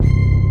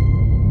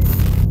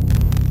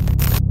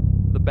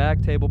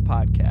Back Table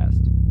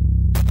Podcast.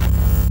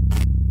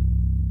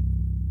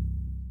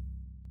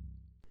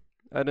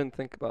 I didn't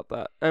think about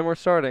that. And we're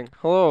starting.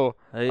 Hello.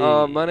 Hey.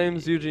 My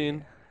name's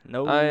Eugene.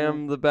 No. I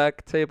am the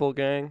Back Table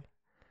Gang.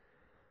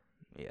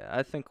 Yeah,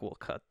 I think we'll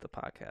cut the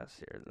podcast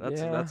here.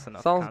 That's enough.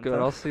 Sounds content. good.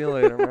 I'll see you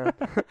later, man.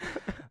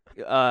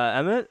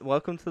 Emmett,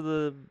 welcome to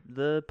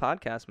the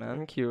podcast, man.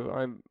 Thank you.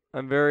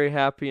 I'm very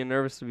happy and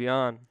nervous to be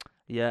on.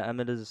 Yeah,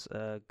 Emmett is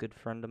a good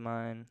friend of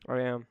mine. I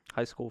am.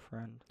 High school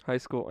friend. High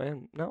school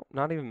and no,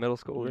 not even middle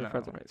school. We were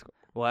friends in No. high school.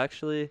 Well,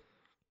 actually,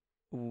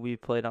 we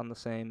played on the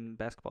same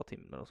basketball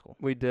team in middle school.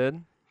 We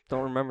did.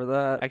 Don't remember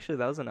that. Actually,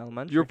 that was in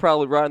elementary. You were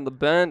probably riding the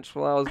bench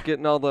while I was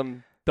getting all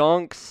them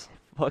dunks.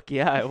 Fuck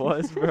yeah, I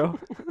was, bro.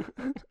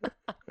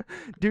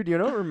 Dude, you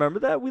don't remember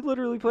that? We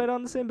literally played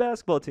on the same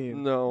basketball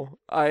team. No,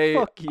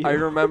 Fuck you. I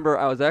remember.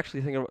 I was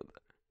actually thinking.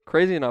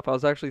 Crazy enough, I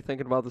was actually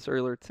thinking about this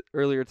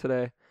earlier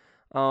today.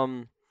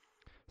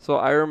 So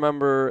I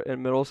remember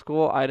in middle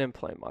school, I didn't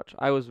play much.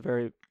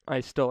 I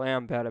still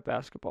am bad at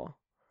basketball.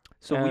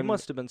 So we And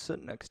must have been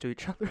sitting next to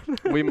each other.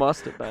 we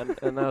must have been,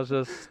 and that was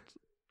just.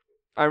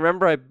 I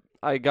remember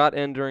I got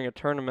in during a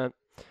tournament,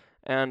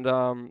 and we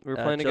were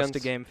playing Just against a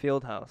game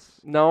Fieldhouse.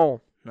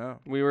 No, No.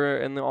 we were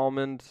in the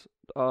Almond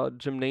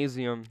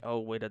gymnasium. Oh,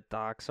 way to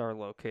dox our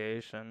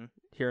location.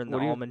 Here in the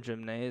What do you- Almond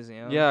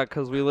Gymnasium. Yeah,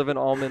 'cause we live in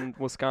Almond,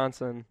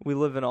 Wisconsin. We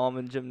live in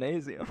Almond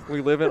Gymnasium.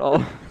 We live in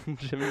Almond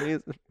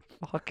Gymnasium.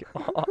 Fuck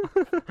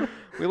off.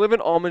 We live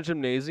in Almond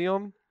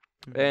Gymnasium,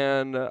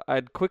 and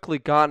I'd quickly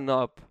gotten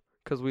up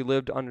 'cause we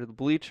lived under the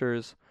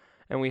bleachers,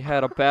 and we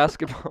had a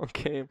basketball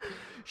game.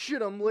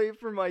 Shit, I'm late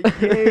for my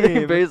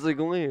game.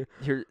 Basically.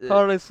 Here,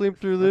 How did I sleep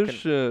through this fucking-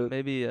 shit?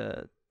 maybe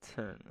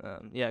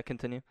turn. Yeah,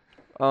 continue.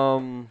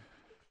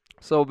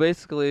 So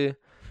basically,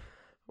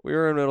 we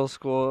were in middle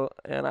school,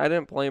 and I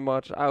didn't play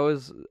much. I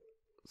was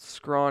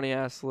scrawny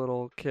ass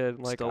little kid.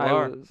 Like Still I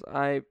are. was.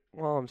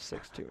 I'm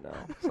 6'2"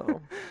 now,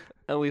 so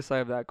at least I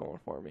have that going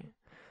for me,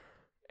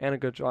 and a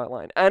good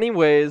jawline.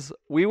 Anyways,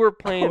 we were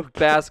playing Okay.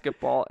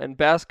 basketball, and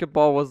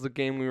basketball was the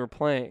game we were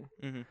playing.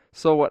 Mm-hmm.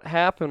 So what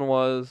happened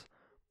was,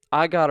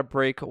 I got a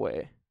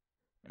breakaway,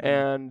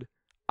 and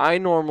I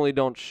normally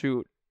don't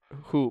shoot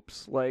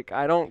hoops. Like,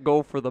 I don't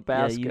go for the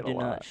basket Yeah, you do a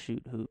lot. not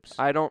shoot hoops.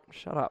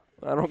 Shut up.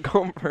 I don't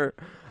go for,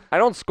 I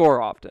don't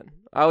score often.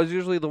 I was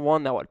usually the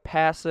one that would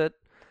pass it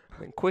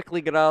and quickly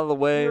get out of the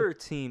way. You're a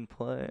team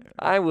player.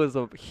 I was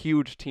a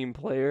huge team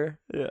player,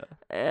 Yeah.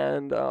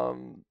 and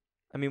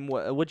I mean,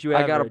 what'd you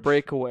I average? got a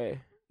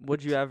breakaway.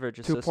 What'd you average?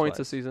 2 points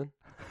a assist-wise? season.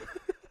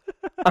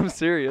 I'm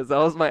serious. That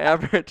was my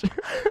average.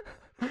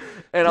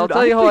 And I'll Dude,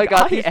 tell you how I think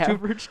got these 2.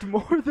 averaged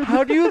more than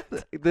How do you?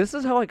 that. This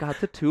is how I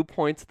got the 2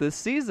 points this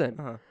season.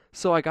 Uh-huh.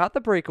 So I got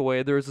the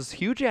breakaway. There was this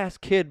huge ass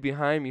kid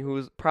behind me who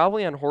was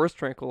probably on horse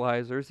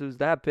tranquilizers. Who was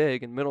that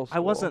big in middle school. I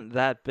wasn't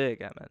that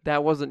big, Emmett.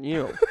 That wasn't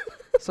you.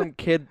 Some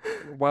kid,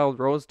 Wild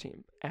Rose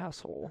team,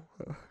 asshole.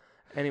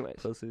 Anyways,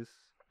 Pussies.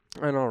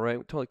 I know, right?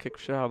 We totally kicked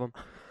shit out of him.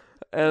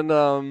 And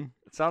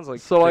It sounds like.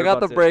 so I they're got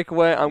the about to-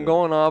 breakaway. I'm Yeah.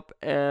 going up,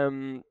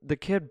 and the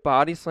kid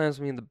body slams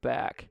me in the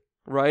back,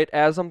 right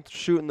as I'm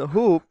shooting the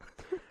hoop,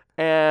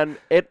 and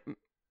it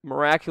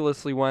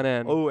miraculously went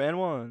in Oh, and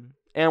one.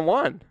 and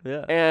won.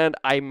 Yeah. And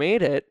I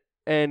made it,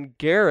 and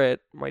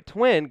Garrett, my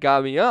twin,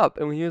 got me up,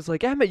 and he was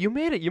like, Emmett, you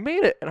made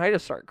it. And I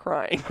just started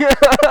crying.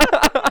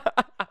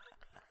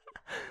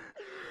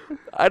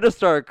 I just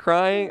started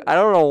crying. I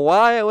don't know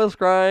why I was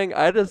crying.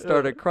 I just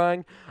started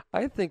crying.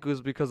 I think it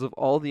was because of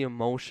all the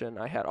emotion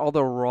I had, all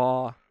the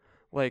raw,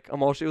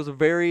 emotion. It was a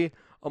very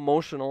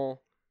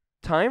emotional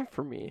time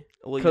for me.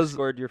 Well, you 'cause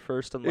scored your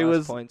first and it last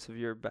was- points of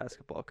your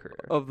basketball career.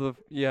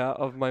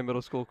 Of my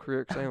middle school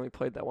career, because I only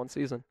played that one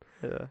season.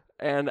 Yeah.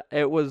 And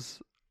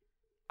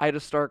I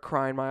just started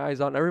crying my eyes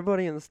out, and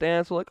everybody in the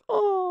stands were like,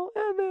 oh,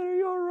 Emmett, are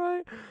you all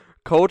right?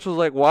 Coach was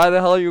like, why the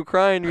hell are you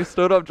crying? You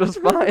stood up just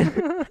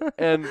fine.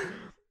 And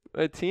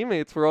my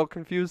teammates were all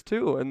confused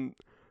too, and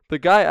the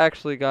guy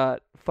actually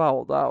got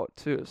fouled out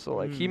too, so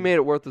he made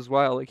it worth his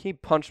while. He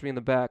punched me in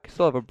the back. I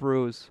still have a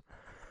bruise.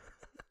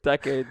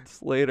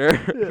 Decades later.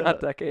 Not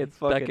decades,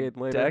 decade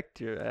later.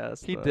 Decked your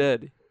ass. He though.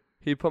 did.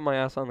 He put my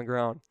ass on the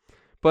ground.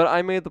 But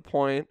I made the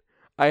point.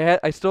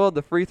 I still had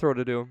the free throw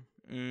to do,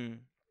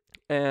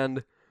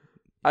 and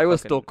I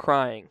was still Fucking-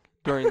 crying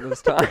during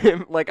this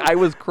time. I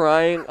was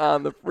crying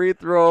on the free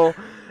throw,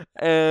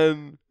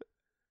 and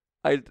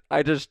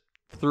I just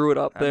threw it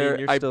up I mean, there.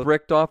 you're I still-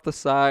 bricked off the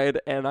side,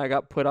 and I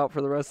got put out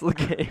for the rest of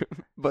the game.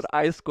 But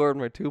I scored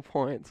my 2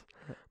 points,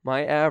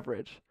 my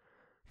average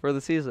for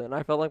the season.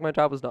 I felt like my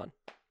job was done.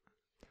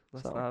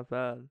 That's So. not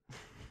bad.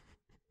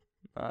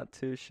 Not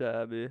too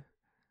shabby.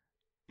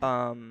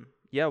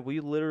 Yeah, we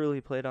literally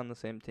played on the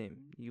same team.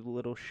 You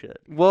little shit.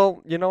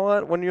 Well, you know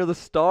what? When you're the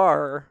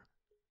star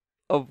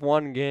of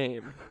one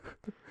game,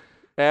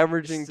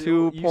 averaging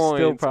 2 You points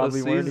still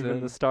probably a weren't season.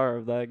 even the star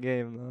of that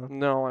game, though.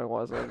 No, I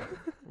wasn't.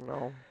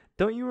 No.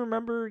 Don't you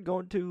remember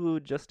going to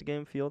Just a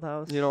Game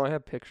Fieldhouse? You know, I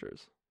have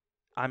pictures.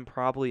 I'm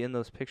probably in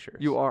those pictures.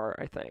 You are,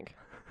 I think.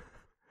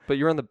 but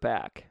you're in the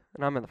back,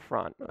 and I'm in the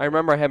front. I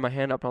remember I had my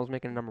hand up, and I was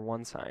making a number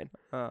 1 sign.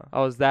 Oh.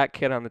 I was that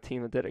kid on the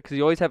team that did it, because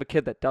you always have a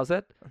kid that does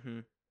it, Mm-hmm.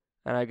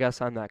 and I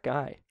guess I'm that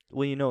guy.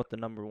 Well, you know what the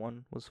number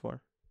 1 was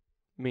for.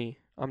 Me.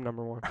 I'm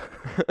number 1.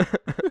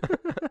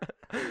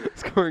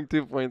 Scoring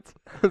 2 points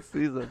this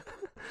season.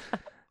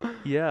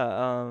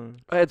 Yeah.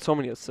 I had so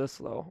many assists,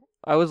 though.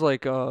 I was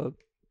like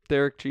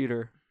Derek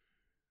Jeter.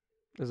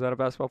 Is that a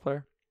basketball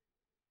player?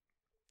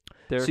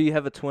 So you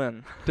have a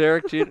twin.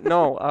 Derek Jeter.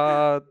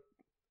 No,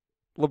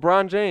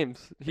 LeBron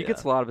James. He Yeah.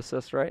 gets a lot of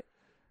assists, right?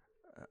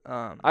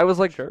 I I was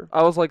like sure.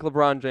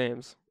 LeBron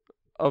James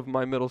of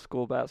my middle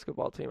school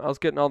basketball team. I was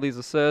getting all these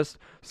assists,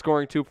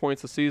 scoring 2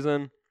 points a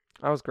season.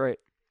 I was great.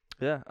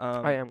 Yeah.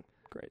 I am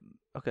great.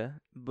 Okay.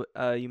 But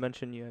you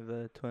mentioned you have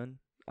a twin.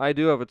 I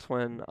do have a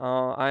twin.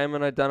 I am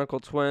an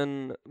identical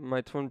twin. My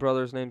twin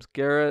brother's name's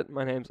Garrett.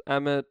 My name's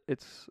Emmett.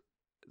 It's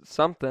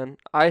something.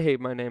 I hate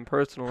my name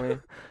personally.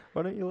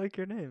 Why don't you like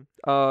your name?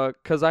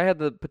 'Cause I had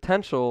the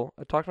potential.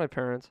 I talked to my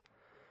parents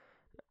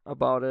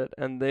about it,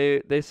 and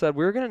they said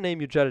we were gonna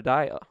name you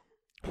Jedediah.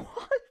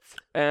 What?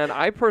 And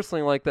I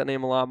personally like that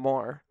name a lot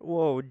more.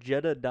 Whoa,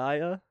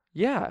 Jedediah?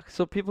 Yeah,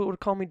 so people would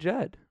call me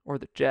Jed or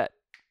the Jet.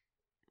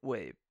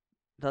 Wait,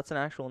 that's an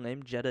actual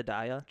name,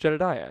 Jedediah?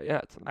 Jedediah, yeah,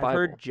 it's in the I've Bible.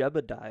 heard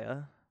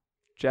Jebediah.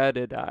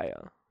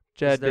 Jedediah.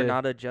 Is there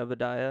not a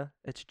Jebediah?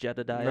 It's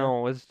Jedediah?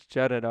 No, it's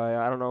Jedediah.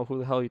 I don't know who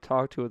the hell you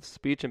talk to with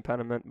speech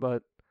impediment,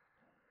 but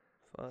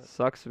Fuck.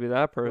 sucks to be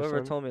that person.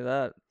 Whoever told me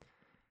that.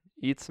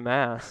 Eat some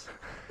ass.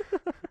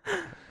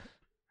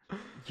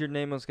 Your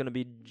name was going to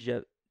be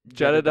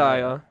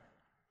Jedediah.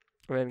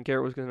 And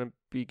Garrett was gonna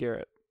be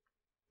Garrett.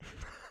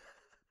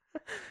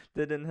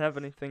 They didn't have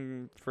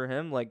anything for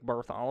him, like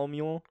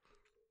Bartholomew?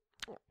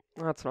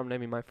 That's what I'm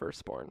naming my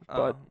firstborn, Oh.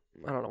 but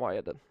I don't know why I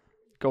had to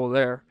go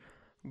there.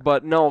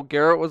 But no,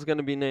 Garrett was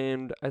gonna be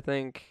named, I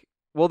think.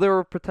 Well, there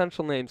were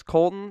potential names.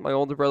 Colton, my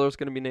older brother, was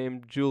gonna be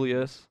named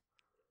Julius.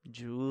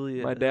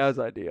 Julius. My dad's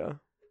idea.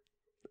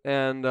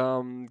 And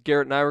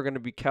Garrett and I were gonna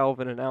be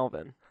Calvin and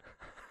Alvin.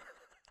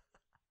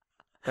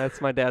 That's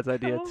my dad's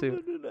idea too.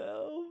 Calvin and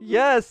Alvin.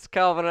 Yes,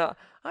 Calvin.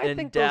 I and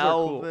think those are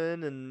cool.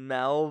 Dalvin and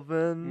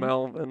Melvin.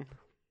 Melvin.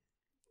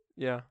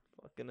 Yeah.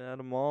 Fucking add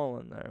them all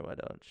in there. Why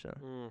don't you?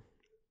 Mm.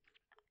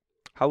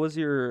 How was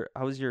your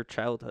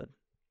childhood?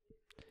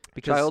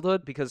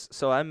 Because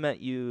so I met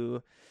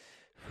you.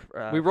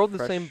 We rode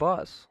the same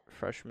bus.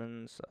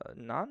 Freshmen,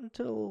 not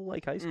until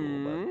like high school.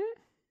 Mm.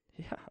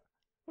 But yeah.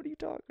 What are you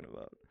talking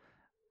about?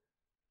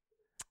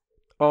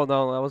 Oh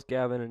no, that was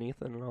Gavin and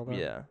Ethan and all that.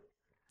 Yeah.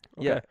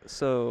 Okay. Yeah.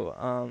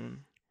 So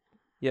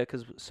yeah,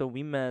 so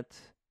we met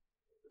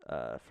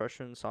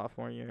freshman,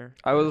 sophomore year.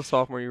 I was a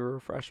sophomore. You were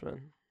a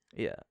freshman.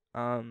 Yeah.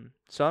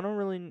 So I don't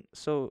really.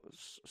 So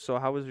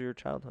how was your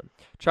childhood?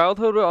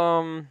 Childhood,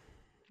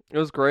 it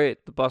was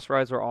great. The bus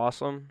rides were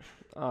awesome.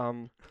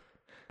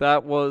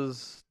 That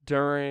was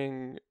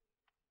during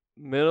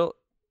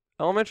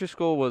elementary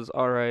school was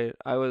alright.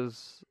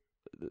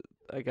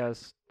 I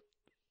guess,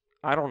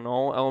 I don't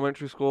know.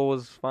 Elementary school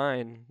was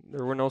fine.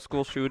 There were no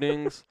school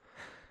shootings.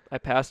 I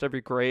passed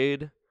every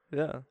grade.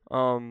 Yeah.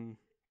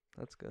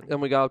 That's good. Then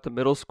we got up to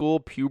middle school.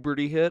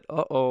 Puberty hit.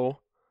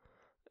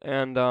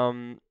 And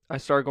I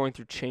started going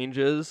through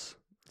changes.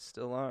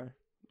 Still are.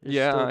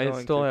 Yeah, I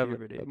going still through have.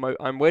 puberty.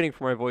 I'm waiting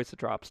for my voice to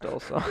drop still.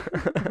 So,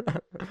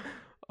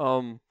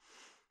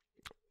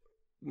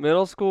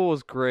 middle school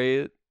was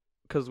great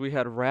because we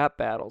had rap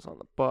battles on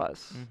the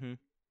bus. Mhm.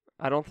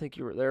 I don't think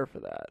you were there for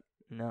that.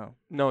 No.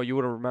 No, you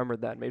would have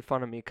remembered that and made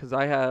fun of me because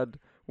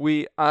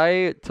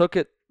I took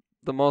it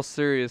the most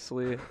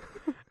seriously,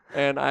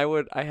 and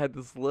I had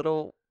this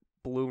little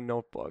blue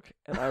notebook,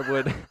 and I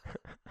would.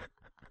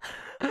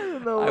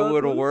 I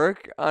would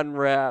work on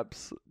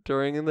raps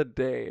during the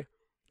day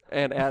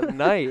and at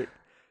night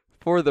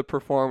for the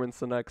performance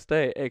the next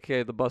day,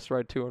 aka the bus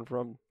ride to and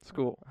from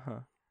school. Uh-huh.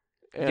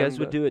 And You guys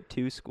would do it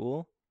to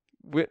school?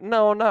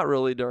 no, not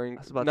really during,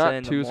 I was about to say not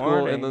in the to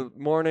school. In the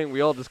morning. morning,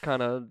 we all just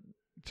kind of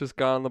just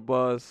got on the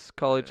bus,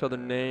 call each other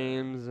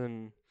names,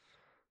 and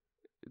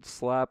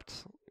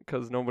slept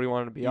because nobody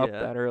wanted to be up Yeah.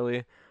 that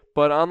early.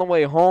 But on the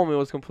way home, it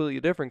was completely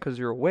different because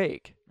you're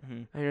awake.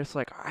 Mhm. And you're just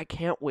like, I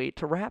can't wait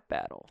to rap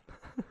battle.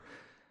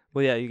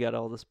 Well, yeah, you got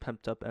all this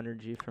pent up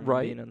energy from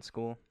Right. being in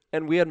school.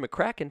 And we had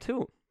McCracken,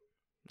 too.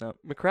 No.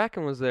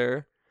 McCracken was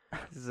there.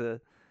 He's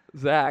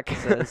Zach.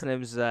 his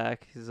name's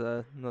Zach. He's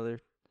another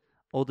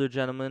older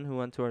gentleman who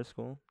went to our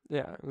school.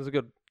 Yeah, he was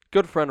a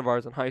good friend of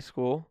ours in high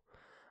school.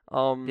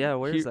 Yeah,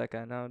 where's that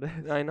guy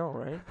nowadays? I know,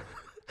 right?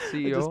 I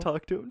CEO. just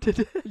talked to him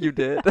today. You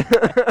did.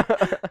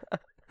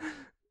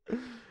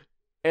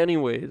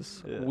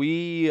 Anyways, Yeah.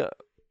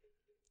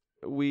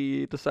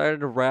 we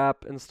decided to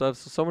rap and stuff,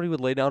 so somebody would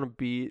lay down a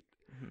beat,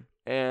 Mhm.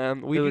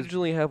 and we It was-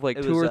 usually have like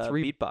It two was, or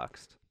three.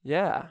 beatboxed.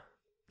 Yeah,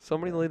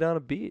 somebody Yeah. lay down a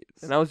beat,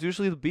 and I was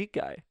usually the beat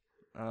guy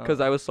because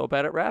Oh. I was so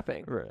bad at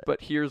rapping. Right.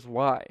 But here's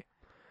why.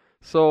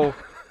 So,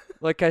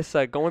 like I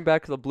said, going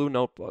back to the blue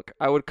notebook,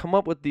 I would come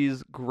up with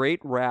these great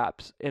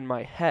raps in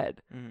my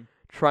head, Mhm.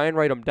 try and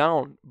write them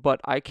down,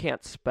 but I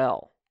can't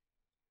spell.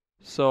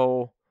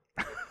 So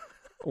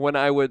when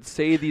I would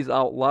say these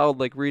out loud,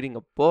 like reading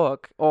a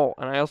book. Oh,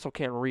 and I also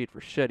can't read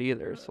for shit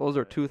either. So those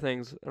are two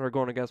things that are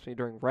going against me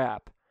during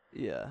rap.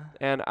 Yeah.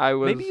 And I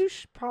was Maybe you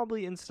should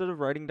probably, instead of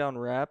writing down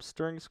raps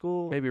during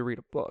school, maybe read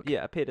a book.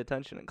 yeah, paid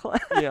attention in class.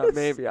 Yeah,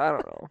 maybe. I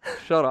don't know.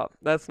 Shut up.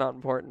 That's not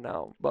important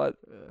now. But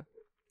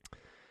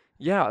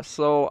yeah,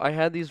 so I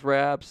had these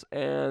raps,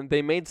 and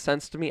they made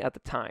sense to me at the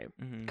time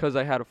Mm-hmm. because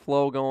I had a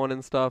flow going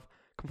and stuff.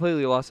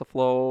 Completely lost the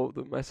flow,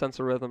 my sense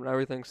of rhythm and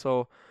everything.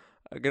 So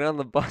I get on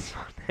the bus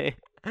one day,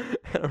 and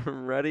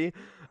I'm ready.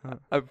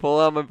 I pull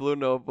out my blue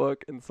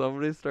notebook, and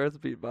somebody starts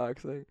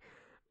beatboxing,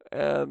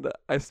 and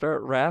I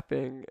start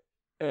rapping,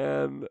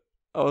 and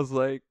I was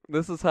like,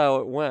 this is how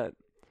it went.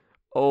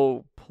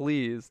 Oh,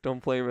 please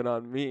don't blame it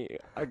on me.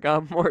 I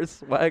got more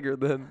swagger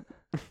than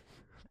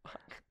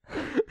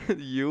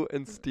you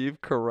and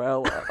Steve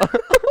Carella.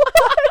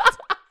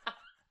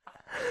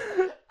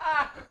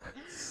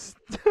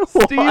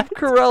 Steve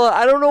Carella.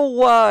 I don't know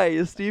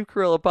why Steve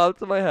Carella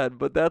popped in my head,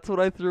 but that's what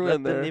I threw That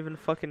in there. didn't even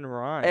fucking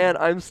rhyme. And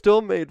I'm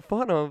still made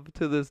fun of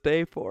to this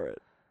day for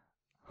it.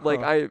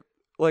 Huh.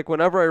 Like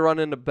whenever I run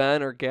into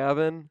Ben or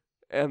Gavin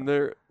and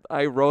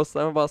I roast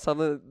them about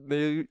something,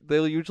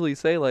 they'll usually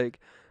say like,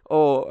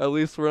 "Oh, at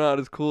least we're not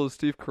as cool as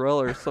Steve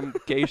Carella" or some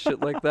gay shit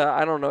like that.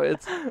 I don't know.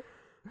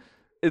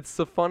 It's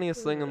the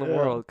funniest thing in the Yeah.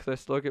 world because I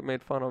still get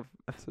made fun of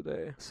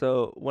today.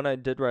 So when I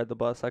did ride the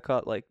bus, I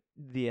caught like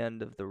the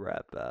end of the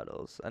rap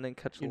battles. I didn't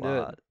catch a You did.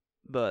 lot,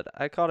 but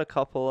I caught a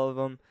couple of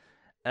them.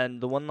 And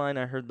the one line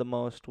I heard the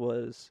most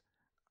was,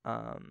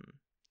 um,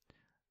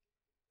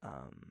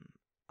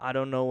 I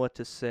don't know what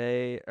to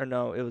say. Or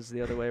no, it was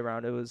the other way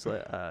around. It was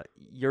like,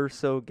 you're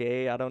so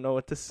gay. I don't know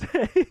what to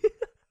say.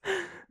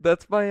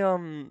 That's by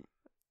who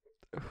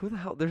the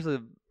hell? There's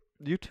a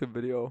YouTube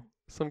video.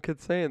 Some kid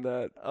saying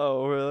that.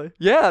 Oh, really?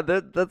 Yeah,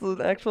 that's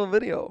an actual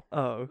video.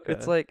 Oh, okay.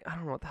 It's like, I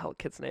don't know what the hell the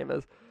kid's name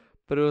is,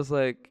 but it was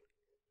like,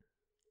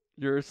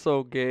 you're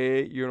so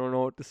gay, you don't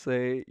know what to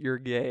say, you're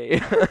gay.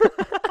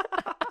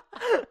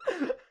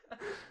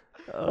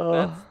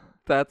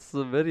 That's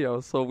the video.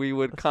 So we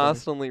would That's funny.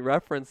 constantly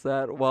reference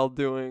that while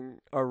doing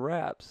our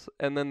raps.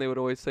 And then they would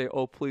always say,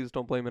 oh, please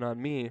don't blame it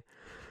on me,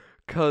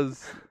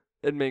 because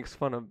it makes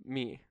fun of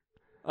me.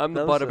 I'm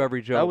the butt of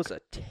every joke. That was a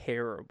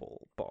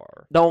terrible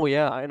bar. Oh,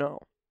 yeah, I know.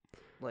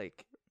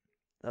 Like,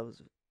 that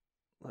was,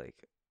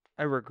 like,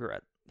 I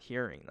regret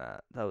hearing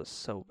that. That was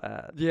so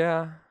bad.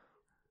 Yeah.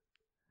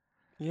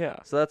 Yeah.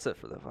 So that's it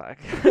for the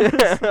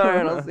podcast. All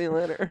right, I'll see you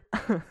later.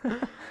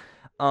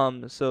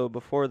 So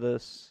before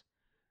this,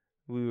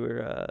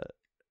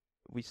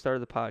 we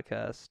started the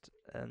podcast,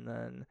 and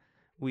then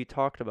we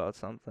talked about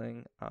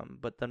something,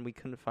 but then we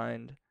couldn't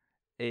find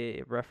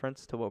a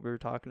reference to what we were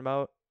talking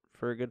about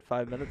for a good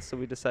 5 minutes, so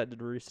we decided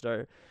to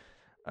restart.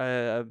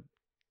 I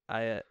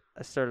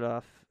started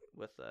off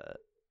with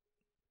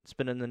it's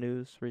been in the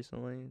news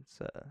recently. It's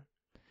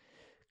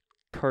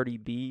Cardi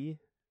B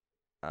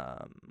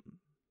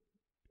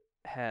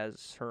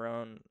has her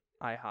own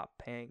IHOP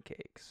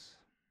pancakes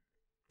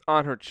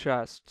On her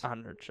chest.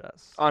 on her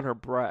chest. On her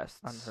breasts.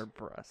 On her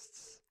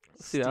breasts.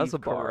 See, that's Steve a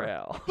bar.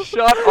 Carell.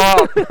 Shut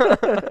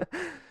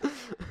up.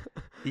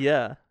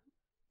 Yeah.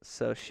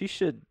 So she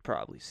should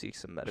probably seek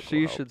some medical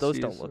She help. should Those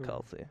see don't look some-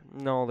 healthy.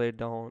 No, they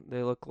don't.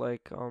 They look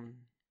like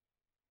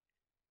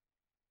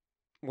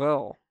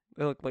well,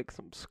 they look like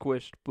some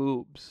squished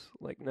boobs,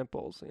 like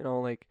nipples. You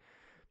know, like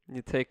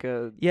you take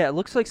a Yeah, it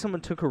looks like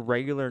someone took a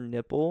regular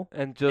nipple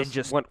and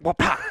just went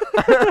whoop.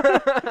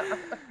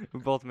 we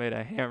both made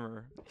a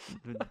hammer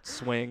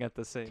swing at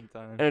the same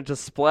time. And it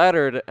just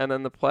splattered, and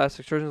then the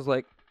plastic surgeon's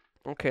like,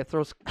 okay,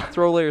 throw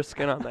a layer of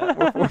skin on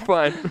that. We're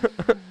fine.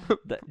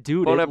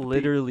 Dude, Bon it appetit.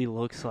 literally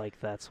looks like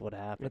that's what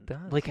happened. It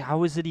does. Like,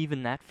 how is it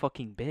even that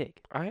fucking big?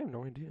 I have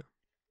no idea.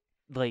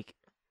 Like,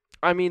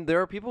 I mean,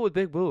 there are people with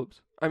big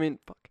boobs. I mean,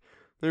 fuck.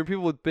 There are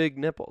people with big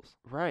nipples.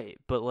 right,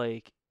 but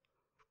like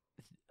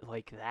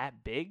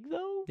that big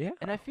though? Yeah.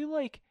 And I feel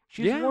like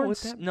she's Yeah, worn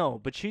with that- no,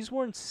 but she's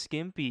worn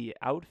skimpy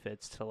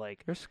outfits to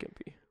like You're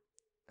skimpy.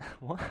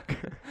 what?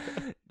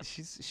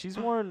 she's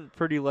worn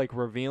pretty like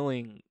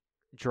revealing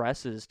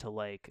dresses to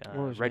like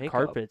Well, there's red makeup.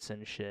 carpets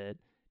and shit.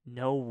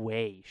 No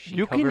way. She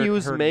You can covered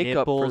use her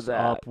makeup for nipples that.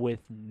 up with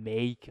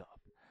makeup.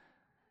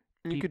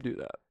 You could do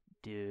that.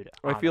 Dude,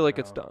 I feel don't like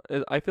it's know.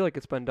 done. I feel like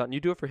it's been done. You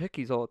do it for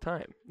hickeys all the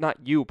time. Not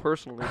you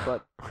personally,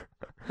 but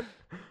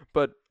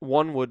but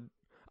one would.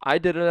 I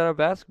did it at a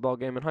basketball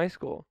game in high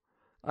school.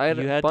 I had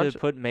You a had bunch to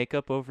put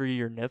makeup over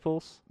your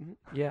nipples?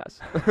 yes.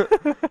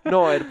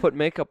 No, I had to put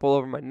makeup all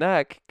over my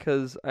neck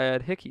because I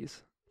had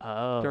hickeys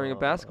Oh. during a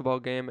basketball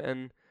game,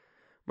 and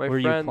my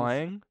Were friends. you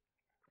playing?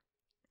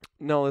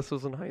 No, this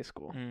was in high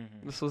school. Mm.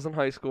 This was in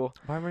high school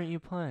Why weren't you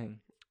playing?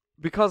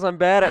 because I'm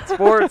bad at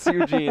sports,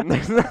 Eugene.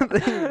 There's nothing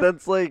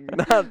that's like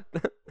not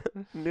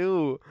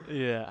new.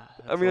 Yeah.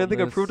 I mean, I think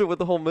I proved it with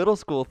the whole middle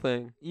school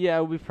thing. Yeah,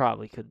 we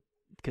probably could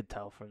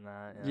tell from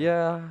that.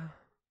 Yeah.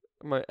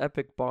 My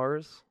epic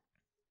bars,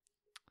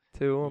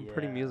 too. I'm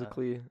pretty Yeah.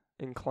 musically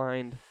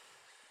inclined.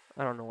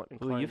 I don't know what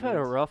inclined Well, you've had a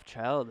means. rough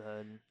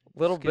childhood.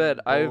 Little Just getting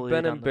bit. I've bullied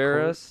been on the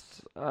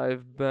embarrassed. courts.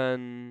 I've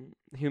been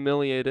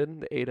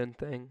humiliated. The Aiden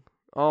thing.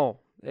 Oh,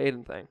 the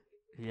Aiden thing.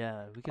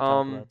 Yeah, we could talk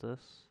Um, about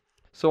this.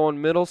 so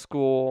in middle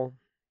school,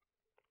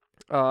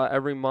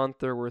 every month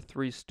there were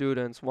 3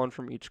 students, one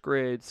from each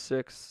grade,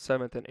 6th,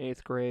 7th, and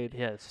 8th grade.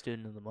 Yeah,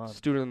 student of the month.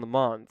 Student of the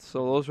month.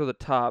 So those were the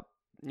top.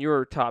 You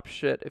were top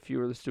shit if you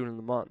were the student of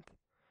the month.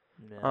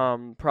 Yeah.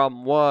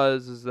 Problem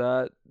is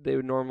that they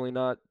would normally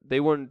not. They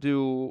wouldn't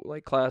do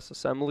like class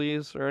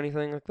assemblies or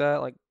anything like that.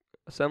 Like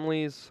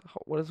assemblies.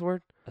 What is the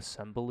word?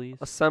 Assemblies.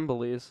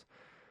 Assemblies.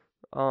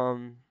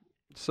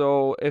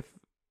 So if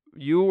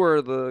you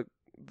were the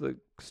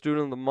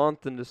student of the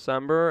month in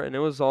December and it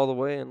was all the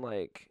way in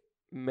like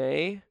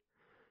May,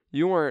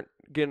 you weren't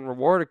getting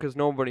rewarded because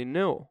nobody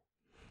knew.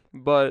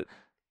 But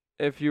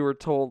if you were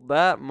told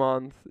that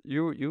month,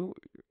 you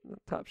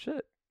top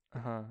shit.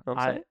 Uh-huh. Know what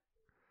I'm saying?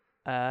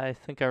 I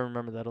think I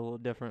remember that a little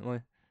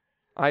differently.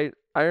 I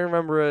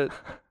remember it.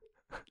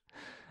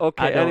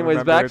 Okay. I don't Anyways,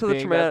 remember back it to the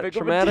being that big of a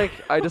traumatic.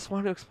 I just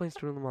want to explain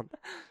student of the month.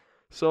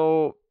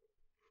 So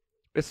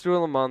it's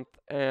student of the month,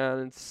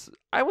 and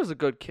I was a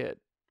good kid.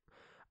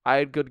 I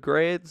had good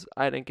grades.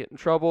 I didn't get in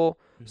trouble.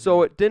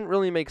 So it didn't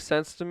really make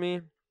sense to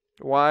me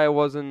why I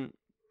wasn't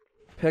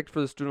picked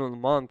for the student of the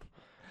month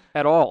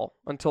at all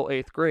until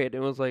 8th grade. It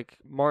was like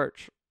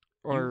March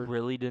you or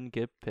really didn't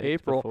get picked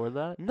April. before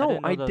that? No, I know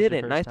that was your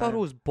didn't. And I first thought it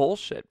time. was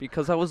bullshit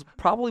because I was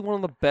probably one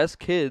of the best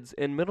kids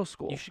in middle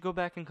school. You should go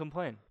back and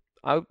complain.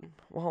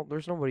 Well,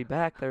 there's nobody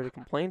back there to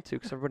complain to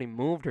because everybody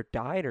moved or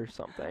died or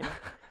something.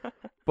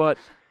 But,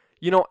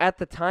 at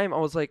the time I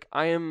was like,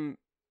 I am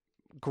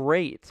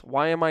great.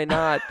 Why am I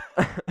not?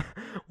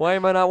 Why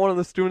am I not one of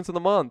the students of the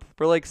month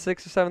for like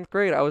 6th or 7th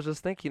grade? I was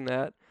just thinking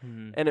that,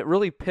 and it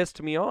really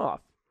pissed me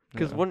off.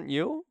 Because Yeah. wouldn't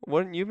you?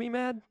 Wouldn't you be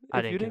mad I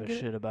if you didn't didn't give a get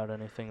it? shit about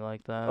anything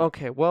like that.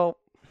 Okay, well,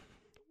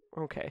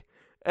 okay.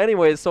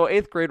 Anyways, so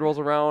 8th grade rolls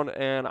around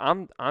and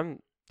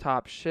I'm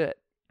top shit.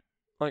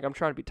 Like I'm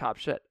trying to be top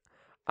shit.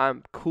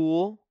 I'm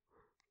cool.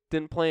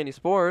 Didn't play any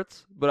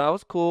sports, but I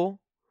was cool.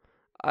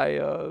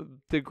 I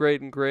did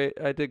great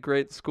I did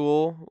great in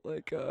school,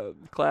 like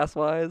class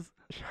wise.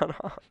 Shut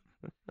up.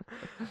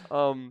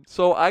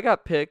 So I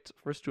got picked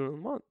for student of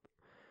the month,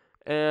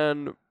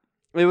 and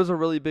it was a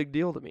really big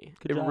deal to me.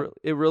 Good job.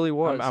 It really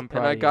was. I'm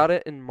proud and I of you. got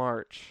it in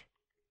March.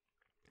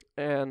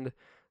 And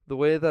the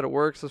way that it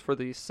works is for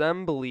the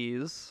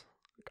assemblies.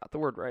 Got the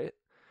word right.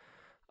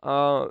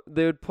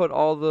 They would put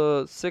all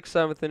the 6th,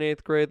 7th, and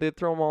 8th grade. They'd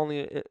throw them all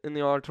in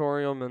the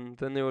auditorium, and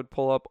then they would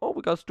pull up. Oh,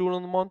 we got student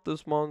of the month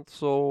this month,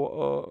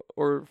 so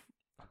or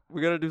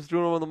we gotta do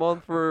student of the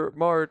month for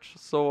March.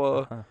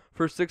 So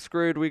for 6th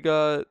grade we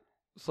got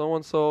so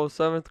and so.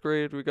 7th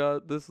grade we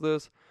got this,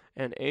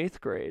 and 8th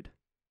grade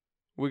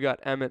we got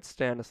Emmett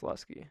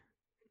Stanislawski.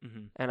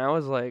 And I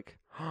was like,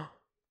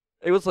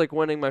 it was like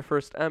winning my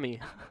first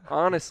Emmy,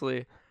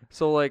 honestly.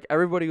 So like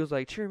everybody was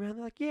like, cheer, man.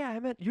 They're like, yeah,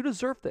 Emmett, you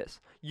deserve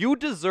this. You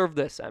deserve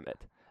this,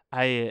 Emmett.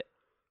 I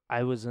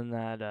was in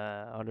that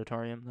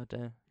auditorium that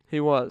day. He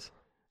was.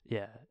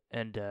 Yeah,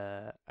 and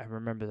I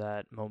remember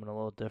that moment a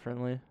little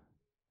differently.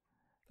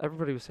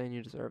 Everybody was saying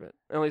you deserve it.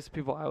 At least the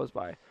people I was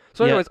by.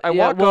 So Yeah, anyways, I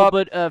yeah, walk well, up.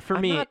 but for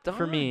I'm me, not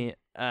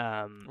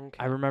I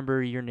Okay.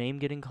 remember your name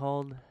getting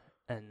called,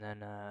 and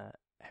then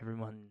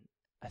everyone.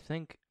 I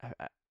think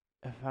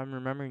if I'm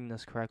remembering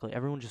this correctly,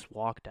 everyone just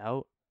walked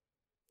out.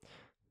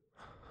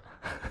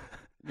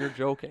 You're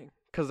joking,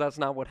 because that's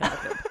not what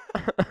happened.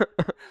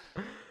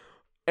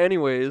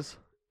 Anyways,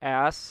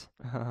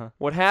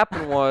 what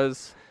happened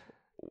was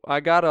I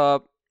got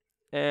up,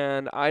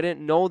 and I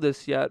didn't know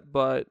this yet,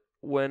 but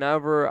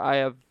whenever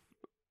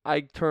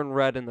I turn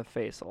red in the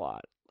face a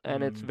lot,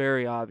 and it's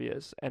very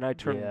obvious, and I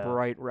turn Yeah.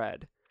 bright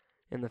red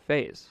in the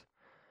face.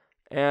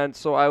 And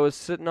so I was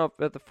sitting up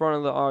at the front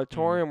of the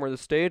auditorium where the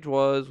stage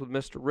was with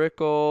Mr.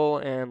 Rickle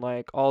and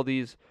like all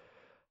the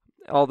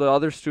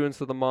other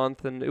students of the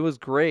month, and it was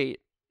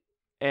great.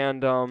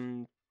 And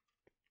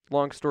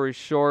long story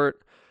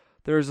short,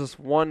 there's this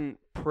one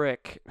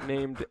prick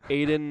named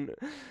Aiden,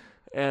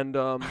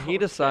 and he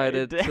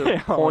decided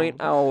to point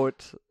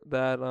out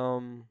that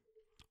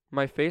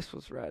my face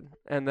was red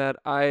and that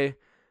I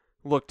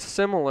looked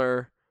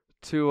similar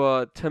to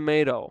a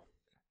tomato.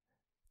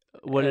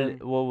 What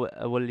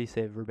did he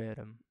say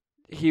verbatim?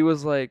 He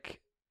was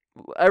like,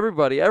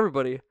 everybody,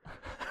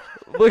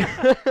 look,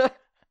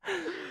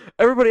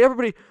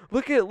 everybody,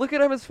 look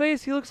at Emma's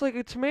face. He looks like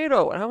a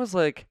tomato. And I was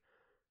like,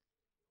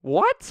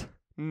 what?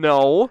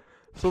 No.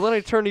 So then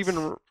I turned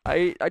even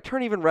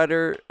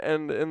redder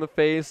and in the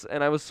face,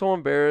 and I was so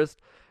embarrassed.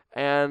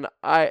 And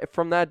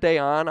from that day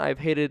on, I've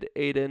hated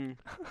Aiden,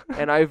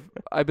 and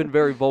I've been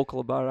very vocal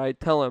about it. I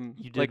tell him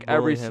You did like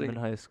bully him in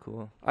high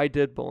school. I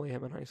did bully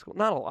him in high school,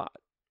 not a lot.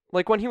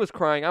 Like when he was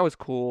crying, I was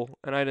cool,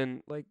 and I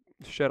didn't like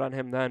shit on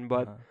him then.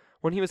 But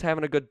when he was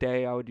having a good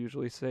day, I would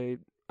usually say,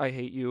 "I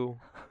hate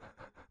you,"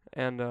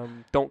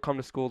 and "Don't come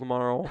to school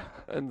tomorrow,"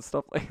 and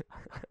stuff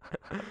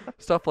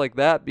like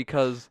that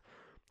because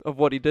of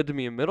what he did to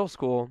me in middle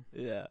school.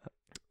 Yeah.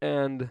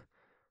 And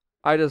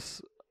I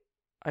just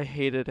I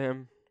hated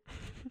him.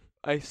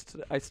 I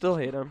still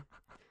hate him.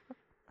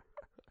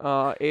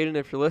 Aiden,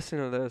 if you're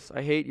listening to this,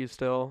 I hate you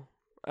still.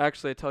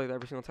 Actually, I tell you that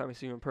every single time I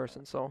see you in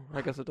person, so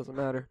I guess it doesn't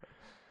matter.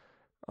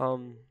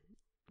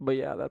 But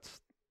yeah,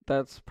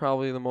 that's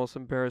probably the most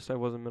embarrassed I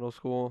was in middle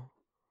school.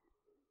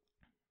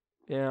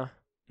 Yeah,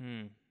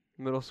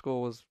 middle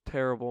school was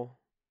terrible.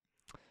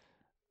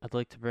 I'd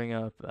like to bring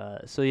up,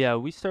 so yeah,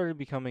 we started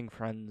becoming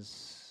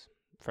friends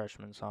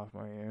freshman,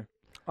 sophomore year.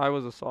 I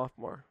was a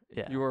sophomore.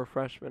 Yeah. You were a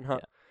freshman, huh?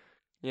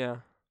 Yeah.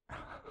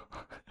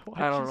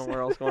 Why'd I don't you know say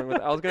where I was going with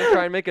it. I was going to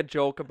try and make a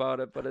joke about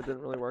it, but it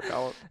didn't really work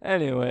out.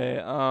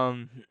 Anyway,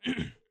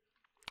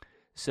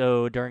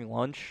 so during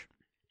lunch,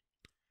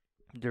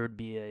 there would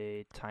be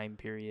a time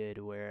period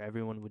where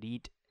everyone would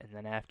eat, and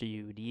then after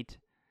you would eat,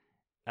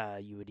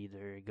 you would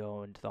either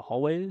go into the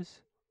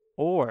hallways,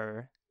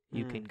 or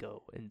you can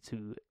go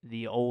into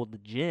the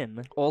old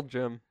gym. Old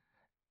gym.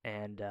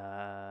 And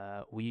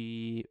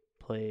we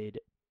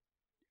played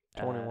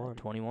 21.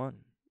 21.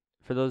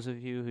 For those of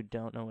you who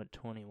don't know what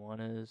 21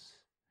 is,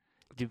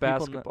 It's a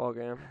basketball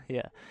game.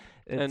 Yeah.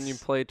 And you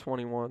play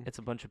 21. It's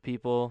a bunch of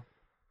people.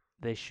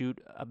 They shoot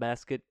a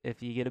basket.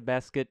 If you get a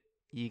basket,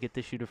 you get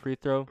to shoot a free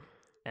throw.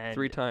 And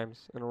 3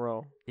 times in a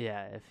row.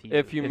 Yeah,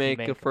 if you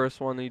make the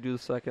first one, then you do the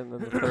second, then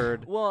the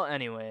third. Well,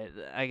 anyway,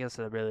 I guess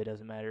that really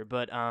doesn't matter.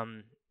 But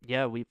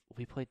yeah, we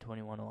played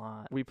 21 a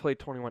lot. We played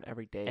 21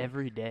 every day.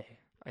 Every day.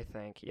 I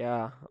think.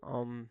 Yeah.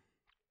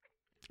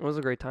 It was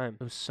a great time.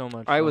 It was so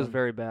much I fun. was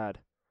very bad.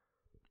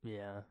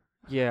 Yeah.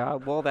 Yeah,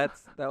 well that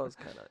was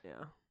kind of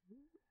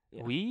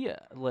yeah.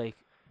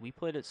 We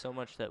played it so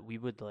much that we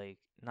would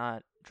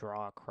not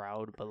draw a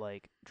crowd, but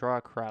draw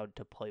a crowd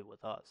to play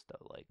with us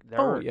though.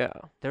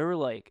 There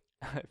were I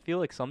feel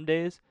like some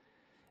days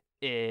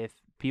if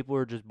people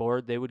were just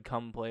bored, they would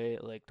come play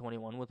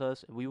 21 with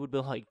us. We would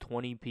be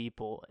 20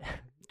 people.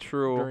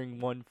 True. During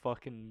one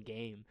fucking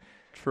game.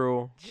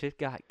 True. Shit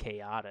got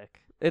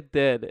chaotic. It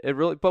did. It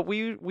really. But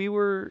we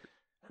were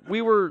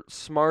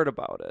smart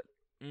about it.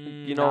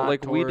 You know,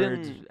 we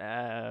didn't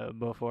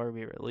before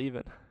we were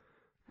leaving.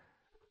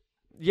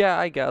 Yeah,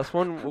 I guess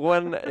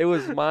when it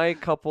was my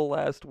couple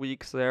last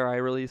weeks there, I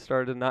really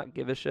started to not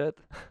give a shit.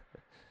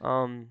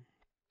 I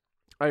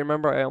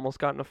remember I almost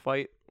got in a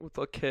fight with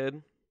a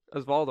kid,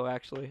 Osvaldo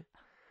actually.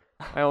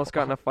 I almost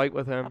got in a fight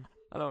with him.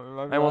 I don't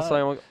remember.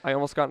 I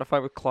almost got in a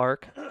fight with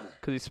Clark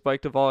because he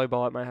spiked a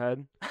volleyball at my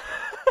head,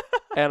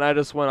 and I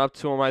just went up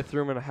to him. I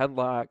threw him in a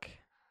headlock,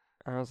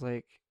 and I was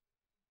like,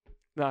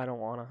 "No, I don't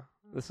wanna.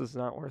 This is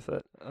not worth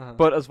it."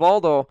 But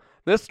Osvaldo,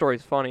 this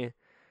story's funny,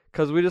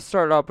 because we just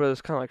started out, but it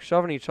was kind of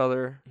shoving each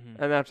other,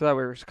 and after that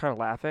we were just kind of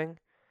laughing,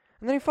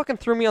 and then he fucking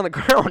threw me on the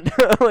ground,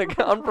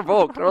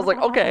 unprovoked, and I was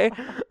like, "Okay."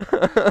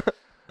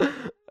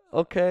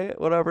 Okay,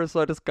 whatever.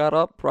 So I just got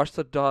up, brushed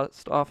the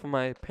dust off of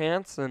my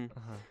pants, and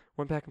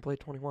went back and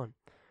played 21.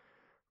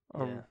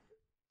 Yeah.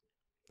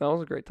 That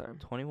was a great time.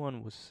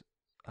 21 was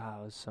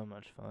so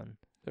much fun.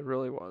 It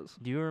really was.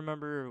 Do you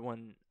remember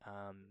when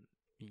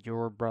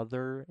your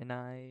brother and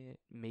I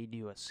made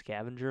you a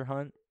scavenger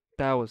hunt?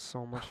 That was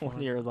so much fun.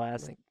 When your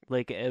last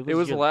it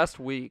was last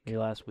week. Your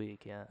last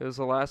week, yeah. It was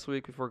the last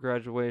week before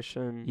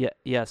graduation.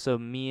 Yeah. So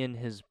me and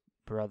his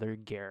brother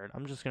Garrett.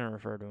 I'm just gonna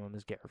refer to him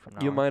as Garrett from now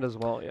on. You might as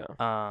well,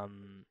 yeah.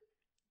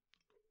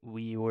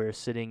 We were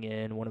sitting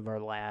in one of our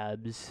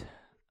labs,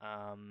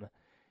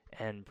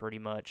 and pretty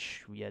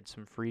much we had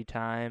some free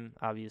time.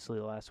 Obviously,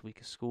 the last week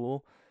of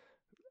school,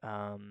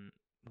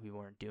 we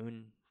weren't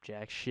doing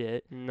jack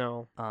shit.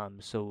 No.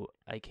 So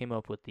I came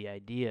up with the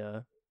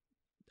idea.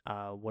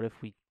 What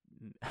if we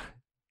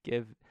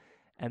give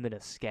Emmett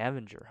a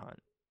scavenger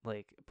hunt?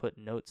 Put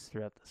notes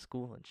throughout the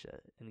school and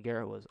shit. And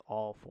Garrett was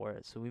all for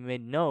it. So we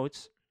made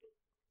notes,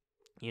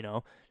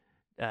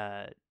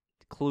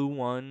 clue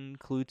 1,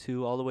 clue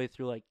 2, all the way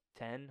through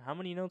 10. How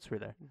many notes were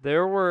there?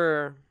 There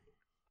were,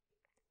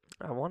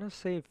 I want to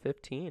say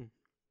 15.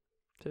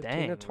 15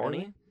 Dang, to 20.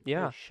 really?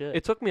 Yeah. Oh, shit.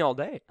 It took me all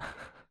day.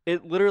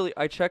 It literally,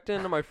 I checked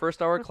into my first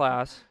hour of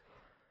class,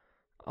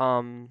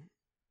 and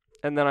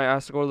then I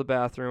asked to go to the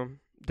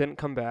bathroom, didn't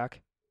come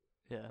back.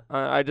 Yeah.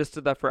 I just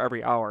did that for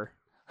every hour.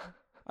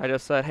 I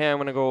just said, "Hey, I'm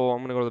gonna go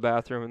to the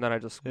bathroom," and then I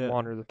just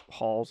wandered the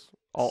halls.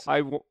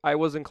 I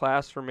was in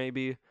class for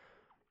maybe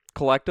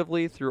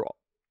collectively through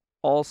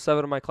all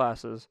 7 of my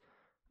classes.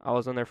 I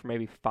was in there for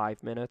maybe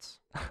 5 minutes,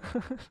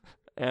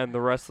 and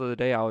the rest of the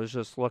day I was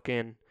just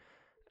looking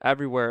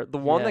everywhere. The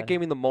one that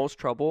gave me the most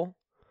trouble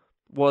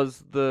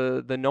was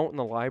the note in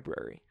the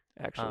library,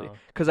 actually,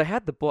 because I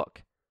had the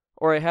book,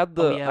 or I had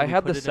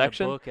the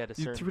section.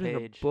 You threw it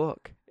in a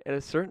book at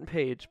a certain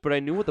page, but I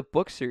knew what the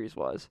book series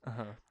was.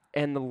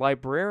 And the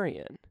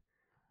librarian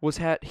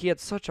he had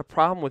such a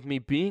problem with me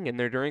being in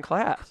there during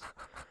class.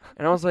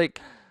 And I was like,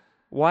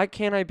 why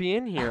can't I be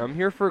in here? I'm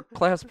here for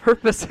class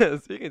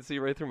purposes. You can see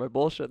right through my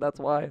bullshit. That's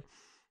why.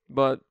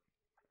 But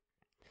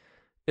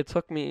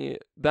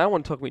that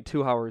one took me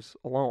 2 hours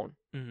alone.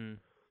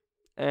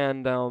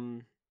 And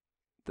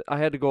I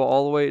had to go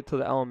all the way to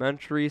the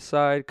elementary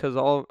side because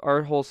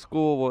our whole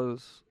school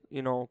was,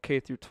 K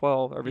through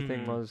 12.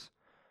 Everything was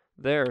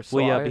there. So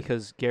Well, yeah, I,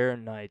 because Garrett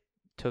and I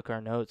took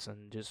our notes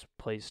and just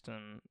placed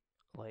them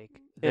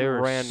like In they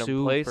were random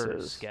super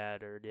places.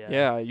 scattered. Yeah.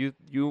 yeah,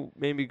 you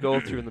made me go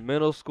through the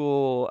middle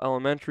school,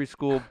 elementary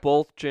school,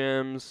 both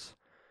gyms,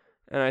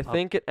 and I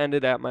think it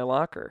ended at my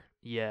locker.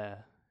 Yeah.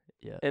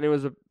 Yeah. And it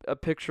was a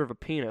picture of a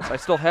penis. I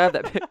still have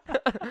that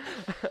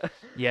pic.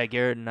 Yeah,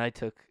 Garrett and I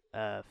took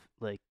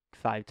like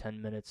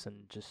 5-10 minutes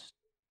and just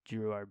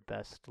drew our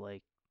best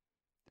like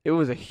It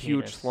was a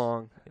huge penis.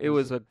 slong. It It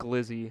was was a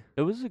glizzy.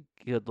 It was a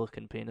good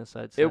looking penis,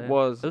 I'd say. It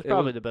was. It was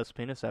probably the best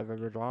penis I've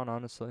ever drawn,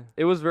 honestly.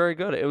 It was very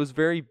good. It was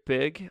very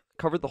big.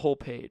 Covered the whole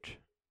page.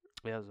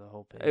 Yeah, it was a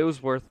whole page. It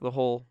was worth the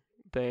whole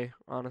day,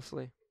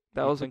 honestly.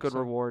 That You was a think good so?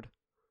 reward.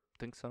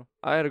 Think so?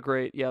 I had a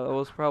great, that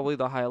was probably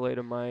the highlight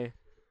of my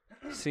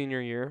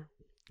senior year.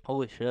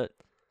 Holy shit.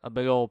 A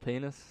big old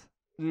penis?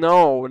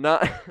 No,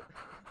 not.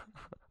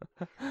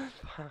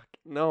 Fuck.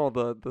 No,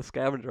 the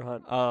scavenger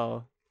hunt.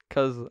 Oh.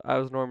 Because I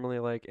was normally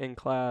like in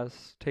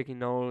class taking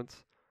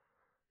notes.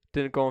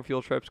 Didn't go on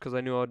field trips because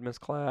I knew I would miss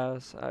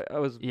class. I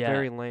was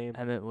very lame.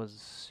 Emmett was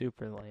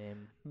super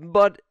lame.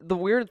 But the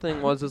weird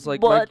thing was, is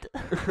like What?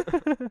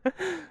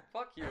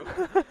 Fuck you.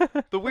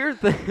 The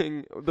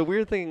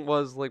weird thing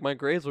was like my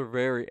grades were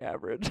very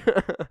average.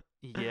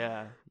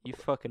 Yeah, you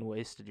fucking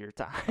wasted your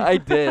time. I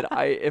did.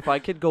 If I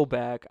could go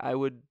back, I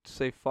would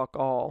say fuck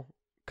all,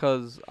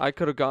 'cause I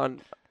could have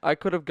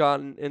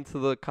gotten into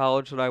the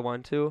college that I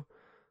went to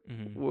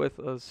with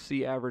a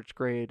C average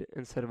grade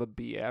instead of a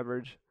B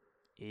average.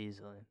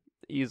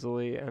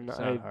 Easily, and It's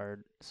not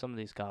hard. Some of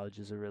these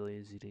colleges are really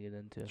easy to get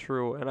into.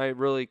 True, and I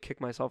really kicked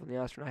myself in the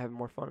ass for not having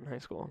more fun in high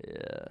school.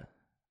 Yeah,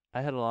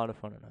 I had a lot of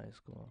fun in high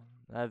school.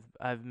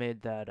 I've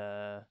made that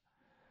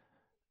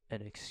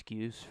an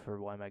excuse for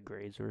why my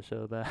grades were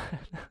so bad.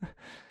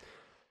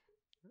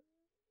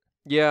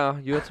 Yeah,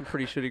 you had some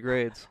pretty shitty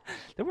grades.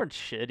 They weren't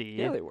shitty.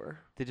 Yeah, they were.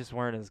 They just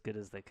weren't as good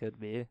as they could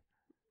be.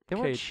 They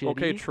weren't shitty.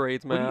 Okay,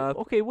 trades math.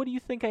 What do you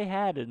think I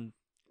had in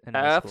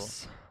high school?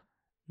 F's.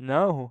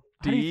 No.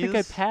 How do you think I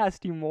Ds?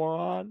 passed, you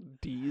moron?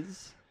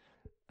 D's.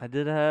 I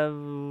did have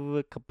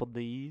a couple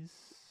D's.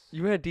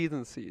 You had D's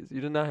and C's. You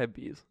did not have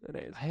B's and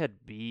A's. I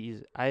had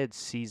B's. I had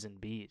C's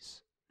and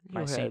B's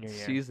my You senior had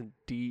year. C's and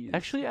D's.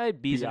 Actually, I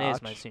had B's and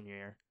A's my Biatch. senior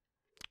year.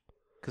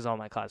 Because all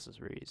my classes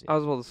were easy. I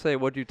was about to say,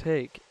 what'd you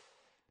take?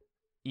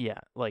 Yeah,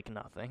 like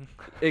nothing.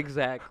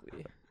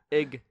 Exactly.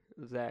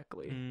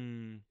 Exactly.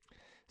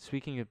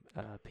 Speaking of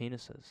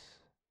penises.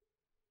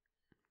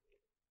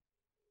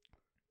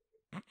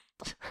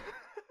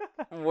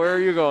 Where are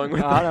you going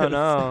with I don't this?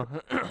 know.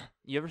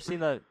 You ever seen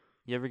that?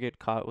 You ever get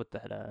caught with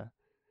that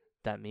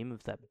meme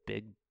of that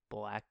big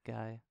black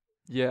guy?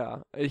 Yeah,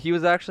 he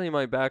was actually in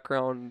my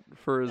background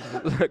for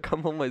a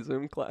couple of my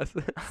Zoom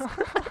classes.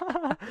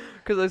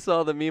 Because I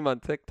saw the meme on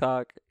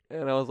TikTok,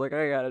 and I was like,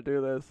 I gotta do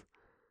this.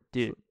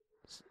 Dude,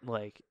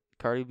 like,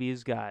 Cardi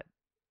B's got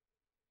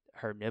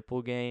her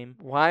nipple game.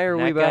 Why are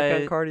and we that back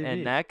guy- on Cardi B?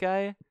 And that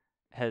guy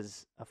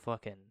has a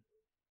fucking...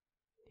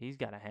 He's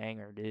got a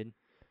hanger, dude.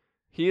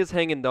 He is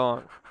hanging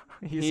dong.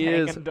 He's He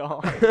hanging is-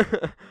 dong.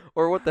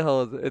 Or what the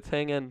hell is it? It's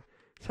hanging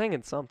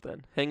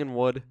something. Hanging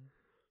wood.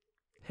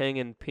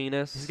 Hanging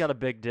penis. He's got a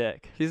big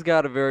dick. He's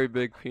got a very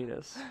big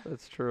penis.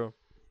 That's true.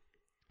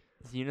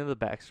 Do you know the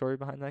backstory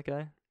behind that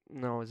guy?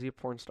 No, is he a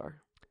porn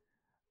star?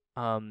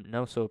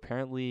 No, so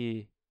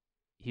apparently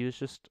he was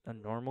just a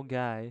normal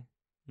guy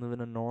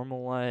living a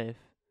normal life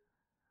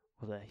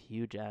with a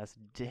huge ass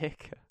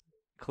dick,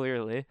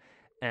 clearly.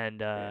 And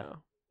Yeah.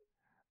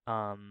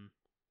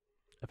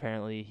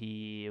 apparently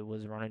he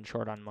was running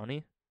short on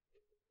money.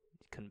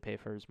 He couldn't pay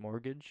for his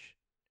mortgage.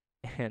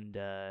 And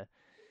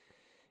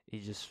he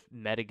just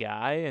met a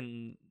guy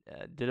and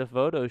did a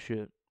photo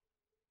shoot.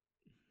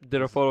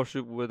 Did a photo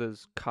shoot with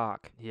his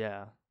cock.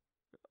 Yeah.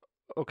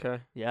 Okay.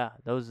 Yeah,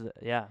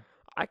 yeah.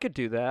 I could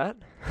do that.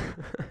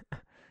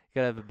 You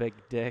gotta have a big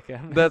dick.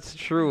 That's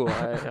true.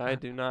 I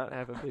do not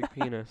have a big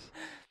penis.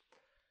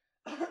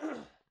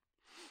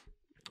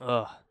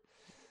 Ugh.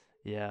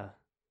 Yeah.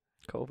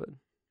 COVID.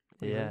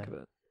 What do you Yeah. think of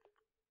it?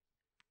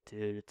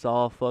 Dude, it's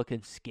all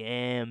fucking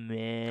scam,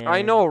 man.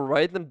 I know,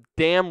 right? Them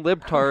damn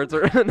libtards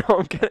are. No,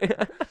 I'm kidding.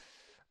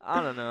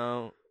 I don't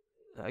know.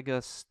 I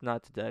guess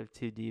not to dive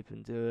too deep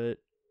into it.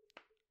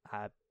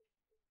 I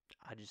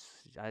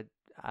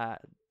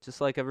just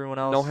like everyone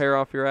else. No hair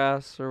off your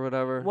ass or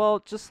whatever. Well,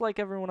 just like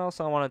everyone else,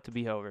 I want it to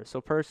be over. So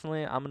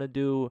personally, I'm gonna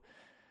do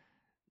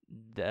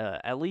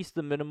at least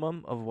the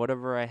minimum of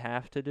whatever I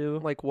have to do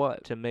Like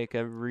what? to make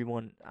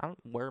everyone. I don't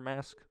wear a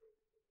mask.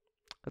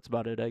 That's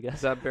about it, I guess.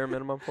 Is that bare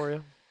minimum for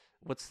you?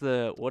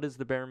 What is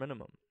the bare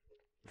minimum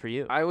for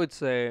you? I would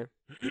say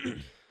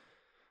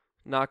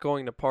not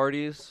going to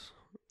parties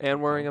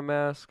and wearing a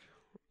mask.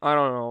 I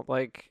don't know.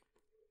 Like,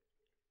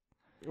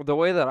 the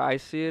way that I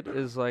see it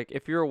is like,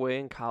 if you're away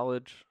in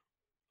college,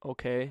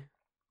 okay.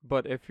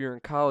 But if you're in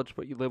college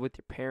but you live with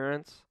your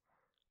parents,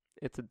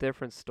 it's a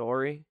different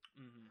story.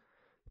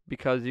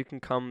 Because you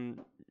can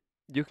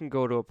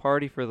go to a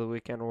party for the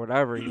weekend or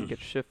whatever. You can get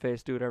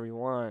shit-faced, do whatever you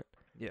want.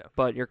 Yeah.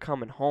 But you're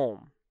coming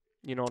home,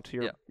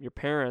 to Yeah. your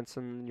parents,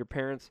 and your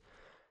parents,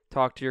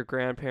 talk to your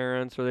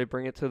grandparents or they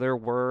bring it to their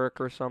work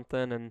or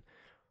something. And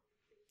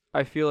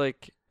I feel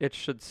like it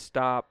should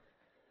stop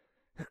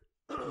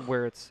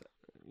where it's,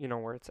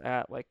 where it's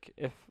at. Like,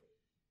 if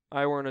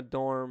I were in a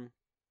dorm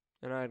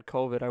and I had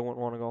COVID, I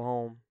wouldn't want to go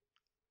home.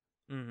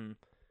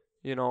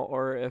 Mm-hmm.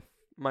 Or if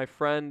my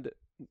friend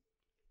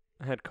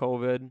had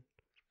COVID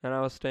and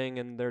I was staying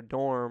in their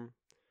dorm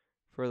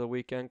for the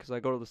weekend because I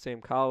go to the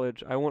same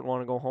college, I wouldn't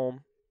want to go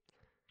home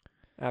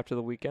after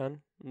the weekend.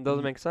 It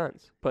doesn't make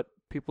sense, but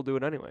people do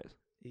it anyways.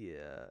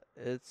 Yeah,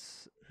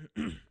 it's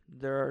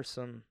there are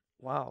some.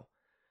 Wow,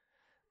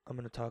 I'm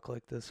gonna talk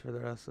like this for the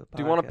rest of the podcast.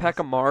 Do you want a pack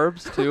of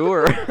Marbs too,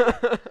 or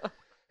I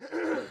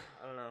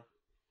don't know,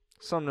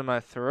 something in my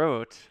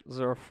throat? Is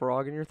there a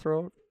frog in your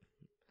throat?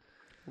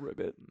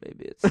 Ribbit.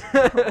 Maybe it's.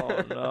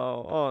 Oh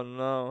no! Oh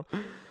no!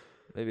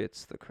 Maybe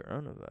it's the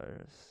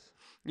coronavirus.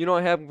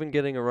 I haven't been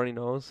getting a runny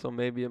nose, so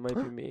maybe it might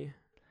be me.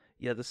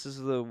 Yeah,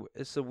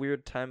 it's a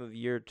weird time of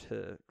year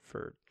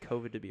for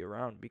COVID to be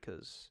around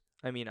because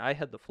I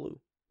had the flu.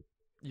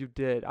 You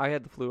did. I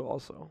had the flu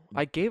also.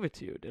 I gave it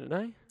to you, didn't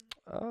I?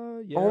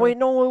 Yeah. Oh wait,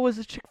 no, it was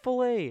a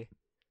Chick-fil-A.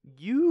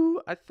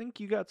 I think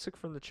you got sick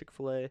from the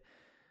Chick-fil-A.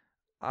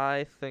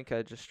 I think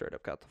I just straight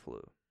up got the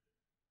flu.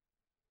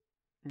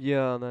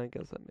 Yeah, I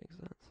guess that makes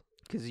sense.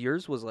 'Cause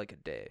yours was like a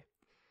day.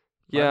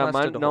 Yeah,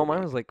 mine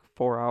was like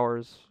 4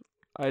 hours.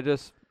 I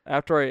just,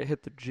 after I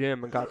hit the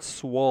gym and got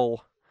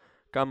swole,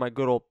 got my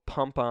good old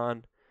pump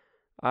on,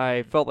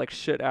 I felt like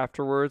shit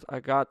afterwards. I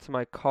got to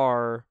my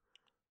car.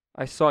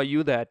 I saw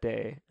you that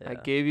day. Yeah. I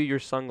gave you your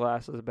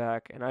sunglasses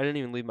back, and I didn't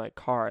even leave my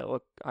car.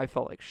 I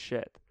felt like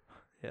shit.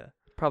 Yeah.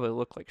 Probably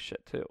looked like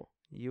shit too.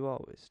 You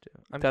always do.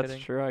 That's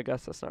kidding. true. I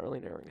guess that's not really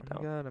narrowing it Oh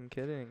down. my God, I'm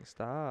kidding.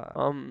 Stop.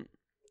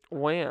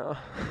 Wow.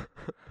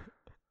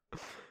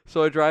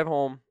 So I drive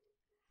home,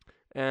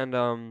 and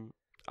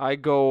I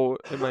go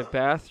in my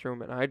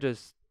bathroom, and I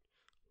just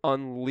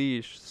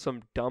unleash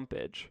some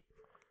dumpage.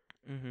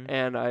 Mm-hmm.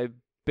 And I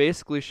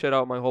basically shit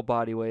out my whole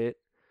body weight.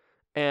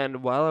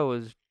 And while I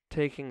was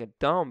taking a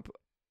dump,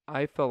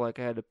 I felt like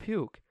I had to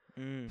puke.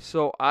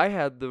 So I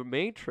had the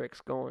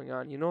Matrix going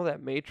on. You know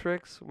that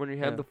Matrix when you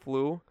have the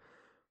flu?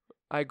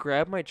 I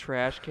grab my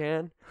trash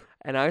can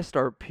and I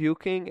start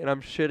puking and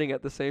I'm shitting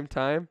at the same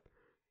time.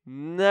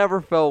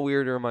 Never felt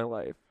weirder in my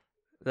life.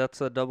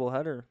 That's a double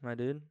header, my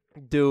dude.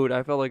 Dude,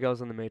 I felt like I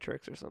was in the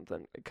Matrix or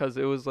something. Because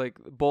it was like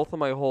both of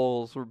my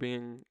holes were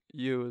being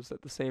used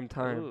at the same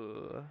time.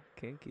 Ooh,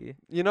 kinky.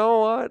 You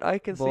know what? I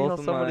can see Both how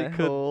of somebody my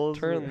could holes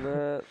turn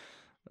that.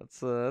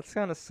 That's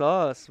kind of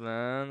sus,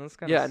 man. That's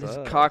kind of Yeah, sus.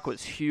 and his cock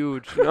was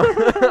huge. You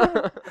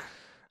know?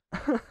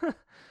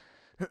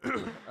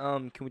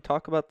 Can we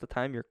talk about the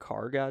time your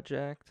car got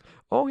jacked?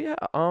 Oh yeah.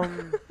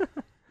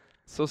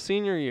 So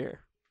senior year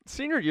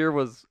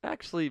was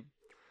actually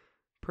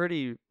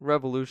pretty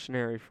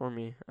revolutionary for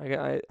me.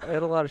 I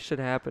had a lot of shit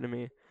happen to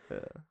me. Yeah.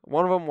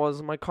 One of them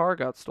was my car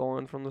got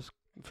stolen from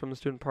the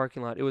student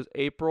parking lot. It was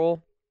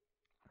April.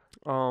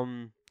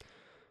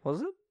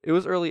 Was it? It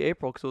was early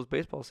April because it was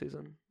baseball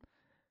season.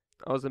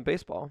 I was in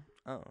baseball.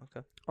 Oh,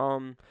 okay.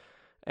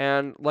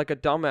 And like a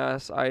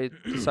dumbass, I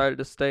decided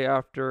to stay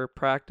after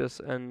practice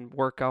and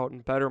work out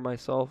and better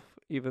myself,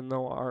 even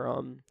though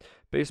our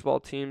baseball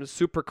team is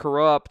super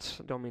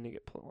corrupt. Don't mean to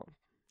get pulled on.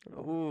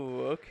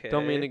 Ooh, okay.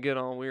 Don't mean to get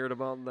all weird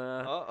about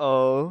that.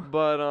 Uh-oh.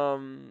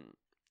 But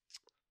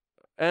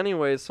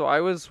anyways, so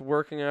I was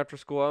working after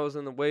school. I was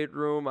in the weight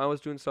room. I was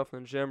doing stuff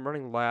in the gym,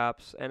 running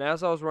laps. And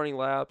as I was running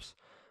laps,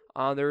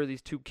 there were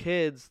these two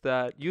kids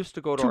that used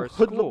to go to our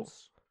school.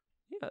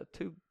 Yeah,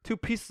 two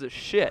pieces of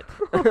shit.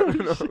 No,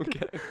 I'm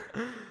kidding.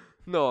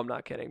 No, I'm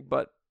not kidding.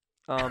 But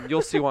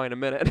you'll see why in a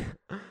minute.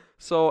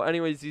 So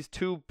anyways, these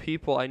two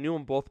people, I knew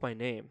them both by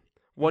name.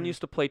 One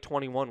used to play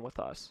 21 with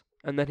us,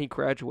 and then he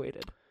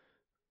graduated.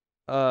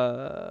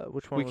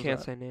 Which one we was can't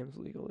that? say names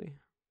legally.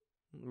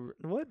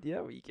 What?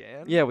 Yeah, we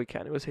can. Yeah, we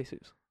can. It was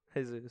Jesus.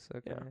 Jesus,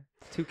 okay. Yeah.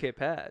 2K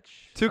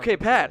Patch. 2K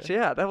Patch,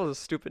 yeah. That was a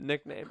stupid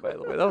nickname, by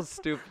the way. That was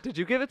stupid. Did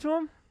you give it to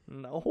him?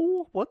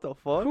 No. What the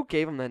fuck? Who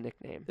gave him that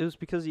nickname? It was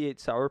because he ate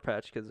Sour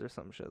Patch Kids or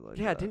some shit like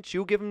that. Yeah, didn't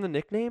you give him the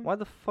nickname? Why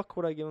the fuck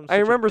would I give him such I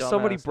remember a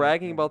somebody dumbass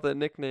bragging nickname? about that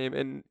nickname,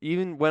 and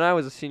even when I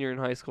was a senior in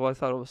high school, I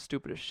thought it was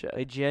stupid as shit.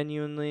 I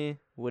genuinely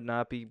would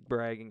not be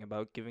bragging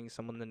about giving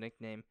someone the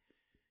nickname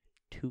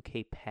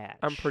 2K Patch.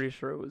 I'm pretty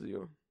sure it was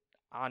you.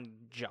 On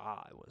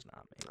jaw, it was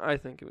not me. I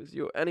think it was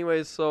you.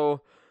 Anyways,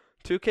 so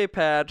 2K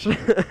Patch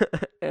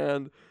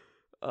and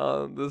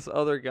this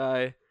other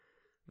guy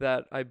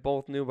that I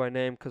both knew by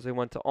name because they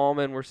went to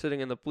Alman were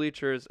sitting in the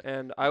bleachers,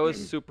 and I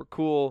was super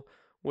cool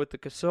with the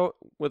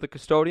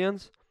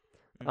custodians.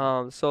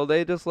 So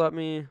they just let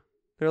me.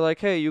 They're like,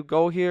 "Hey, you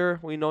go here.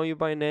 We know you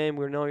by name.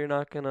 We know you're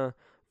not gonna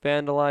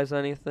vandalize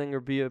anything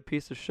or be a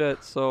piece of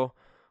shit. So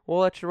we'll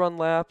let you run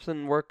laps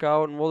and work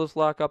out, and we'll just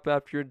lock up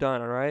after you're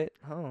done. All right?"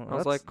 Oh, I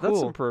was like, "Cool." That's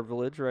some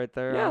privilege right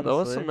there. Yeah, that was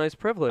honestly. some nice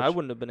privilege. I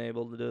wouldn't have been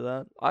able to do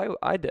that.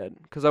 I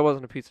did because I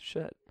wasn't a piece of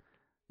shit.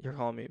 You're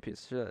calling me a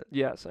piece of shit.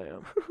 Yes, I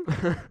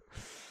am.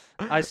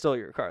 I stole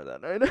your car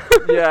that night.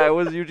 Yeah, I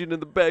was Eugene in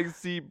the back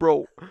seat,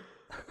 bro.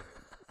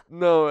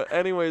 No,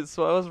 anyways,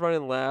 so I was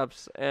running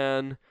laps,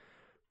 and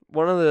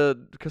one of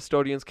the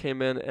custodians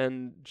came in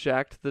and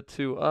jacked the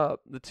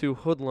two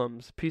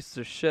hoodlums, pieces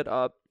of shit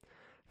up,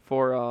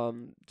 for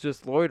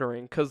just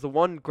loitering, because the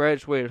one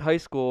graduated high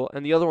school,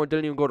 and the other one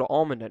didn't even go to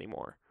Almond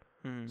anymore.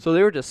 So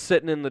they were just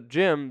sitting in the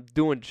gym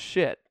doing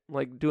shit,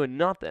 like doing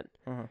nothing.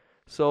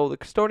 So the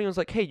custodian was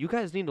like, hey, you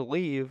guys need to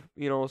leave.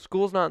 You know,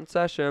 school's not in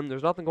session.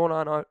 There's nothing going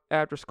on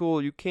after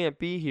school. You can't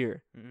be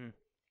here.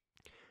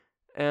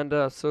 And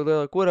so they're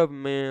like, whatever,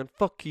 man.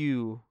 Fuck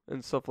you.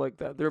 And stuff like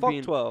that. They're Fuck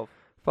being 12.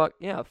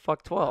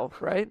 Fuck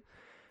 12, right?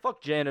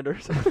 Fuck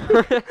janitors.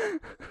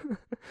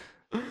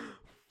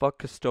 Fuck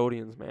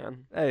custodians,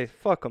 man. Hey,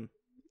 fuck them.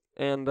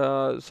 And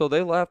so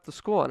they left the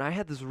school, and I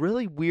had this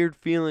really weird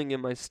feeling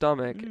in my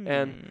stomach.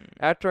 And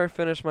after I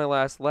finished my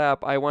last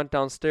lap, I went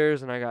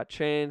downstairs and I got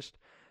changed.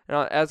 And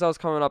as I was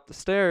coming up the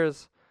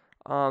stairs,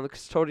 the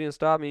custodian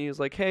stopped me. He was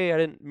like, hey, I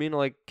didn't mean to,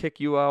 like, kick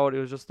you out. It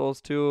was just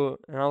those two.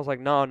 And I was like,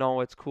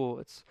 no, it's cool.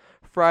 It's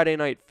Friday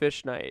night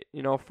fish night.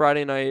 You know,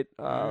 Friday night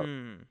at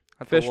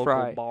fish the local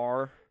fry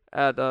bar.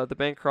 At the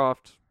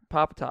Bancroft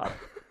Papa Top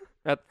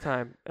at the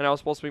time. And I was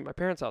supposed to meet my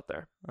parents out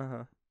there.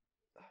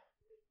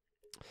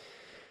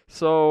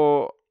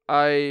 So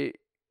I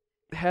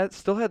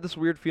still had this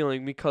weird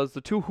feeling because the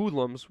two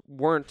hoodlums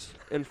weren't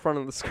in front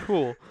of the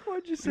school.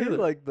 Why'd you say it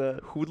like that?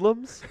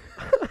 Hoodlums?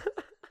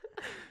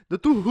 The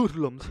two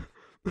hoodlums.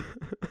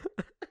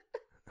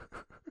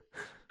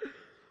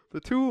 The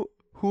two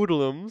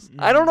hoodlums.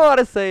 I don't know how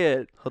to say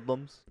it.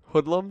 Hoodlums.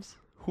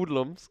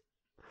 Hoodlums.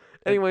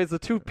 Anyways, the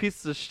two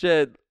pieces of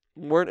shit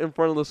weren't in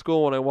front of the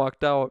school when I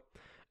walked out.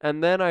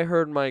 And then I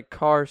heard my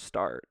car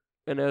start.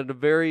 And it had a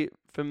very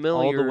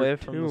familiar all the way tune.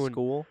 from the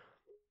school?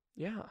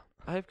 Yeah,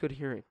 I have good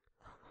hearing.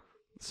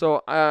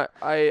 So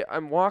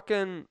I'm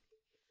walking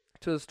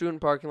to the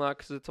student parking lot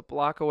because it's a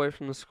block away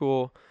from the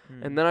school.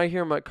 And then I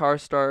hear my car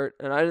start,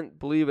 and I didn't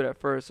believe it at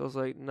first. I was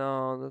like,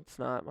 no, that's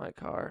not my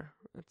car.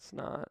 It's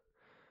not.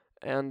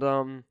 And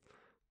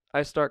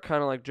I start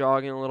kind of like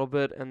jogging a little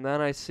bit, and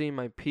then I see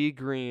my pea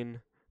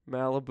green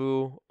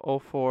Malibu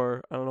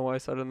 04. I don't know why I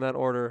said it in that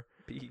order.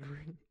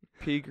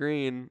 Pea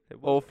green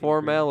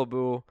 04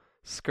 Malibu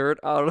skirt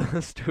out of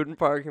the student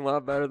parking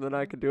lot better than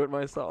I could do it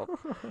myself.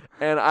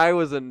 And I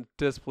was in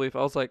disbelief.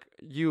 I was like,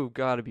 you've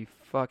got to be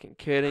fucking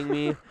kidding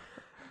me.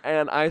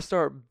 And I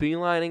start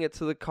beelining it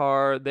to the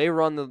car. They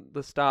run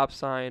the stop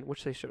sign,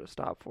 which they should have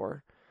stopped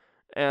for.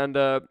 And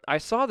I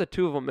saw the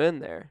two of them in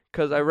there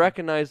because I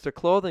recognized the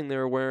clothing they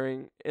were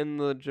wearing in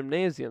the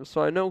gymnasium.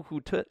 So I know who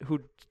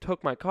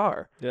took my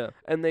car. Yeah.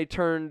 And they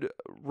turned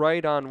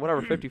right on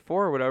whatever,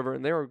 54 or whatever,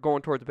 and they were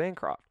going towards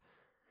Bancroft.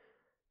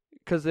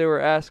 Because they were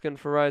asking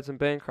for rides in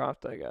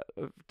Bancroft, I guess.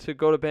 To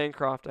go to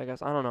Bancroft, I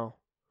guess. I don't know.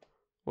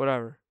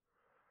 Whatever.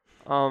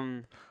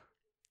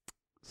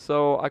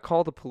 So I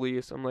called the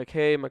police. I'm like,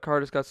 hey, my car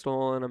just got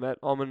stolen. I'm at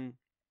Almond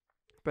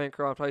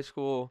Bancroft High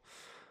School.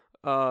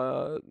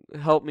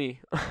 Help me.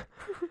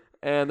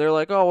 And they're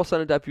like, oh, we'll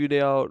send a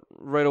deputy out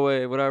right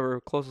away,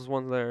 whatever, closest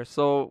one's there.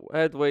 So I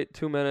had to wait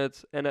 2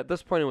 minutes. And at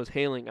this point, it was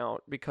hailing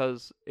out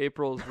because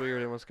April is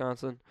weird in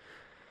Wisconsin.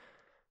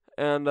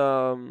 And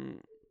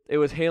it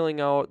was hailing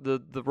out.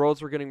 The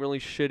roads were getting really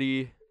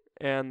shitty,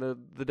 and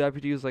the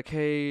deputy was like,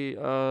 hey,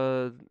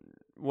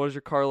 what does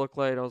your car look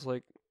like? And I was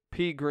like,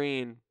 pea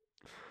green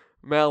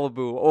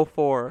Malibu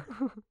 04.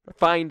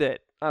 Find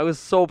it. I was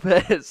so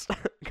pissed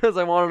because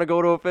I wanted to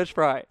go to a fish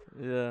fry.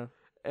 Yeah.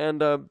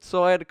 And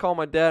so I had to call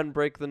my dad and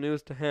break the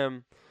news to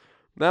him.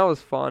 That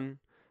was fun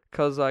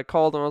because I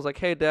called him. I was like,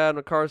 hey, Dad,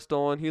 my car's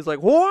stolen. He's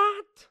like,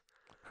 what?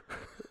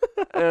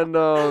 And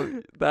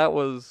that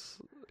was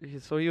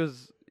so he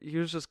was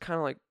just kind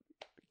of like,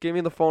 give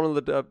me the phone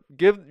of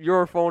give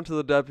your phone to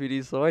the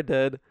deputy. So I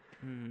did.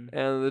 And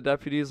the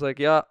deputy's like,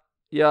 yeah,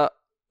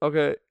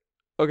 okay,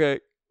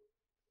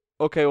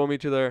 we'll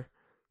meet you there.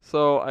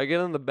 So I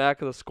get in the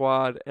back of the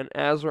squad, and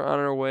as we're on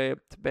our way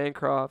to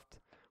Bancroft,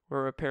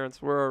 where my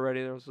parents were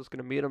already, I was just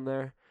going to meet them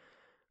there,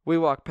 we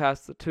walked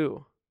past the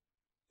two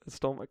that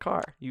stole my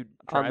car. You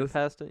drove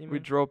past it, you mean? We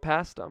drove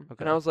past them.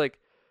 Okay. And I was like,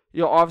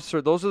 yo,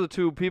 officer, those are the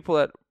two people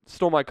that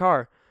stole my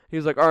car. He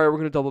was like, all right, we're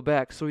going to double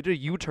back. So we did a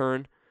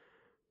U-turn.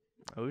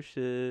 Oh,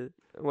 shit.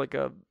 Like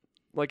a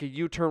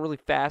U-turn really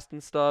fast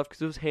and stuff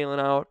because it was hailing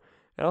out.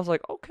 And I was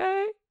like,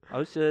 okay.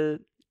 Oh,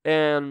 shit.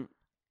 And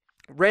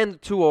ran the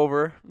two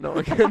over. No,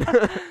 again.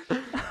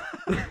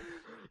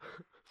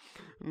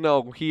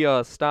 No, he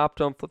stopped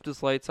him, flipped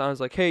his lights on. I was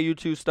like, hey, you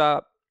two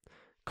stop.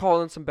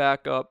 Called in some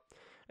backup.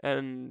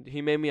 And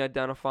he made me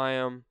identify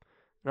him.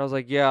 And I was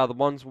like, yeah, the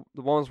one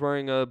was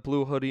wearing a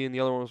blue hoodie and the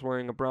other one was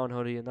wearing a brown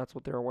hoodie, and that's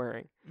what they were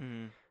wearing.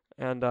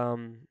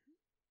 And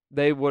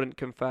they wouldn't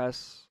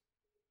confess.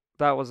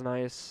 That was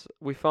nice.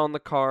 We found the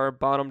car,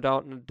 bottomed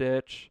out in a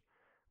ditch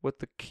with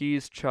the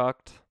keys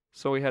chucked,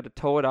 so we had to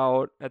tow it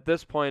out. At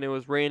this point, it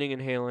was raining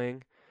and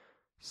hailing,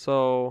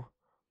 so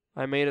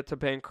I made it to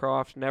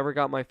Bancroft, never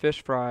got my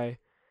fish fry,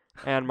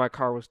 and my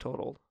car was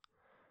totaled.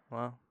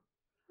 Wow.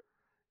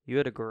 You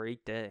had a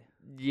great day.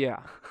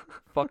 Yeah.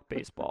 Fuck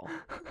baseball.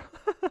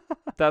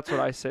 That's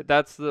what I say.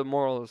 That's the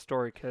moral of the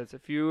story, kids.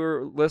 If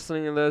you're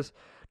listening to this,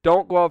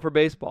 don't go out for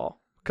baseball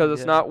because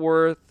it's not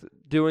worth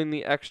doing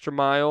the extra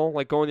mile,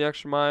 like going the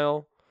extra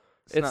mile.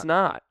 It's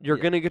not. You're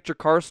going to get your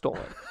car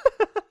stolen.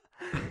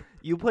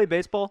 You play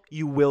baseball,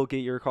 you will get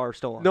your car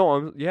stolen.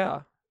 No,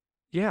 yeah.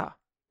 Yeah,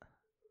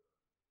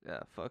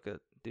 fuck it.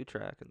 Do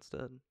track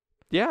instead.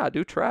 Yeah,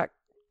 do track.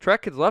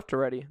 Track kids left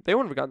already. They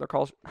wouldn't have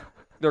gotten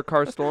their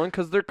cars stolen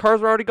because their cars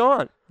were already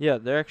gone. Yeah,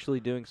 they're actually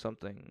doing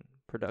something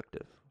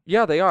productive.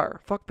 Yeah, they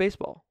are. Fuck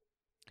baseball.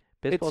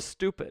 Baseball's It's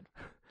stupid.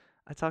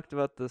 I talked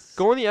about this.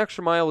 Going the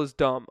extra mile is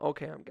dumb.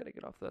 Okay, I'm going to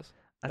get off this.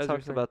 I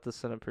talked about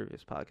this in a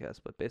previous podcast,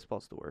 but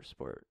baseball's the worst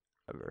sport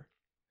ever.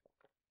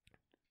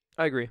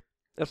 I agree.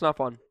 It's not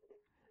fun.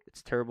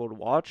 It's terrible to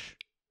watch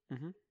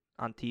Mhm.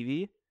 on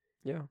TV.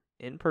 Yeah.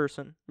 In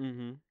person.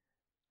 Mhm.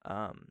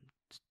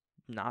 It's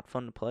not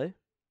fun to play.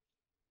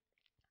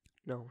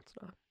 No, it's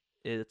not.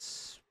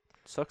 It's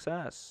sucks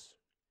ass.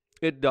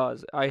 It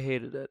does. I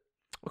hated it.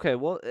 Okay,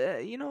 well,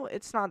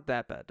 it's not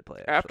that bad to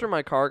play. After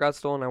my car got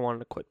stolen, I wanted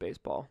to quit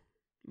baseball.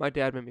 My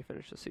dad made me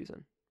finish the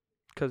season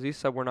because he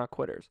said we're not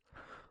quitters.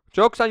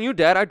 Joke's on you,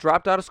 Dad. I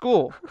dropped out of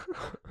school.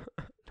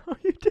 No,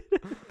 you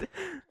didn't.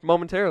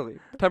 Momentarily.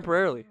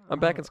 Temporarily. I'm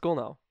back in school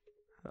now.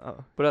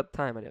 Oh. But at the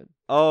time, I did.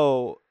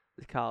 Oh,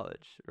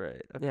 college,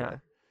 right? Okay. Yeah.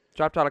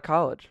 Dropped out of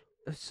college.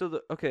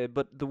 So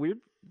but the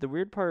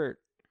weird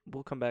part,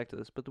 we'll come back to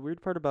this, but the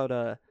weird part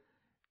about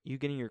you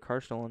getting your car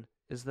stolen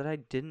is that I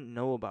didn't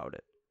know about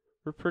it.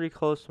 We're pretty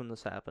close when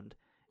this happened,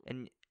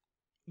 and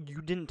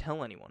you didn't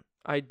tell anyone.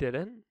 I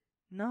didn't?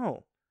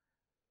 No.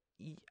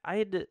 I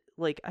had to,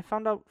 I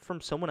found out from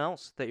someone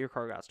else that your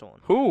car got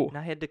stolen. Who? And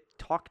I had to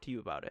talk to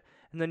you about it.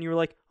 And then you were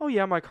like, oh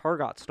yeah, my car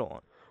got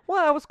stolen.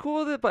 Well, I was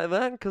cool with it by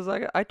then because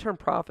I turned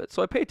profit.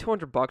 So I paid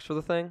 $200 for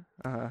the thing.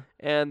 Uh-huh.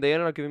 And they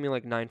ended up giving me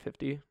like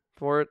 $950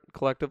 for it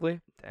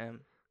collectively.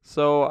 Damn.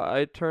 So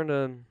I turned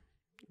a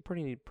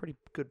pretty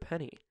good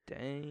penny.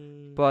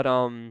 Dang. But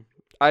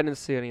I didn't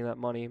see any of that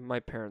money. My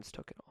parents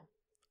took it all.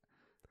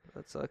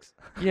 That sucks.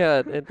 Yeah,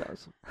 it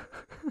does.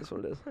 That's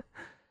what it is.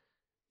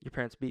 Your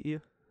parents beat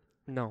you?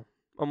 No.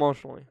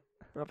 Emotionally.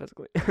 Not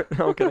physically.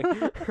 No, I'm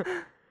kidding.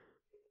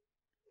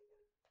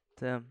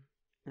 Damn.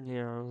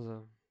 Yeah, it was a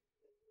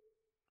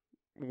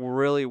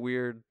really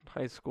weird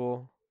high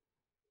school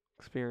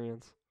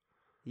experience.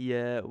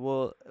 Yeah,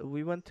 well,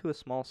 we went to a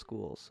small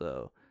school,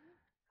 so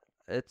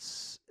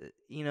it's,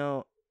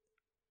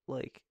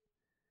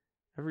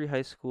 every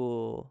high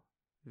school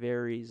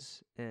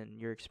varies in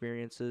your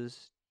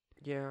experiences.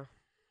 Yeah.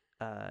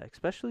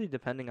 Especially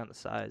depending on the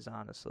size,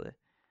 honestly.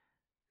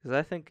 Because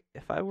I think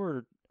if I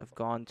were have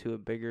gone to a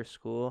bigger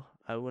school,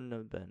 I wouldn't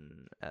have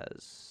been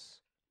as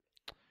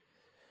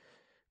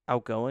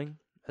outgoing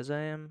as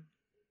I am.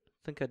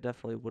 I think I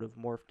definitely would have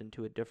morphed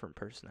into a different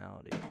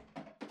personality.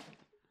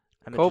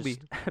 Kobe.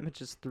 Emmett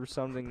just threw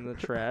something in the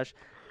trash,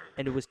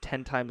 and it was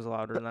 10 times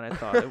louder than I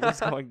thought it was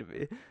going to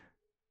be.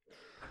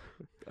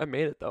 I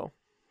made it, though.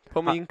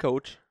 Put me in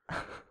coach.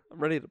 I'm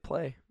ready to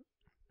play.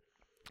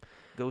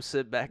 Go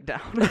sit back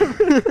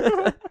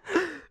down.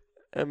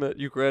 Emmett,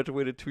 you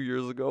graduated 2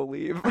 years ago.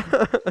 Leave.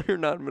 You're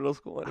not in middle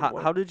school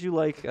anymore. How did you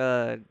like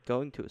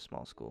going to a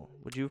small school?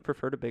 Would you have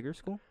preferred a bigger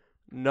school?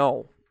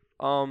 No.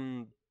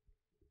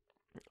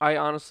 I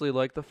honestly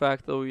like the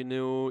fact that we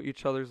knew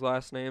each other's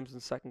last names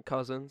and second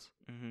cousins.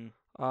 Mm-hmm.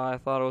 I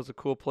thought it was a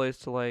cool place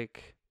to I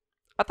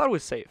thought it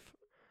was safe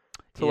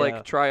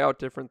to try out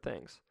different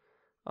things.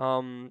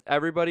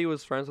 Everybody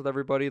was friends with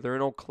everybody. There were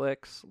no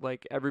cliques.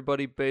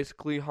 Everybody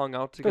basically hung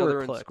out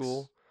together in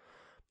school.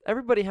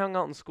 Everybody hung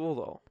out in school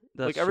though.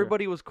 That's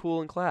everybody was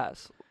cool in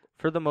class.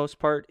 For the most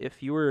part,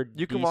 if you were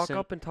you can walk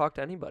up and talk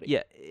to anybody.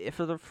 Yeah,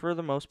 for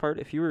the most part,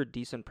 if you were a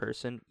decent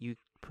person, you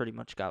pretty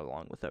much got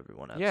along with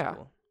everyone at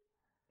school.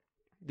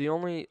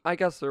 I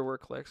guess there were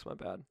cliques, my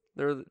bad.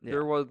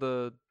 There was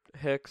the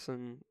Hicks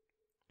and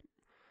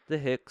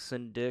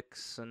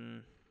Dicks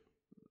and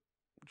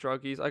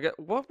druggies.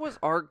 What was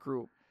our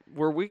group?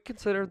 Were we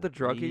considered the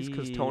druggies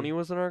because Tony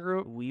was in our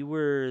group? We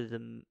were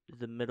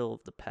the middle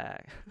of the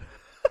pack.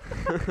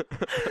 I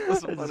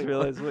just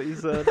realized what you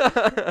said.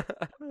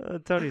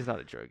 Tony's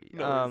not a druggie.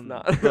 No, he's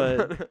not.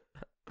 But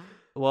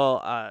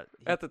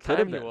at the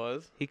time he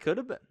was. He could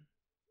have been.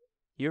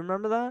 You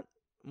remember that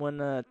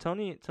when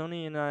Tony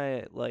and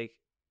I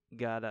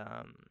got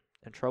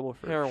in trouble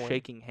for heroin.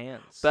 shaking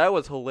hands? That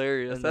was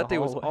hilarious. That day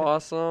was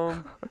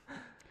awesome.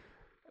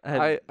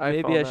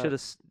 Maybe I should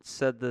have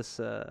said this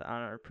on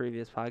our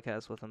previous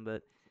podcast with him,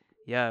 but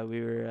yeah,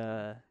 we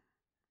were.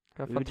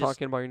 Have fun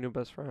talking about your new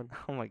best friend.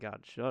 Oh my God,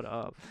 shut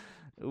up.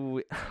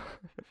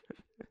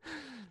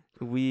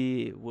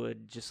 We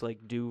would just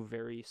do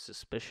very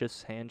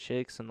suspicious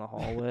handshakes in the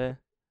hallway.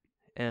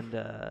 And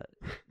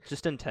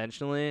just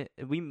intentionally,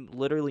 we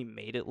literally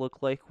made it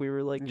look like we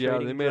were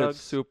trading they made drugs. it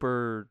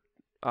super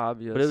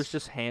obvious. But it was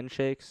just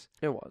handshakes.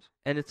 It was.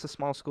 And it's a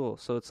small school,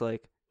 so it's do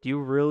you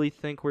really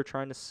think we're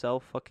trying to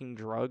sell fucking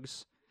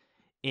drugs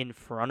in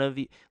front of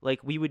you?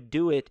 We would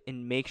do it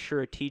and make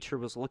sure a teacher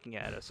was looking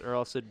at us, or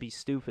else it'd be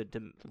stupid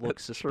to look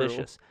That's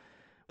suspicious.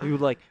 True. We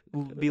would like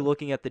be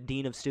looking at the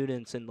dean of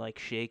students and like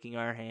shaking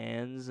our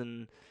hands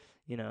and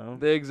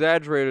They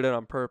exaggerated it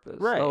on purpose.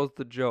 Right. That was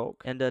the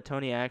joke. And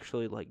Tony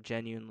actually like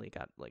genuinely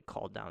got like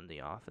called down to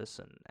the office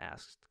and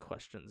asked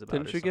questions about.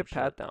 Didn't you get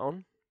pat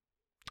down?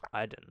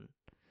 I didn't.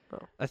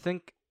 Oh.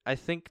 I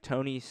think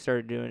Tony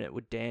started doing it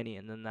with Danny,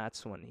 and then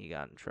that's when he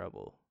got in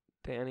trouble.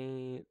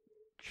 Danny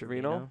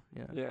Trevino?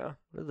 Yeah. Yeah.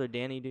 What other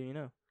Danny do you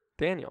know?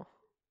 Daniel.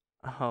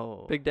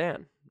 Oh. Big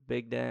Dan.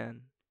 Big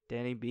Dan.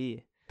 Danny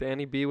B.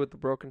 Danny B with the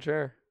broken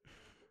chair.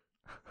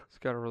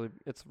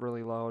 It's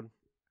really loud.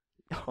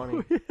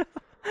 Funny.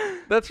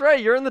 That's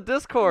right, you're in the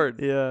Discord.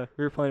 Yeah.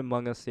 We were playing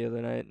Among Us the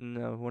other night,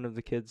 and one of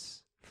the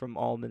kids from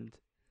Almond,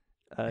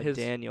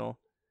 Daniel,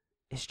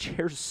 his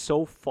chair's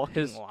so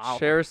fucking loud. His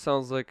chair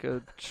sounds like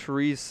a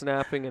tree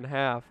snapping in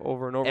half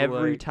over and over.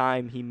 Every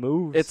time he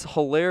moves. It's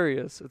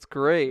hilarious. It's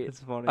great.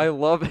 It's funny. I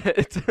love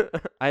it.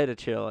 I had a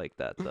chair like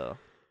that, though.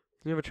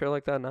 You have a chair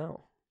like that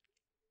now?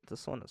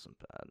 This one isn't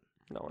bad.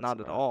 No, it's not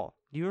at all.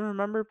 Do you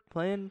remember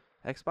playing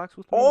Xbox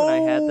with me when I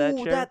had that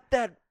chair?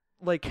 that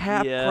like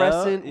half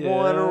crescent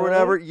one or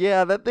whatever.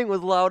 Yeah, that thing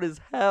was loud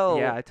as hell.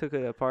 Yeah, I took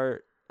it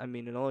apart. I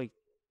mean, it only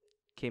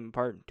came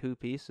apart in 2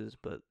 pieces,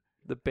 but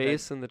the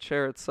base and the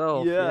chair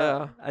itself.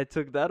 Yeah. I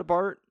took that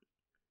apart.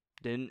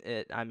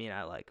 I mean,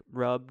 I like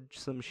rubbed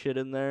some shit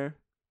in there.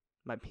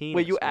 My penis.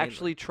 Wait, you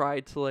actually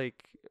tried to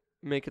like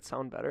make it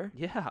sound better?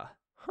 Yeah.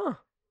 Huh.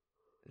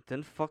 It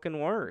didn't fucking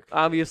work.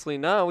 Obviously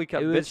not. We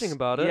kept bitching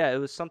about it. Yeah, it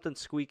was something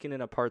squeaking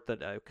in a part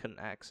that I couldn't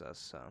access,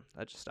 so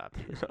I just stopped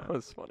using it. That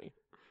was funny.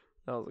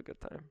 That was a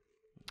good time.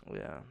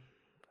 Yeah.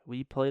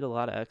 We played a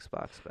lot of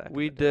Xbox back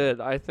We in the day.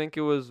 did. I think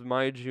it was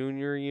my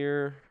junior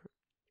year.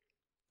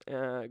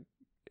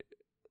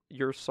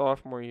 Your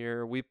sophomore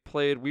year. We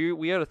played.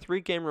 We had a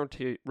 3-game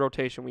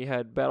rotation. We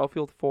had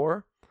Battlefield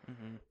 4,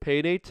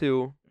 Payday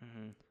 2,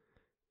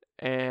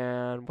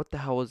 and what the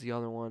hell was the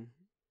other one?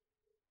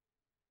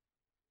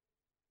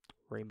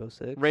 Rainbow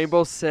Six.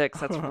 Rainbow Six.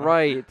 That's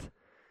right.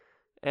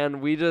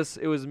 And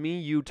it was me,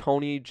 you,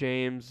 Tony,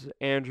 James,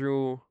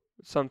 Andrew,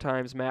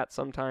 sometimes Matt,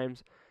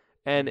 sometimes,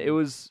 and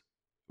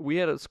we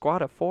had a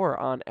squad of 4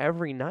 on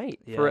every night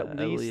for at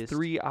least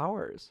 3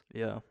 hours.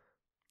 Yeah.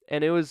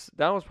 And that was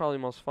probably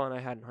the most fun I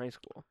had in high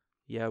school.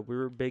 Yeah, we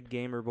were big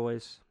gamer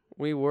boys.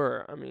 We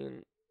were. I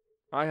mean,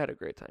 I had a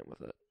great time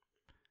with it.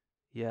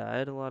 Yeah, I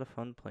had a lot of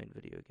fun playing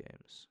video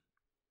games.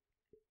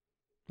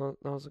 Well,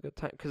 that was a good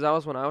time. Because that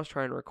was when I was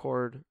trying to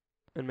record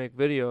and make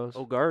videos.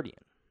 Ogarian.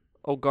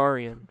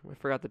 I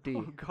forgot the D.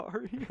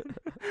 Ogarian.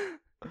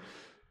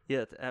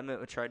 Yeah,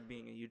 Emmett tried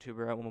being a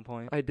YouTuber at one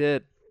point. I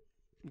did.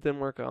 It didn't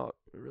work out.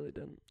 It really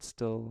didn't.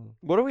 Still.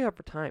 What do we have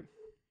for time?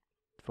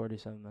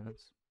 47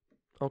 minutes.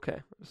 Okay.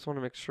 I just want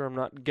to make sure I'm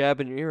not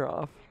gabbing your ear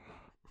off.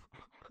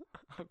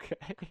 Okay.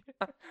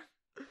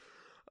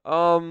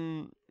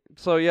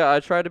 So yeah, I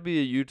tried to be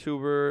a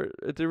YouTuber.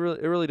 It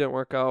really didn't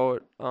work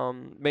out.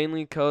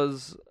 Mainly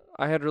because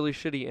I had really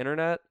shitty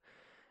internet,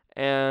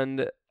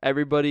 and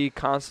everybody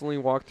constantly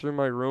walked through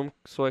my room,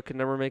 so I could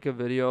never make a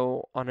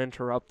video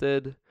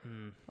uninterrupted.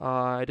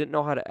 I didn't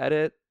know how to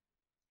edit.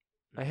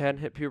 I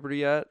hadn't hit puberty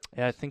yet.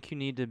 Yeah, I think you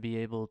need to be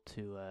able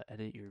to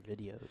edit your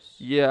videos.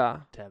 Yeah.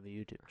 To have a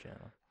YouTube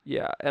channel.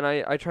 Yeah, and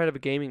I tried to have a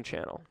gaming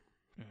channel.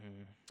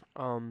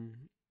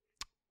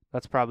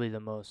 That's probably the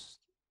most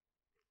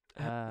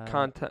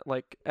content,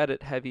 like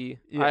edit heavy.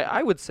 Yeah.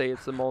 I would say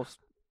it's the most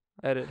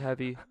edit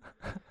heavy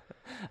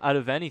out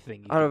of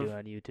anything you can do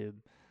on YouTube.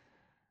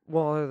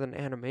 Well, other than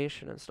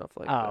animation and stuff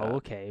like that. Oh,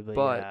 okay,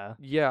 but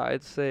yeah,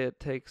 I'd say it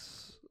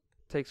takes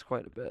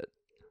quite a bit.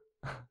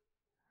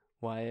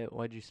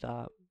 Why'd you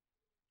stop?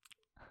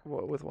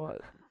 What with what?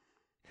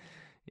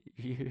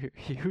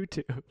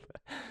 YouTube.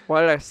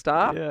 Why did I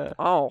stop? Yeah.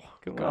 Oh,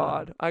 Come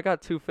God. on. I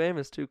got too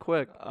famous too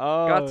quick.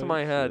 Oh, got to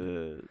my head.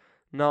 shit.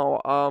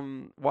 No,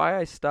 why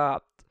I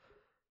stopped?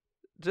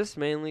 Just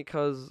mainly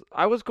 'cause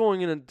I was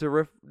going in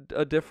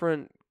a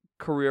different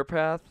career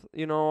path.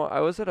 You know, I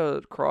was at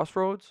a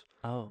crossroads.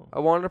 Oh. I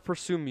wanted to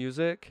pursue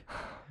music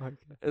Okay.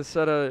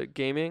 instead of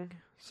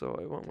gaming, so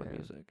I went with Damn.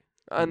 music.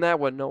 And that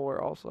went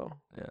nowhere also.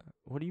 Yeah.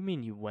 What do you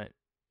mean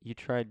you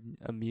tried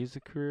a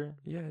music career?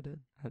 Yeah, I did.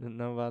 I didn't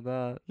know about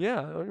that. Yeah,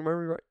 I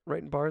remember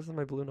writing bars in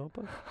my blue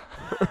notebook.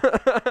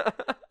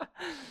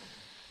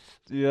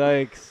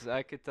 Yikes.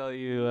 I could tell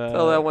you.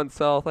 Tell that went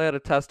south. I had a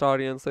test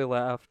audience. They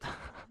laughed.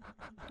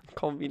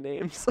 Called me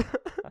names.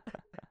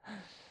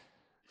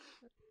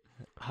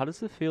 How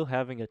does it feel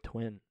having a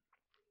twin?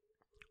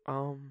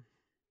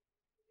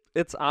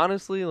 It's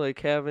honestly like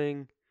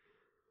having.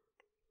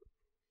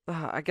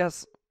 I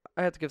guess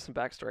I have to give some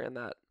backstory on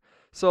that.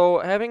 So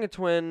having a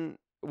twin,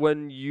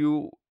 when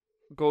you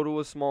go to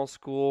a small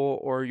school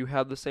or you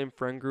have the same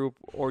friend group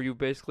or you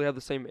basically have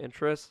the same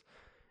interests,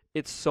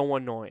 it's so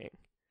annoying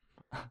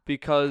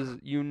because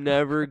you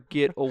never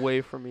get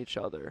away from each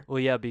other. Well,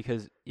 yeah,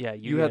 because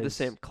you have the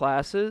same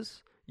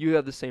classes, you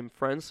have the same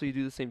friends, so you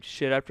do the same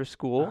shit after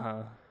school.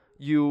 Uh-huh.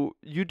 You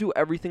do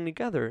everything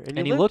together, and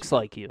he looks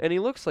like you. And he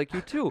looks like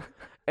you too,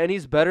 and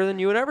he's better than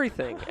you in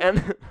everything.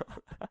 And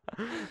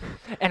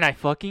And I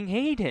fucking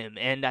hate him,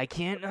 and I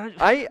can't.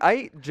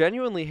 I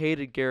genuinely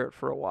hated Garrett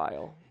for a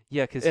while.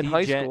 Yeah, because in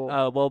high school.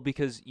 well,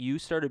 because you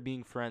started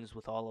being friends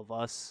with all of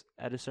us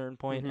at a certain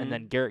point, and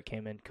then Garrett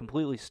came in,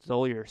 completely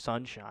stole your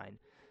sunshine,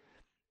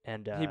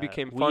 and he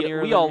became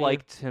funnier. We all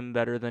liked him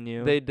better than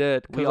you. They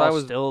did. We all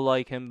still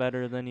like him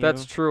better than you.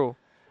 That's true.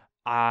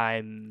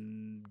 I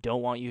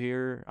don't want you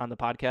here on the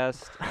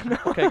podcast.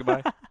 Okay,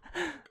 goodbye.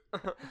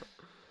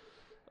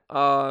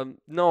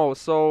 No,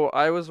 so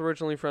I was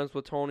originally friends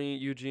with Tony,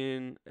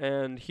 Eugene,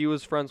 and he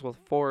was friends with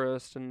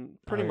Forrest, and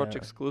pretty much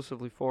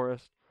exclusively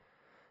Forrest.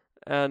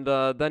 And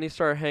then he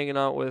started hanging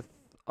out with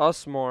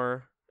us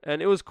more,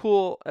 and it was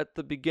cool at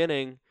the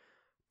beginning,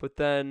 but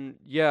then,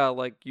 yeah,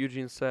 like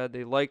Eugene said,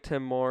 they liked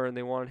him more, and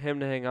they wanted him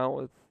to hang out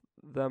with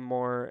them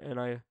more, and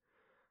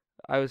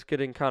I was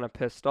getting kind of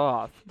pissed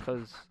off,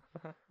 because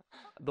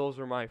those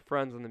were my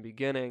friends in the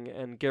beginning,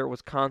 and Garrett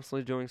was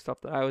constantly doing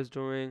stuff that I was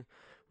doing.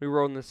 We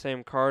rode in the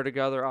same car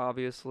together,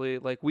 obviously.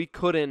 Like, we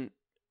couldn't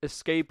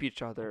escape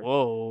each other.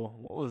 Whoa,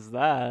 what was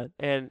that?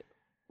 And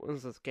what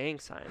was this, gang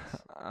signs?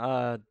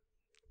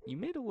 You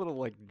made a little,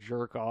 like,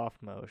 jerk-off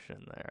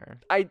motion there.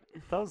 That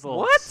was a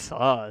little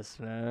sus,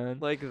 man.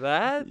 Like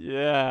that?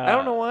 Yeah. I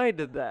don't know why I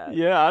did that.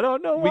 Yeah, I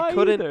don't know why we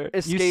couldn't either.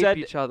 escape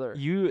each other.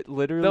 You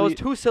literally... That was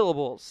 2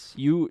 syllables.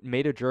 You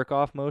made a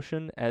jerk-off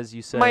motion as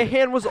you said... My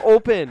hand was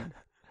open.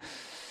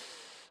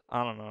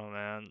 I don't know,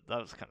 man.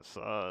 That was kind of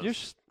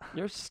sus.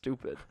 You're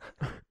stupid.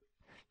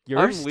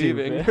 I'm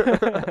leaving.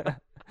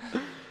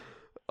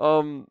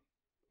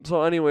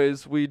 So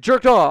anyways, we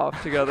jerked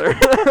off together.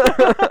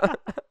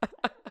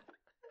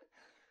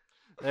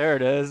 There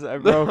it is. I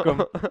broke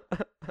him.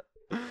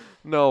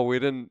 No, we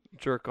didn't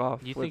jerk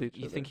off You with each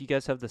other. You think you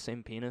guys have the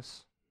same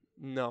penis?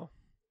 No.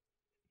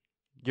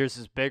 Yours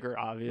is bigger,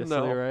 obviously,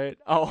 No. right?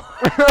 Oh.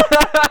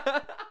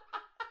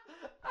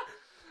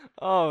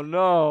 Oh,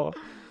 no.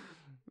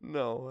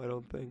 No, I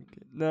don't think.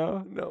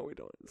 No? No, we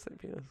don't have the same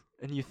penis.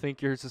 And you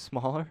think yours is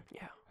smaller?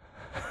 Yeah.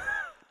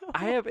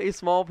 I have a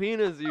small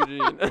penis,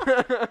 Eugene.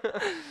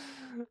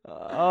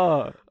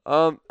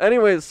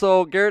 Anyways,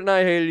 so Garrett and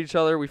I hated each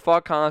other. We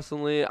fought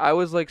constantly. I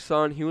was like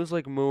sun, he was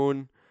like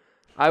moon.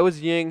 I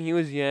was yin, he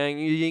was yang,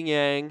 yin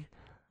yang.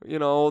 You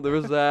know, there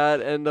was that.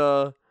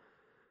 And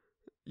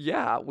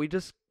yeah, we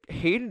just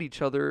hated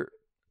each other,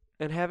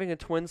 and having a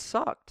twin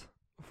sucked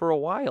for a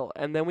while.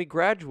 And then we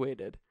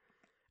graduated.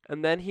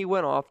 And then he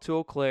went off to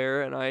Eau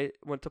Claire, and I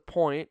went to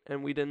Point,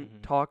 and we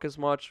didn't talk as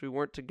much. We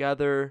weren't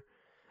together,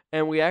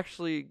 and we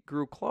actually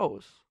grew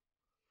close.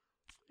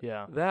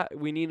 Yeah. That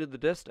we needed the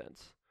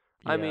distance.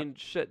 Yeah. I mean,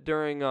 shit,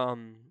 during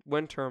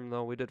wind term,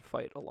 though, we did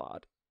fight a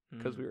lot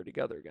because we were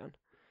together again.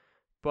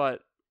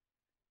 But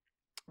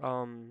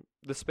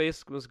the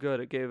space was good.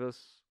 It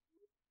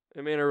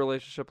made our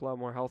relationship a lot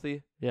more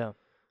healthy. Yeah.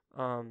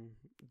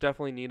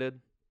 Definitely needed.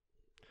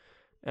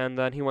 And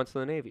then he went to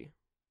the Navy,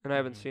 and I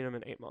haven't seen him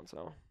in 8 months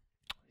now.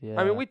 Yeah.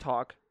 I mean, we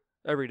talk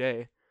every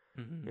day.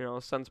 Mm-hmm. You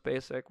know, since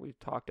basic, we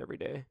talked every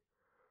day.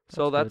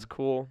 So that's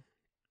cool.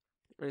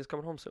 And he's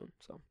coming home soon.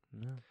 So.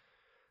 Yeah.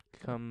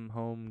 Come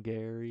home,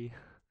 Gary.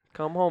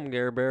 Come home,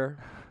 Gary Bear.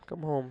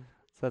 Come home.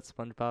 Is that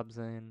SpongeBob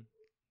saying,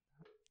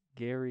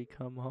 Gary,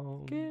 come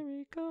home?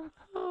 Gary, come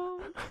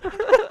home.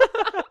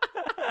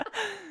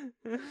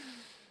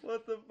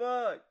 What the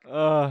fuck?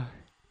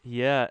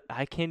 Yeah,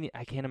 I can't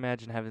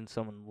imagine having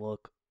someone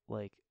look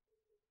like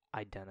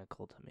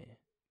identical to me.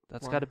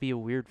 That's got to be a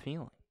weird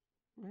feeling.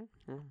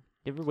 Mm-hmm.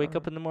 You ever wake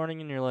up in the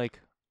morning and you're like,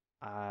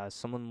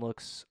 someone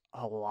looks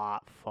a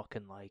lot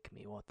fucking like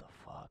me. What the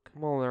fuck?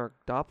 Well, there are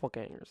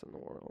doppelgangers in the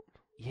world.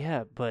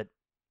 Yeah, but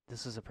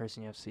this is a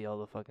person you have to see all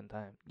the fucking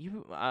time.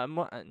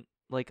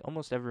 Like,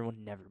 almost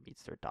everyone never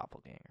meets their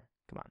doppelganger.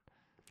 Come on.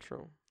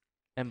 True.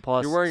 And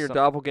plus... You're wearing your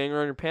doppelganger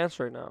on your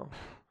pants right now.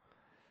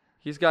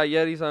 He's got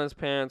Yetis on his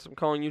pants. I'm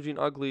calling Eugene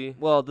ugly.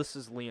 Well, this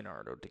is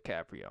Leonardo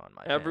DiCaprio on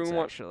my pants,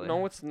 actually.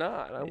 No, it's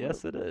not.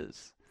 Yes, it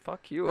is.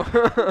 Fuck you.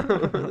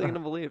 I'm really going to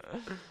believe.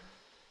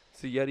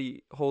 It's a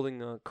Yeti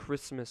holding a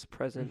Christmas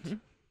present. Mm-hmm.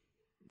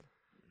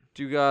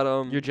 Do you got,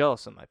 You're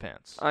jealous of my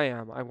pants. I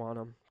am. I want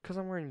them. Because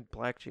I'm wearing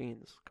black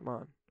jeans. Come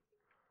on.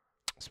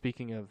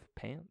 Speaking of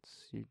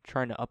pants, you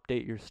trying to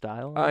update your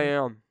style? I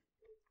am.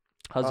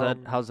 How's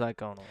that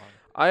going along?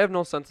 I have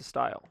no sense of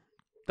style.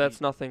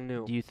 That's nothing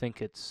new. Do you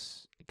think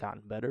it's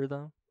gotten better,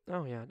 though?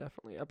 Oh, yeah,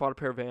 definitely. I bought a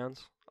pair of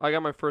Vans. I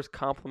got my first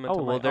compliment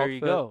on my outfit. there you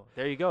go.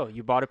 There you go.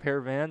 You bought a pair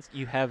of Vans.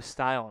 You have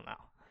style now.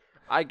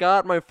 I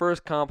got my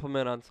first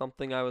compliment on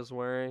something I was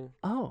wearing.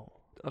 Oh.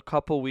 A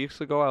couple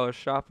weeks ago, I was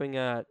shopping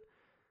at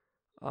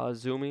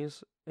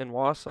Zoomies in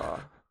Wausau.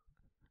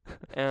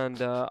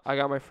 And I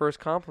got my first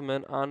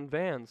compliment on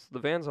Vans. The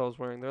Vans I was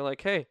wearing. They're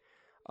like, hey,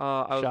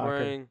 I was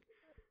wearing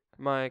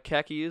my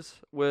khakis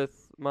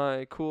with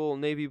my cool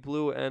navy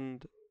blue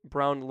and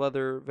brown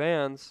leather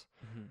Vans.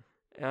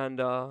 Mm-hmm. And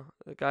the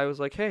guy was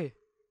like, hey,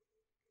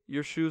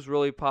 your shoes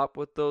really pop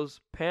with those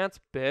pants,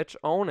 bitch.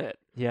 Own it.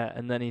 Yeah,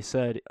 and then he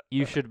said,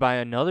 you should buy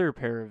another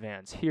pair of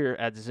Vans here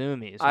at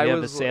Zoomies. We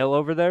have a sale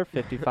over there,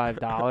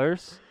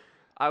 $55.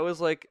 I was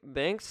like,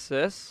 thanks,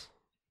 sis.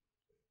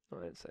 No,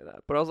 I didn't say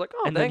that. But I was like,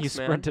 oh, and then you thanks,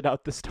 man. sprinted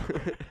out the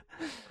store.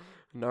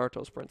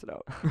 Naruto sprinted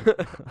out.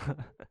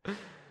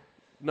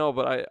 No,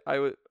 but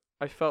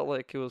I felt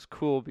like it was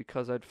cool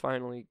because I'd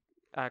finally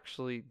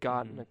actually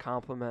gotten a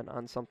compliment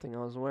on something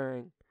I was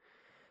wearing.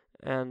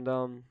 And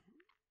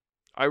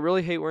I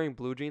really hate wearing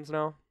blue jeans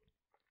now.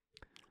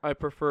 I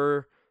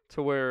prefer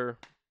to wear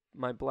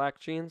my black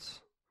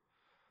jeans.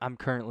 I'm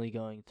currently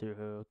going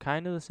through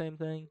kind of the same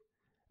thing.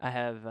 I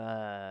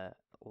have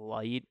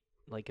light,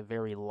 like a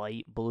very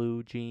light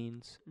blue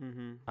jeans.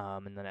 Mm-hmm.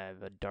 And then I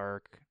have a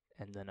dark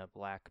and then a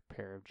black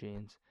pair of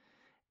jeans.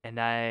 And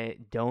I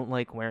don't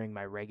like wearing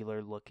my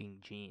regular looking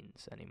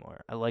jeans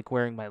anymore. I like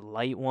wearing my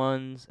light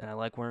ones and I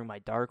like wearing my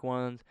dark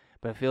ones,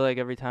 but I feel like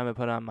every time I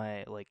put on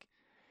my like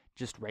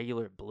just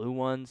regular blue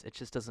ones, it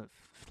just doesn't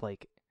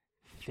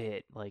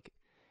fit. Like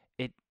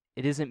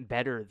it isn't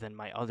better than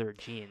my other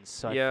jeans.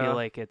 So I feel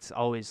like it's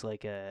always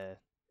like a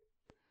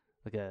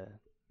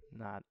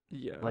not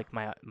like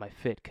my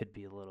fit could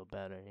be a little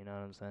better, you know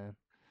what I'm saying?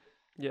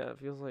 Yeah, it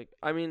feels like,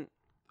 I mean,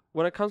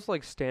 when it comes to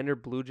like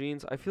standard blue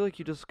jeans, I feel like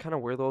you just kind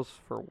of wear those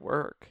for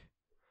work.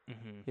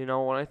 Mm-hmm. You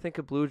know, when I think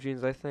of blue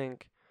jeans, I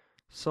think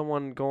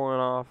someone going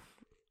off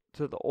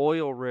to the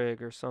oil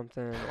rig or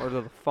something, or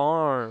to the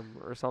farm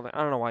or something.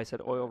 I don't know why I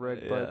said oil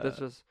rig, but that's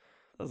just.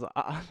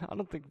 I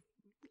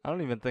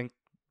don't even think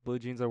blue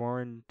jeans are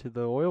worn to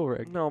the oil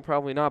rig. No,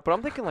 probably not. But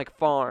I'm thinking like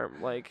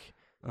farm. Like,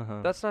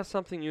 that's not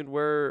something you'd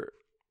wear,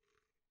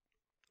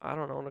 I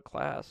don't know, in a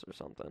class or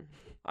something.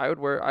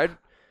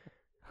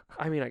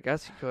 I mean, I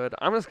guess you could.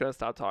 I'm just going to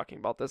stop talking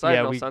about this. I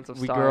have no sense of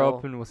style. We grew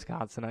up in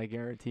Wisconsin. I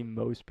guarantee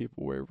most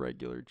people wear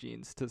regular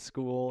jeans to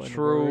school and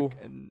work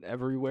and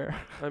everywhere.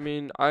 I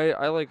mean,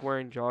 I like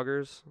wearing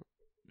joggers.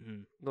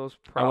 Mm. Those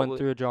probably. I went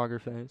through a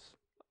jogger phase.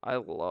 I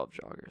love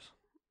joggers.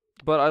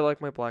 But I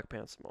like my black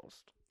pants the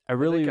most. I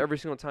think every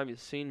single time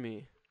you've seen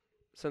me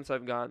since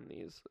I've gotten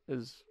these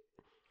is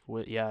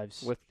with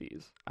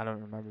these. I don't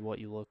remember what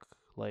you look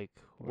like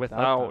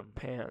without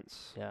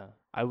pants. Yeah.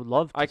 I would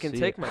love to I can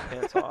take my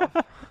pants off.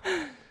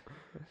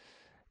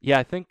 Yeah,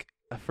 I think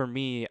for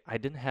me, I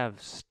didn't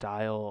have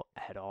style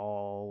at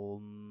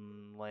all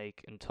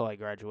like until I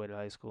graduated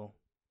high school.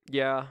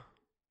 Yeah.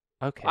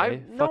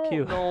 Okay. Fuck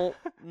you.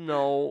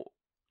 No.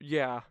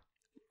 Yeah.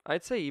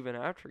 I'd say even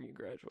after you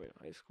graduated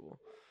high school.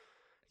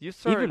 You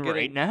started even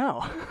right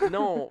now.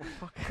 No.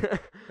 Fuck.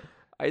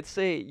 I'd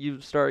say you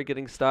started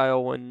getting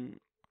style when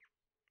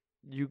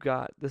you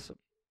got this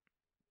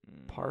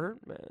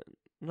apartment.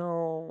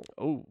 No.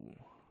 Oh.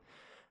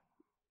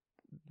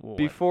 What?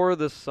 Before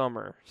the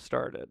summer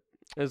started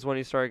is when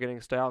you started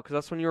getting style, because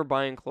that's when you were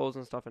buying clothes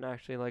and stuff and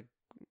actually like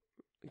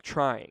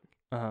trying.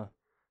 Uh-huh.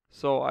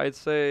 So I'd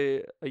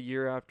say a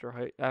year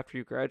after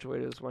you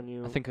graduated is when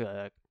you. I think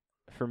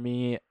for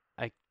me,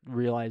 I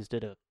realized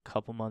it a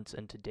couple months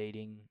into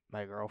dating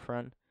my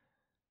girlfriend.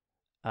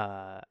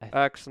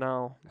 Ex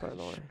now, by the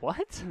way.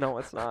 What? No,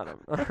 it's not him.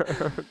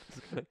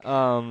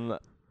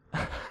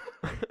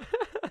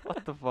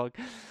 What the fuck?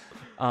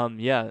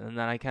 Yeah, and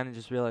then I kind of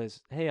just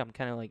realized, hey, I'm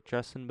kind of like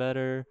dressing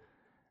better,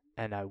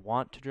 and I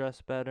want to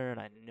dress better, and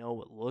I know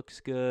what looks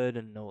good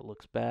and know what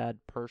looks bad.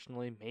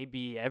 Personally,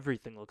 maybe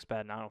everything looks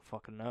bad, and I don't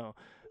fucking know.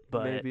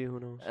 But maybe, who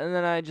knows? And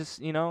then I just,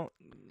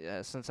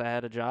 since I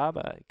had a job,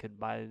 I could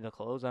buy the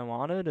clothes I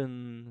wanted,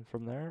 and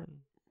from there.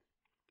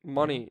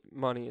 Money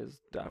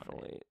is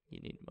definitely. You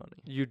need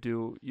money. You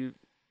do.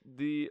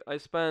 I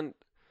spent.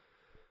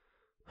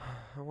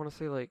 I want to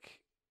say like,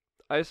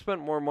 I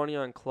spent more money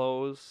on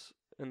clothes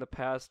in the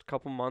past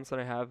couple months than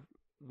I have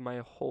my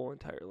whole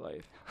entire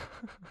life.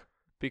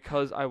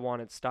 Because I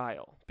wanted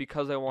style.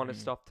 Because I wanted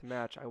stuff to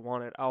match. I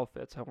wanted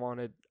outfits. I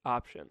wanted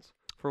options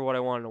for what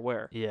I wanted to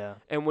wear. Yeah.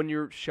 And when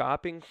you're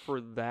shopping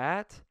for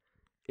that,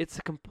 it's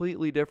a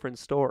completely different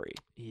story.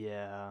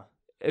 Yeah.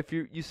 If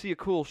you see a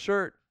cool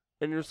shirt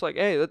and you're just like,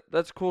 hey,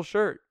 that's a cool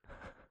shirt.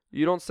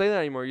 You don't say that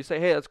anymore. You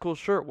say, hey, that's a cool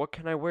shirt. What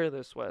can I wear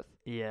this with?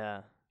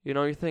 Yeah.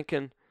 You're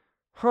thinking,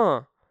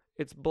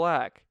 it's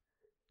black.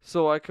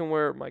 So I can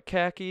wear my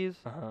khakis,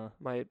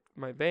 my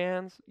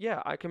Vans.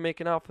 Yeah, I can make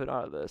an outfit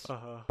out of this.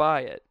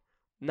 Buy it.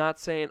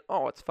 Not saying,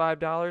 oh, it's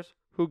 $5.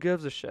 Who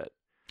gives a shit?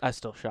 I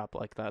still shop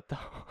like that, though.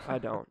 I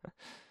don't.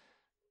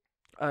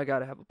 I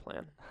gotta have a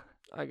plan.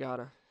 I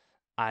gotta.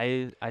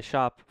 I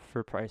shop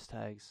for price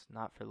tags,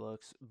 not for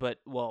looks. But,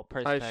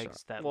 price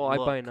tags that look I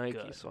buy Nike,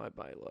 good. so I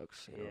buy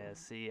looks. Yeah,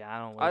 see, I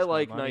don't waste I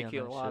like my money Nike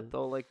on a that lot, shit.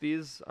 though. Like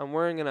these, I'm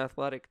wearing an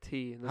athletic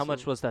tee. How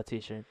much was that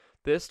t-shirt?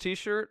 This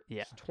t-shirt?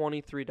 Yeah.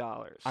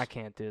 $23. I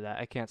can't do that.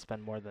 I can't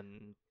spend more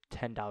than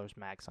 $10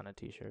 max on a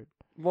t-shirt.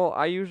 Well,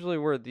 I usually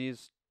wear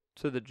these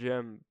to the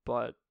gym,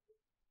 but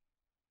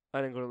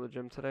I didn't go to the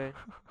gym today,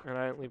 and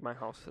I didn't leave my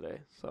house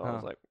today. So I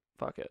was like,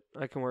 fuck it.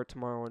 I can wear it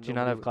tomorrow. Do you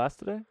not have class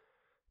today?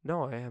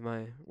 No, I have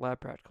my lab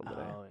practical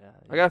today. Oh, yeah.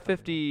 I got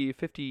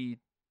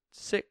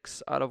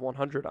 56 out of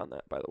 100 on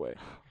that, by the way.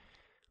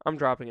 I'm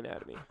dropping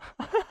anatomy.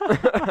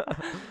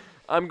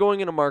 I'm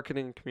going into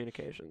marketing and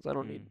communications. I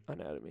don't need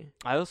anatomy.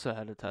 I also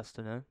had a test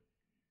today.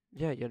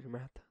 Yeah, you had your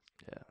math test.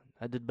 Yeah,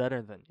 I did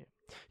better than you.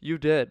 You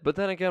did. But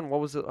then again,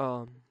 what was it?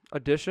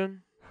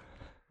 Addition?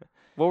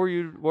 What were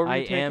you I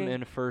taking? am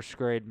in first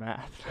grade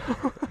math.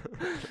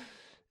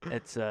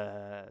 It's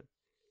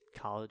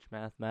college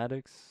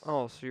mathematics.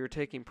 Oh, so you're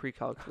taking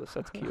pre-calculus.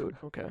 That's cute.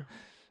 Okay.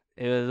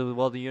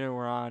 Well, the unit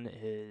we're on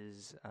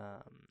is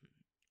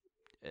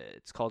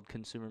it's called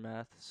consumer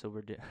math. So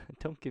we're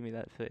don't give me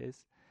that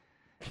face.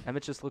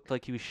 Emmett just looked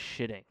like he was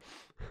shitting.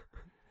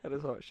 That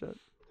is how it should.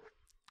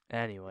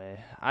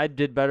 Anyway, I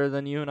did better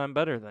than you, and I'm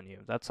better than you.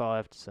 That's all I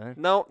have to say.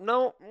 No,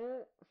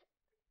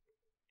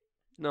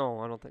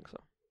 I don't think so.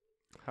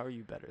 How are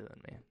you better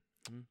than me?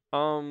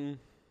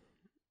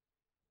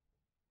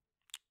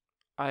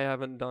 I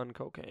haven't done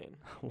cocaine.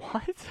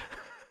 What?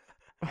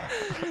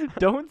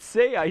 Don't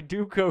say I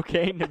do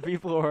cocaine to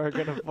people who are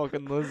gonna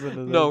fucking listen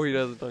to this. No, he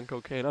hasn't done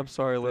cocaine. I'm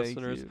sorry, Thank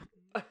listeners.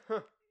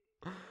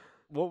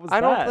 What was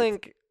I that? don't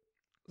think it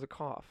was a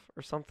cough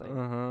or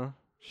something.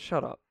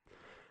 Shut up.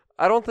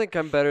 I don't think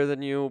I'm better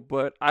than you,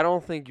 but I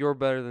don't think you're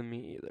better than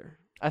me either.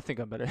 I think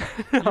I'm better.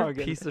 You're a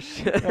piece of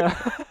shit.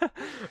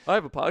 I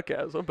have a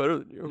podcast. I'm better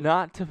than you.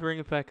 Not to bring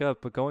it back up,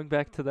 but going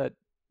back to the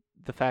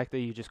fact that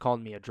you just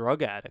called me a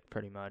drug addict,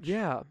 pretty much.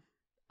 Yeah.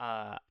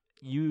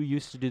 You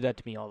used to do that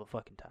to me all the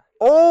fucking time.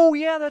 Oh,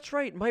 yeah, that's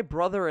right. My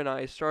brother and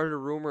I started a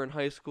rumor in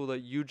high school that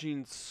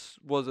Eugene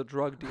was a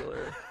drug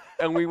dealer.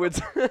 And we would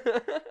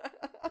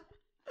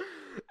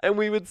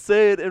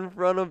say it in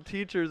front of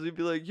teachers. We'd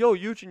be like, "Yo,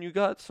 Eugene, you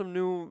got some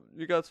new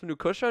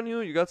kush on you?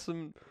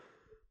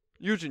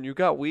 Eugene, you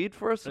got weed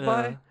for us to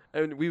buy?"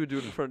 And we would do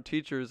it in front of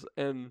teachers,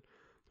 and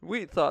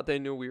we thought they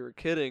knew we were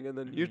kidding. And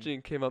then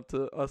Eugene came up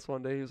to us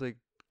one day. He was like,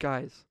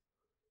 "Guys,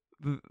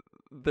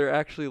 they're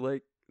actually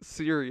like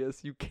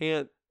serious. You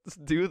can't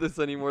do this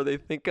anymore. They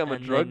think I'm a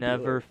drug dealer." And they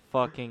never dealer."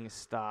 fucking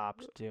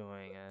stopped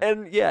doing it.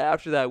 And yeah,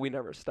 after that, we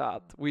never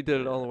stopped. We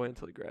did it all the way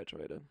until he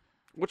graduated,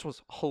 which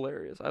was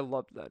hilarious. I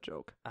loved that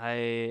joke.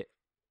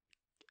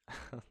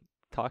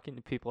 Talking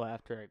to people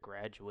after I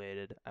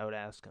graduated, I would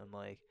ask them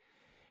like,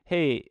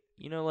 "Hey,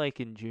 like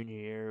in junior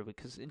year,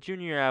 because in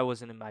junior year I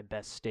wasn't in my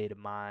best state of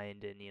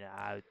mind, and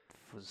I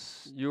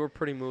was You were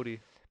pretty moody.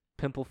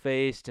 pimple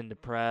faced and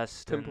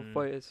depressed. Pimple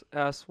face,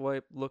 ass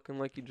wipe, looking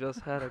like you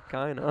just had a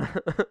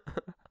kinda.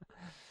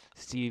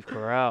 Steve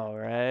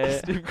Carell, right?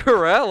 Steve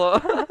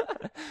Carell.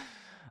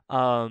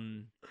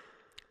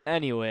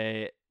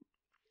 Anyway,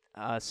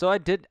 so I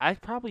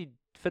probably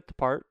fit the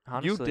part,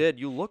 honestly. You did.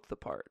 You looked the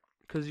part.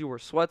 Because you wore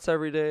sweats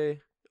every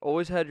day.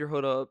 Always had your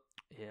hood up.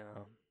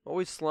 Yeah.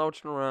 Always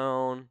slouching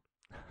around.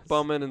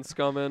 Bumming and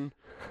scumming.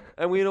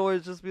 And we'd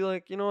always just be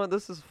like, you know what?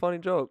 This is a funny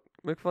joke.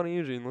 Make fun of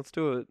Eugene. Let's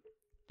do it.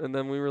 And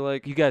then we were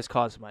like... You guys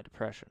caused my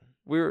depression.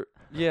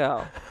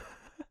 Yeah.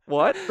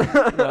 What?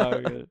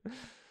 No, good.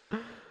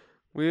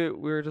 We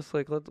were just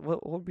like,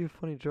 what would be a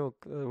funny joke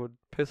that would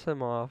piss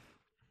him off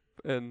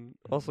and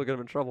also get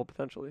him in trouble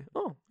potentially?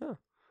 Oh, yeah.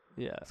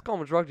 Yeah. Let's call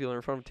him a drug dealer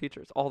in front of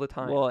teachers all the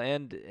time. Well,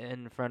 and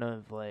in front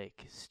of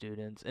like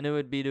students, and it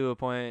would be to a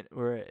point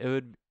where it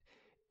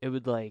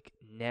would like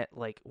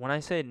when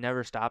I say it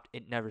never stopped,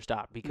 it never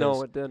stopped because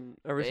no, it didn't.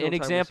 An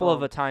example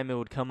of a time it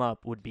would come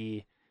up would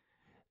be,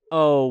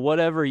 "Oh,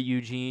 whatever,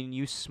 Eugene,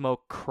 you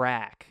smoke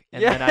crack."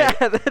 And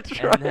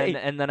that's right.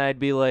 And then I'd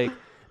be like,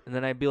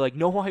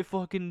 "No, I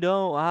fucking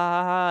don't."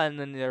 And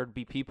then there'd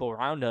be people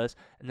around us,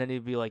 and then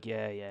he'd be like,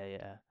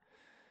 "Yeah.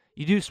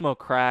 You do smoke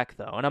crack,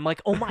 though." And I'm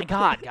like, "Oh my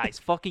God, guys,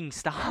 fucking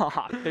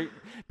stop.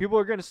 People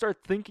are going to start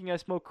thinking I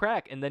smoke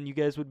crack." And then you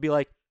guys would be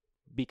like,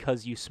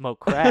 "Because you smoke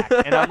crack."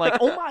 And I'm like,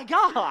 "Oh my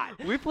God."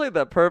 We played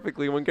that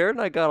perfectly. When Garrett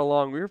and I got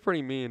along, we were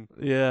pretty mean.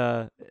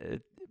 Yeah.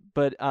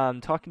 But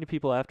talking to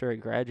people after I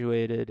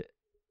graduated,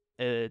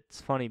 it's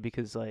funny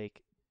because,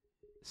 like,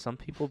 some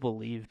people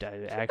believed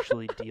I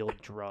actually dealed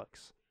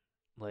drugs.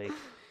 Like,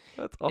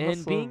 that's awesome.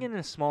 And being in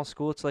a small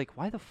school, it's like,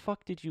 why the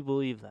fuck did you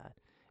believe that?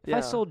 If Yeah.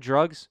 I sold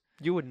drugs...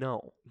 You would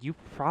know. You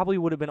probably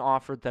would have been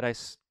offered that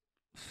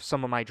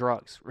some of my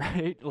drugs,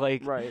 right?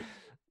 Like, right.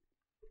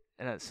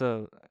 And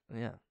so,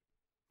 yeah.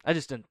 I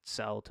just didn't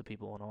sell to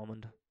people in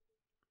Almond.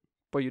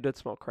 But you did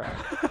smoke crack.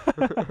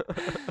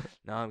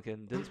 No, I'm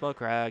kidding. Didn't smoke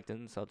crack,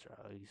 didn't sell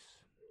drugs.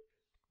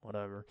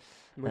 Whatever.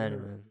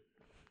 Anyway.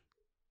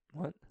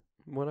 What?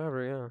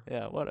 Whatever, yeah.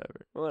 Yeah,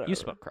 whatever. Whatever. You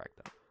smoke crack,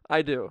 though.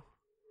 I do.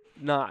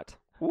 Not.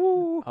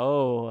 Woo.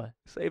 Oh.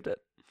 Saved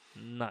it.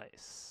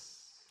 Nice.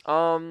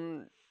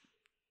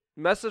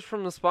 Message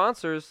from the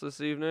sponsors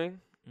this evening.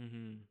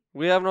 Mm-hmm.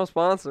 We have no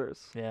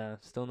sponsors. Yeah,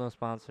 still no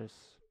sponsors.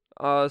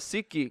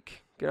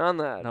 SeatGeek, get on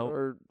that. Nope.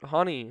 Or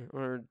Honey,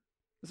 or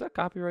is that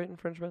copyright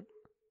infringement?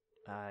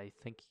 I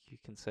think you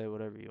can say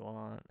whatever you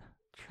want.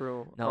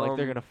 True. Not like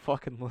they're gonna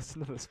fucking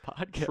listen to this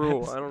podcast.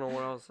 True. I don't know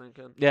what I was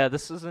thinking. Yeah,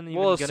 this isn't even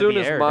well, gonna be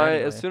aired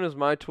anyway. As soon as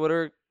my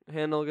Twitter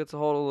handle gets a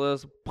hold of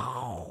this,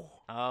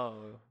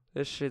 oh,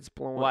 this shit's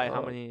blowing Why? up.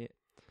 How many?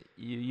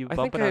 You I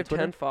bumping think I on have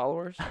Twitter? 10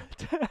 followers.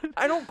 10?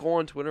 I don't go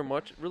on Twitter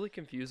much. It really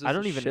confuses I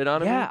don't the even shit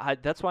out of me. Yeah,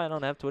 that's why I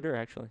don't have Twitter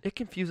actually. It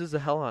confuses the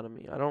hell out of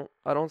me. I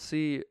don't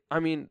see.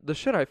 I mean, the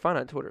shit I find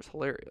on Twitter is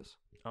hilarious.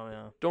 Oh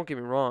yeah. Don't get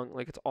me wrong.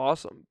 Like, it's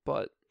awesome,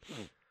 but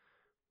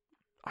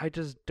I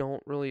just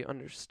don't really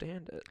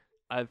understand it.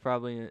 I have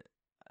 16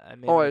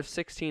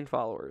 16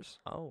 followers.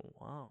 Oh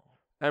wow.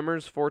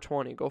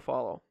 Emmers420. Go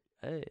follow.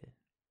 Hey,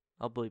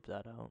 I'll bleep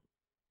that out.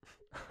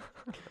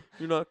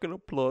 You're not gonna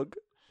plug.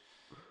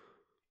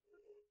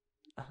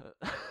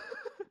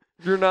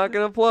 You're not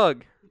gonna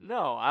plug.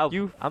 No,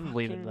 I'm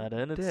leaving that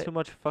in. It's too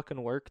much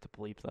fucking work to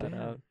bleep that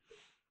out.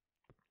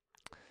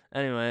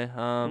 Anyway,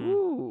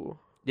 Ooh.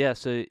 yeah.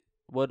 So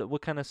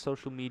what kind of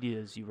social media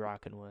is you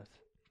rocking with?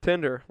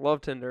 Tinder.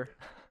 Love Tinder.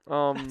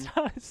 It's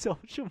not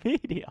social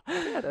media.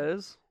 Yeah, it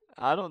is.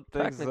 I don't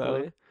think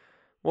Technically. so.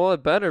 Well,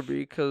 it better be,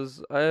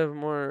 because I have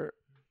more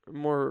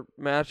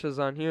matches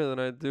on here than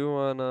I do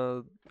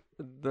on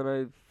than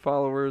I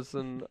followers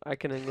and I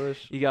Can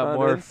English. You got on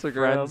more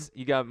Instagram. friends.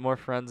 You got more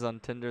friends on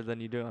Tinder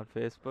than you do on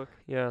Facebook.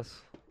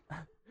 Yes.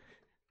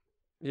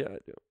 Yeah, I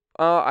do.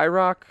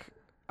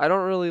 I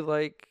don't really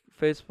like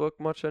Facebook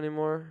much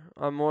anymore.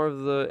 I'm more of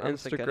the I don't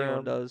think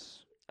anyone Instagram.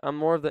 does. I'm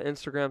more of the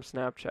Instagram,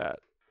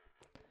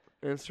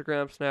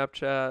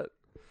 Snapchat,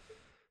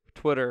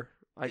 Twitter.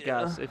 I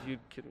guess if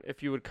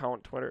you would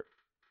count Twitter.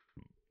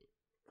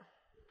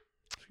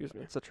 Excuse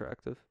me. It's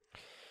attractive.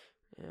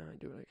 Yeah, I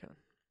do what I can.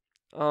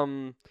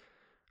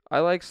 I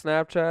like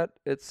Snapchat.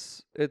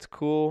 It's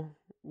cool.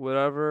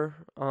 Whatever.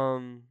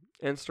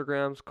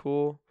 Instagram's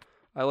cool.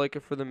 I like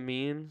it for the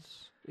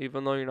memes.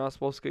 Even though you're not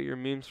supposed to get your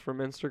memes from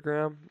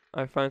Instagram,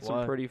 I find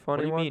some pretty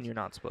funny ones. What do you mean you're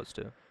not supposed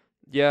to?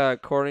 Yeah,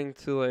 according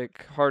to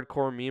like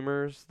hardcore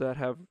memers that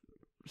have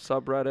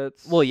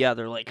subreddits. Well, yeah,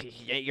 they're like,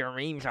 get your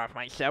memes off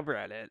my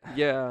subreddit.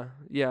 Yeah,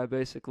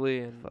 basically,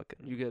 and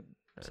Fucking you get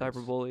nerds.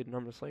 cyberbullied, and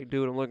I'm just like,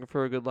 dude, I'm looking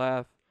for a good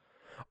laugh.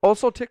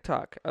 Also,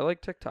 TikTok. I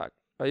like TikTok.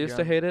 I used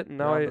to hate it, and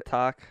now I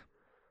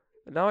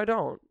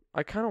don't.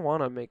 I kind of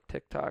want to make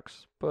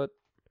TikToks, but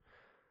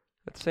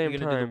at the same you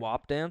time, gonna do the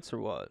WAP dance or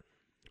what?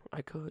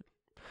 I could.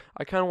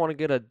 I kind of want to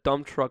get a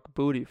dump truck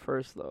booty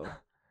first, though.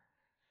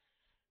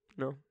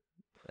 No.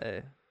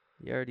 Hey,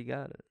 you already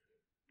got it.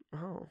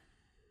 Oh,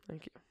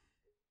 thank you.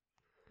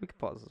 We can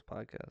pause this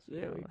podcast.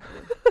 Yeah, we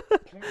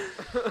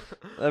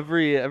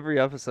every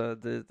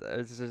episode,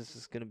 there's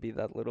just gonna be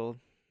that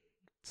little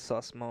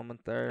sus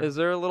moment there. Is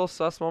there a little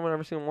sus moment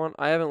every single one?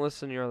 I haven't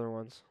listened to your other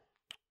ones.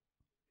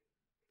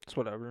 It's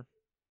whatever.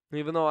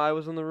 Even though I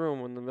was in the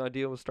room when the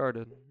idea was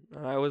started,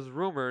 and I was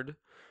rumored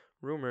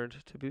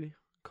to be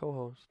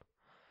co-host.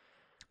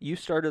 You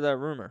started that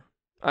rumor.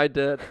 I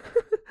did.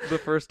 The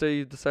first day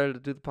you decided to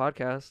do the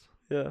podcast.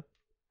 Yeah.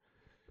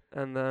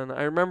 And then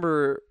I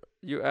remember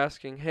you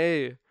asking,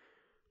 hey,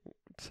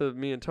 to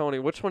me and Tony,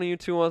 which one of you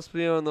two wants to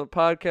be on the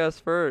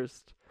podcast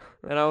first?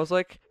 And I was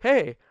like,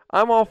 hey,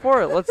 I'm all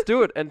for it. Let's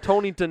do it. And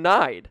Tony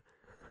denied.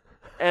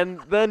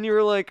 And then you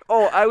were like,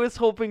 oh, I was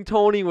hoping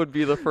Tony would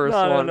be the first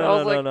one. I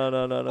was like,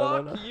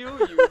 fuck you,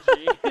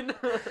 Eugene.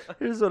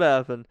 Here's what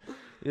happened.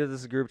 We had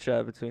this group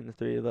chat between the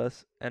three of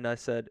us, and I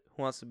said,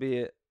 who wants to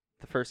be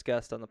the first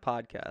guest on the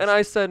podcast? And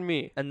I said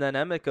me. And then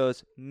Emmett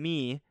goes,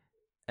 me.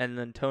 And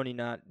then Tony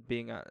not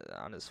being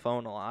on his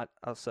phone a lot,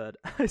 I said,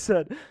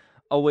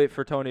 I'll wait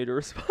for Tony to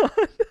respond.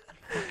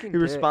 He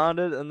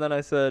responded, and then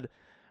I said,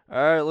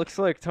 all right, looks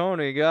like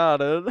Tony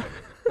got it.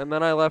 And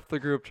then I left the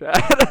group chat.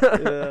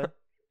 Yeah.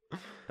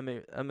 I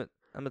mean,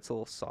 Emmett's a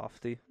little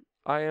softy.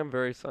 I am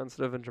very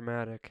sensitive and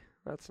dramatic.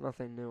 That's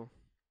nothing new.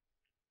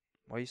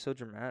 Why are you so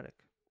dramatic?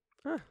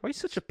 Huh. Why are you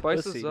such a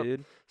Spices pussy, up.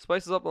 dude?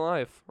 Spices up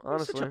life, Why are you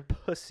honestly. such a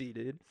pussy,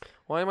 dude?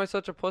 Why am I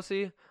such a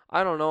pussy?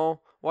 I don't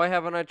know. Why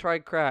haven't I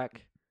tried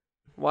crack?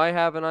 Why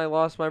haven't I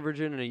lost my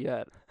virginity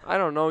yet? I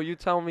don't know. You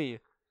tell me.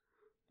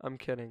 I'm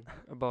kidding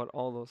about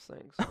all those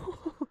things.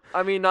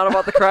 I mean, not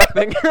about the crack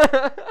thing.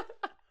 I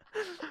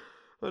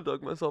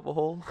dug myself a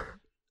hole.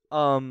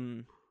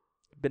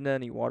 Been to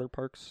any water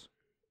parks?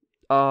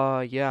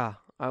 Yeah.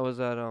 I was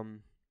at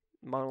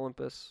Mount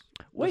Olympus.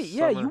 Wait,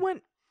 yeah, you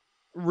went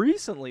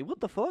recently.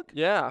 What the fuck?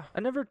 Yeah. I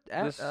never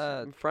This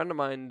friend of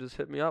mine just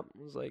hit me up.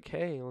 Was like,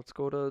 "Hey, let's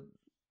go to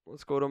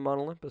Mount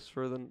Olympus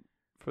for the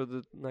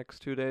next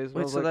 2 days." And I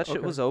Wait, was so like, that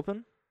shit was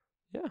open?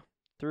 Yeah.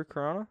 Through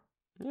Corona?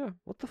 Yeah.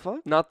 What the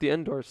fuck? Not the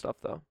indoor stuff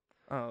though.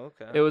 Oh,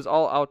 okay. It was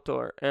all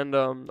outdoor, and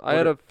I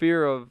had a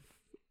fear of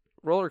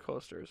roller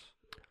coasters.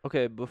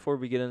 Okay, before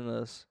we get into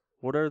this,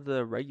 what are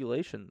the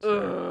regulations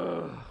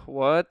there?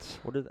 What?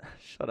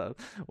 Shut up.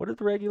 What are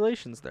the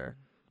regulations there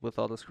with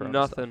all this Corona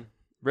Nothing. stuff?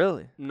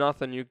 Really?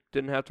 Nothing. You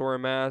didn't have to wear a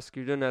mask.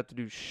 You didn't have to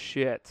do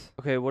shit.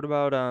 Okay, what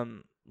about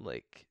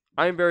like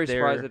I'm very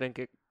surprised I didn't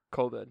get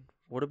COVID.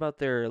 what about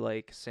their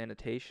like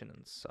sanitation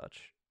and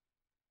such?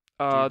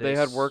 They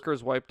had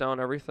workers wipe down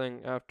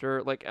everything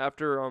after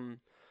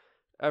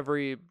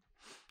every,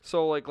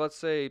 so like let's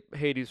say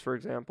Hades for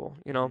example,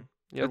 you know,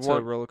 you had It's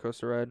a roller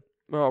coaster ride.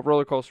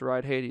 roller coaster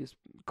ride, Hades,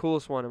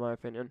 coolest one in my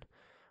opinion.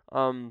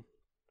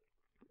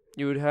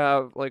 You would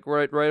have like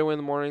right away in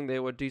the morning they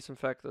would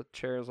disinfect the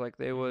chairs, like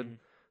they would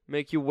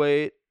make you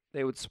wait,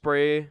 they would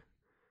spray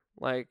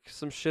like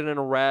some shit in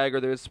a rag,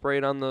 or they would spray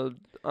it on the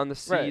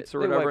seats or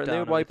whatever, and they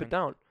would wipe it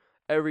down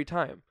every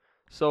time.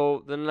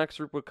 So the next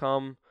group would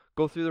come,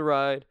 go through the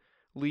ride,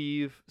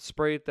 leave,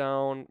 spray it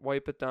down,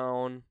 wipe it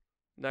down.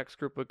 Next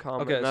group would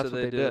come, and that's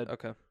what they did.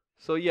 Okay.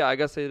 So yeah, I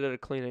guess they did a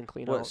clean in,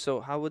 clean out.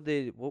 So what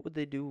would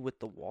they do with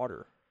the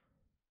water?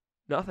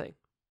 Nothing.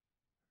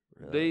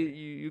 Really?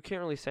 You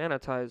can't really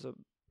sanitize a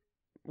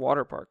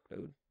water park, dude.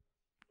 You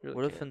really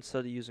What if can't. instead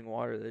of using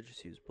water, they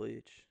just use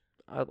bleach?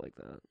 I'd like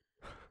that.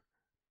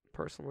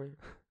 Personally.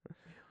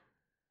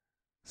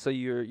 So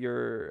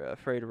you're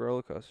afraid of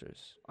roller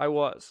coasters? I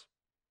was.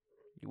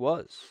 You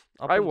was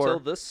up I until were.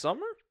 this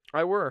summer.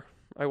 I was.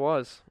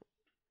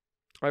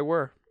 I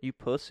were. You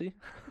pussy.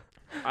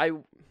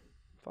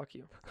 Fuck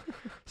you.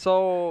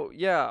 So,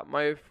 yeah,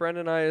 my friend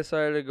and I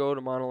decided to go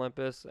to Mount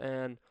Olympus,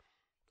 and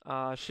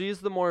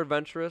she's the more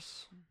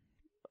adventurous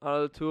out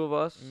of the two of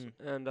us,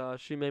 and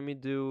she made me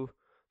do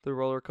the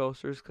roller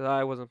coasters because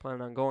I wasn't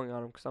planning on going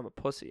on them because I'm a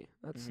pussy.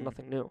 That's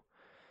nothing new.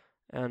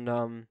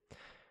 And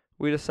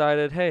we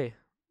decided, hey,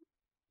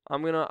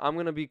 I'm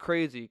gonna be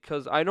crazy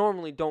because I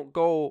normally don't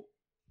go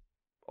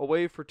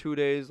away for 2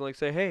 days. Like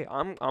say, hey,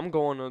 I'm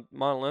going to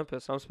Mount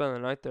Olympus. I'm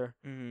spending the night there.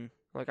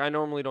 Like I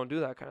normally don't do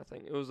that kind of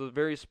thing. It was a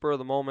very spur of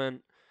the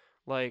moment,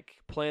 like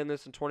plan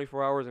this in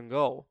 24 hours and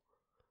go,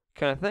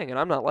 kind of thing. And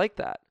I'm not like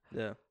that.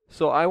 Yeah.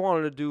 So I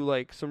wanted to do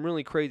like some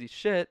really crazy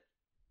shit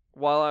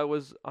while I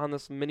was on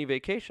this mini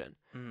vacation.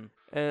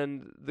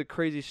 And the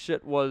crazy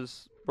shit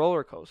was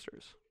roller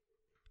coasters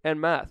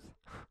and meth.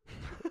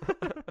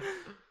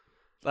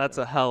 That's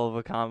a hell of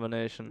a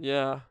combination.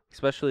 Yeah,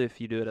 Especially if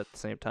you do it at the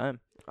same time.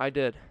 I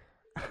did.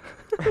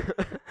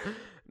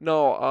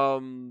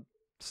 No,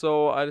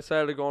 so I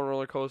decided to go on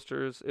roller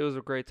coasters. It was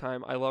a great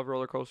time. I love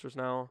roller coasters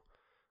now.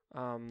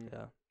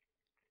 Yeah.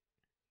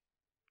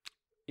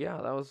 Yeah,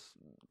 that was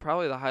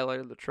probably the highlight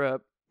of the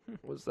trip.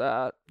 Was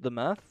that? The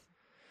meth?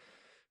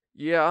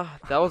 Yeah,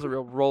 that was a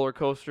real roller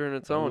coaster in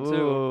its own too.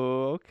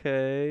 Oh,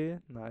 okay.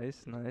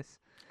 Nice.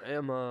 I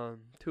am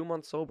 2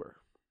 months sober.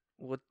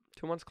 What?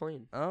 2 months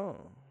clean.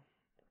 Oh.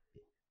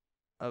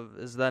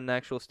 Is that an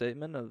actual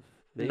statement of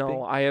vaping?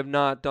 No, I have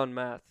not done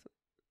meth.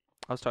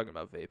 I was talking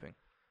about vaping.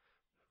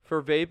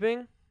 For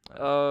vaping,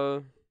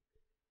 Oh.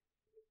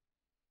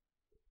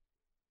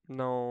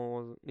 no, it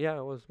wasn't. Yeah,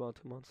 it was about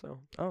 2 months though.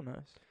 Oh,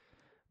 nice.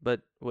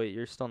 But wait,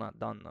 you're still not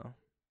done though.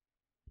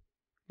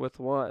 With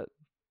what?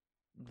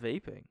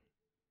 Vaping.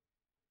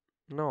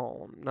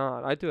 No, I'm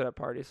not. I do it at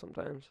parties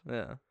sometimes.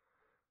 Yeah.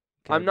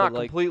 I'm not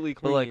completely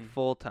clean. But like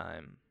full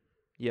time,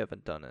 you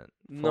haven't done it.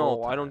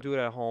 No, I don't do it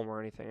at home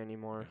or anything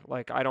anymore.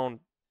 Like I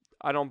don't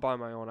buy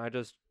my own. I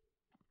just,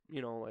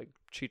 like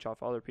cheat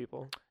off other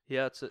people.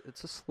 Yeah, it's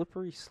a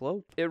slippery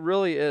slope. It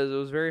really is. It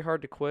was very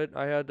hard to quit.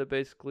 I had to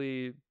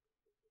basically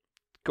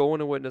go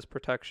into witness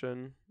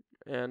protection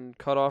and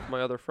cut off my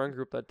other friend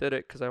group that did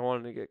it because I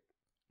wanted to get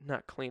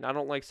not clean. I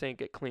don't like saying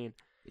get clean.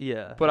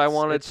 Yeah, but I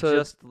wanted it's to.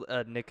 Just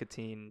a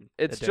nicotine.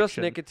 It's addiction. just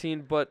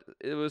nicotine, but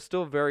it was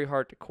still very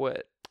hard to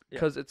quit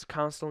because it's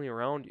constantly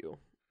around you.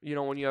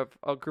 When you have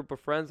a group of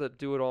friends that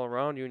do it all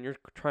around you and you're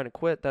trying to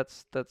quit,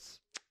 that's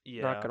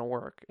not gonna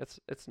work.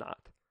 It's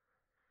not.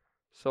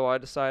 So I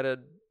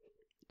decided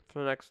for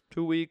the next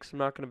 2 weeks I'm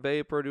not gonna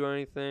vape or do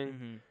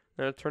anything.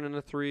 And it turned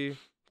into 3,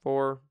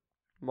 4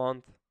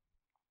 month.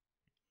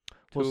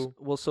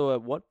 Well, so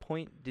at what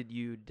point did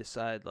you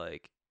decide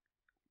like,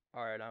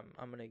 all right,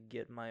 I'm gonna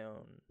get my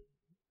own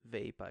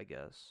vape, I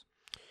guess?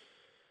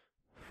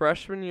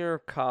 Freshman year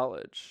of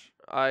college,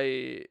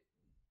 it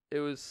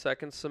was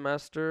second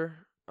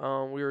semester.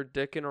 We were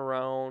dicking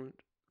around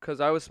because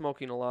I was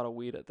smoking a lot of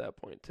weed at that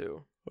point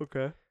too.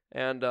 Okay.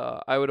 And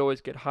I would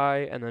always get high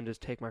and then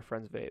just take my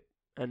friend's vape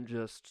and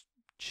just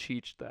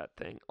cheech that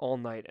thing all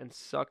night and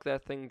suck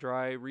that thing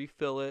dry,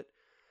 refill it,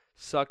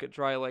 suck it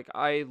dry. Like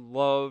I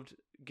loved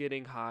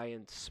getting high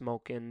and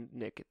smoking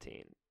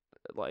nicotine.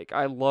 Like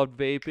I loved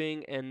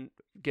vaping and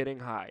getting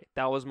high.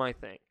 That was my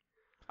thing.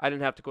 I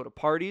didn't have to go to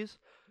parties.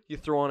 You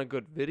throw on a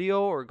good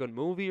video or a good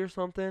movie or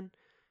something,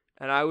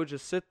 and I would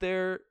just sit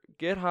there,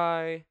 get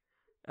high,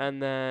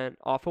 and then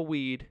off of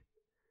weed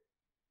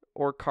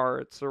or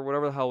carts or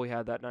whatever the hell we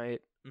had that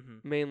night.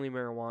 Mainly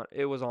marijuana.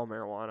 It was all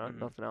marijuana,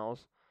 nothing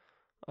else.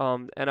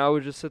 And I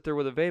would just sit there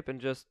with a vape and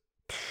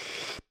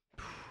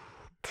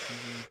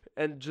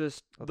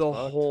just the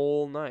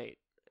whole night.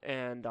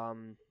 And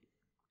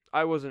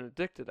I wasn't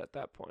addicted at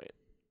that point.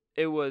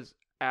 It was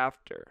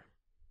after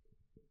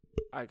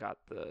I got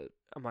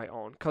my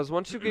own. Because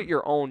once you get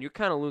your own, you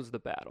kind of lose the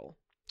battle.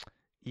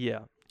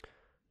 Yeah.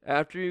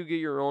 After you get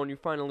your own, you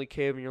finally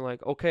cave and you're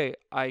like, okay,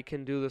 I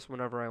can do this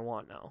whenever I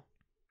want now.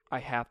 I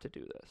have to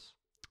do this.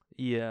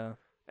 Yeah.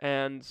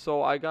 And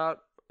so I got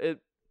it.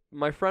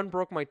 My friend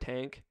broke my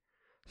tank.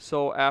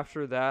 So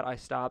after that, I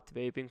stopped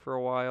vaping for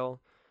a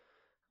while.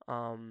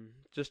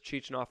 Just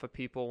cheating off of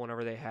people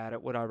whenever they had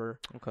it, whatever.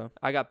 Okay.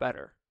 I got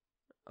better.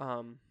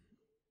 And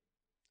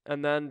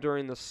then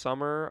during the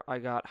summer, I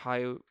got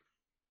high.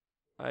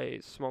 I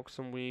smoked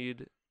some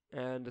weed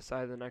and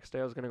decided the next day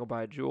I was going to go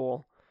buy a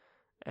Juul.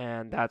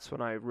 And that's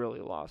when I really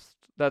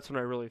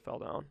fell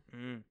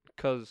down.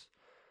 Because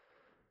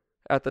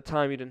at the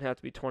time, you didn't have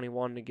to be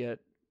 21 to get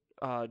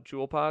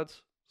Juul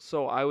pods.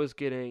 So I was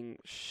getting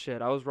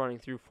I was running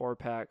through 2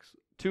 4-packs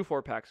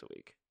a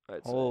week.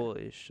 I'd say.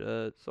 Holy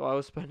shit. So I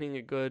was spending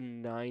a good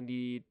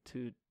 $90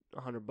 to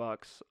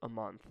 $100 a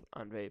month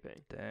on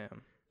vaping.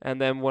 Damn. And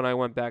then when I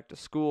went back to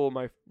school,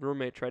 my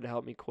roommate tried to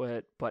help me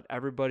quit, but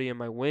everybody in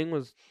my wing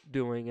was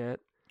doing it.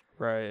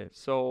 Right.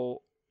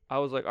 So I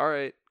was like, all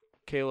right,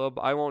 Caleb,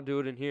 I won't do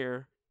it in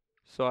here.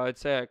 So I'd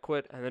say I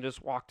quit and then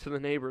just walk to the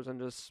neighbors and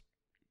just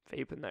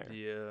vape in there,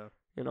 Yeah.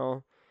 you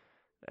know?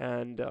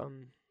 And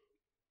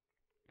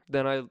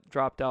then I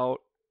dropped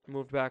out,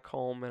 moved back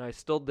home, and I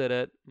still did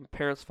it. My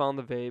parents found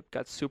the vape,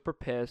 got super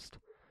pissed.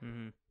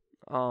 Mm-hmm.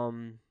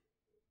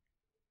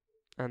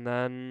 And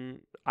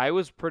then I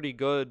was pretty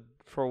good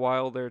for a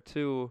while there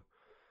too.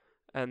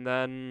 And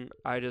then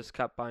I just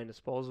kept buying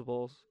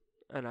disposables.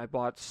 And I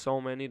bought so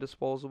many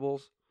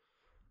disposables.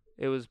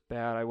 It was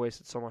bad. I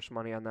wasted so much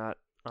money on that.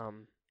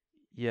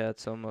 Yeah,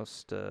 it's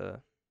almost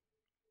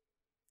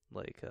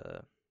like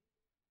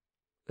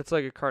It's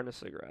like a carton of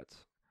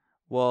cigarettes.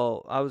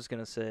 well, I was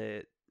gonna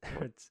say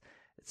it's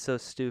so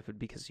stupid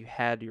because you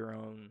had your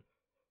own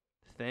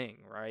thing,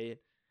 right?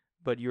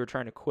 But you were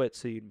trying to quit,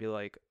 so you'd be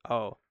like,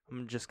 "Oh,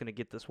 I'm just gonna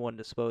get this one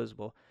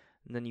disposable,"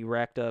 and then you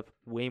racked up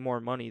way more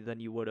money than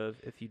you would have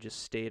if you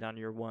just stayed on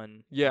your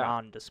one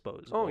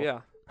non-disposable. Oh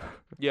yeah.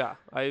 Yeah.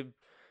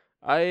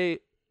 I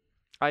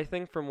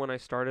think from when I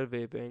started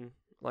vaping,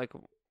 like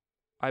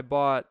I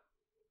bought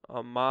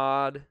a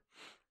Mod,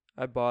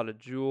 I bought a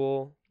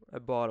Juul, I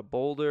bought a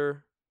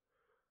Boulder,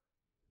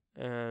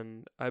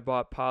 and I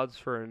bought pods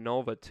for a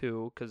Nova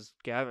too, because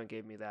Gavin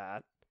gave me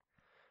that.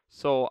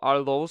 So out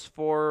of those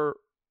 4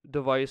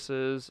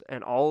 devices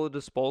and all the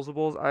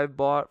disposables I've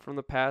bought from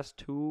the past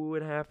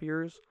 2.5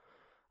 years,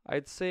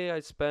 I'd say I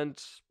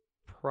spent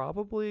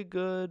probably a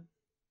good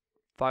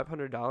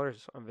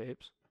 $500 on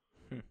vapes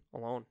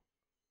alone.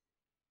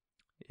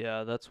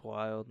 Yeah, that's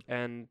wild.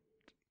 And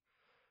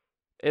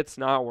it's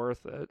not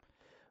worth it.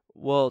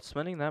 Well,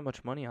 spending that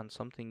much money on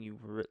something you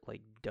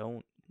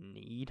don't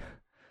need.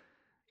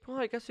 Well,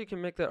 I guess you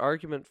can make that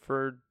argument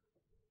for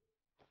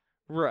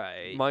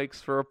Right.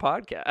 mics for a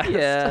podcast.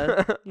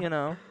 Yeah, you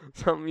know.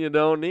 Something you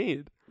don't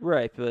need.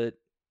 Right, but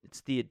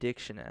it's the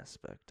addiction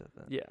aspect of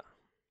it. Yeah.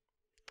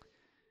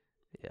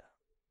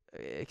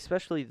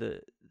 Especially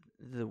the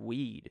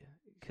weed,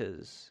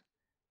 because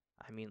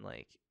I mean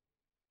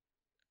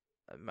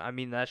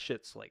that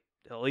shit's like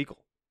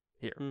illegal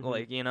here,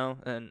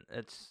 Mhm. and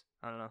it's,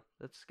 I don't know,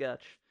 it's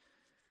sketch.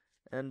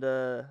 And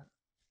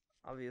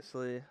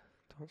obviously,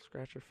 Don't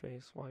scratch your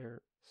face while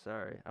you're...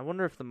 sorry, I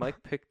wonder if the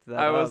mic picked that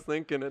I up. was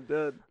thinking it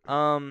did.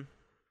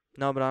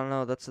 No, but I don't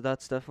know, that's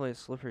definitely a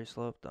slippery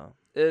slope though.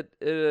 It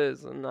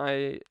is, and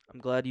I'm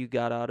glad you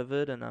got out of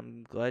it, and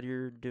I'm glad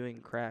you're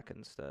doing crack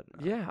instead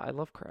now. yeah, I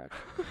love crack.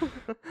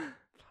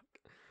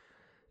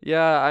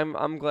 Yeah,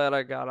 I'm glad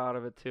I got out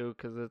of it too,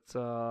 'cause it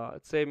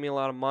saved me a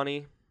lot of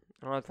money.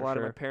 I don't have to For lie to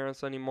my sure.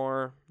 parents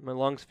anymore. My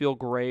lungs feel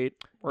great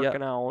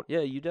working out. Yeah,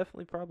 you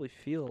definitely probably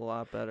feel a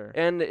lot better.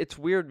 And it's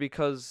weird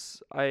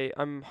because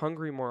I'm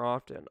hungry more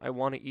often. I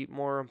want to eat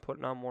more. I'm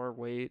putting on more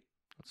weight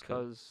That's cool.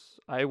 because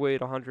I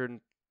weighed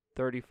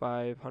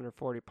 135,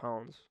 140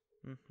 pounds.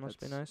 Must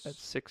be nice. At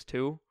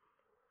 6'2",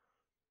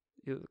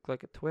 you look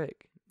like a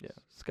twig. Yeah.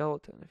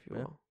 Skeleton, if you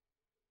Yeah. will.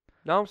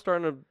 Now I'm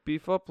starting to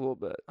beef up a little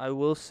bit. I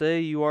will say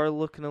you are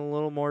looking a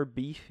little more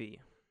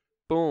beefy.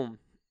 Boom.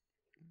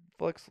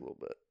 Flex a little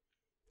bit.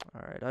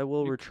 All right, I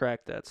will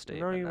retract that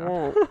statement. No, you now.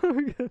 won't.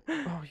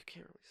 Oh, you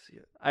can't really see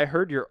it. I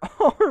heard your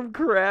arm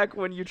crack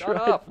when you Shut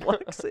tried up.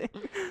 flexing.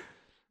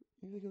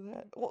 You look at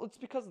that. Well, it's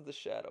because of the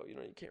shadow. You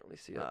can't really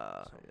see it.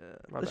 Yeah.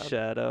 my The bad.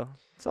 shadow.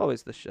 It's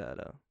always the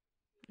shadow.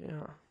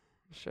 Yeah,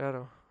 the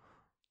shadow.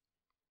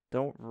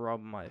 Don't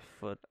rub my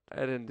foot. I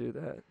didn't do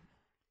that.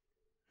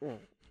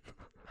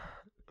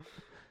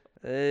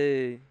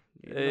 Hey,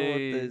 you know what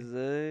Hey. they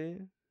say?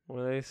 What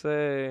do they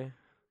say?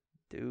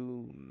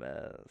 Do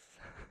meth.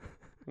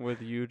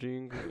 With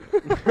Eugene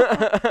Green.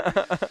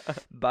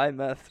 Buy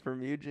meth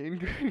from Eugene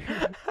Green.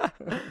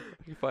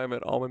 You find him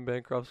at Almond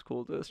Bancroft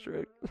School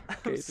District.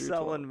 K through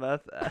Selling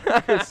 12. meth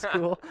after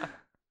school.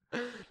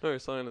 No, you're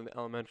selling in the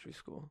elementary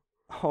school.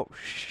 Oh,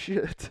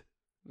 shit.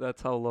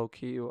 That's how low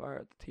key you are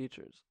at the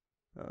teachers.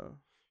 Oh.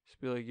 Just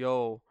be like,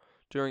 yo,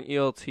 during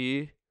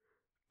ELT,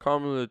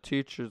 come to the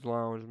teachers'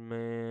 lounge,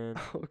 man.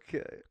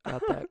 Okay.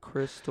 Got that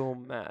crystal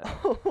meth.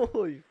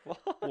 Holy fuck.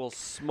 We'll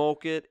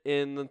smoke it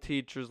in the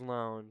teacher's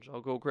lounge.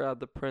 I'll go grab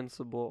the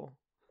principal.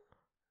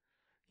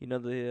 You know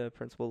the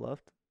principal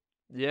left?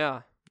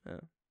 Yeah.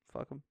 Yeah.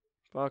 Fuck him.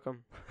 Fuck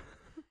 'em.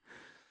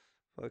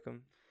 Fuck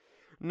him.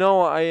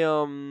 No,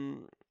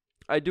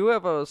 I do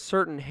have a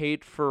certain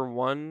hate for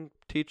one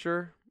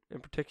teacher in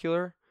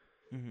particular.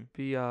 Mm-hmm.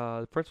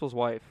 The principal's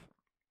wife,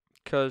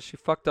 'cause she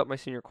fucked up my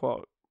senior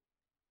quote.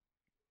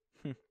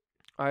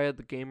 I had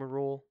the gamer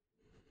rule.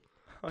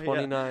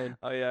 29.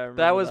 Oh, yeah, I remember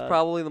That was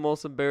probably the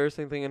most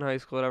embarrassing thing in high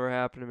school that ever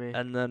happened to me.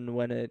 And then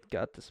when it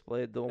got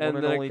displayed, the one And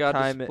and then it only got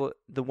time displa-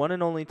 the one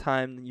and only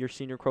time your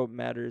senior quote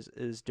matters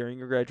is during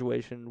your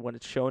graduation when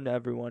it's shown to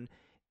everyone.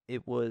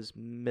 It was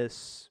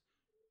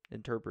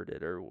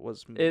misinterpreted or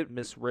was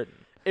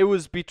miswritten. It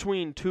was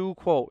between 2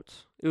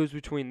 quotes. It was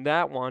between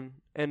that one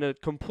and a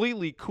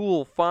completely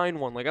cool, fine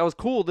one. Like, I was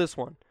cool with this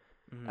one.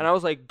 Mm-hmm. And I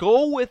was like,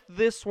 go with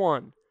this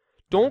one.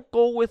 Don't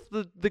go with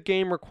the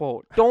gamer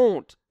quote.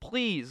 Don't.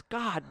 Please.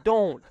 God,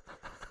 don't.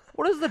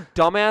 What does the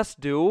dumbass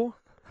do?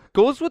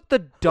 Goes with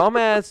the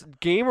dumbass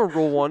gamer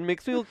rule one.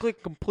 Makes me look like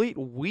a complete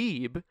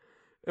weeb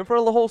in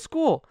front of the whole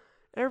school.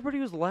 Everybody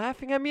was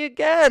laughing at me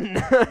again.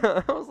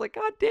 I was like,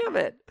 God damn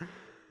it.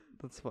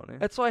 That's funny.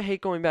 That's why I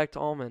hate going back to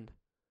Almond.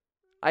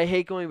 I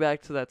hate going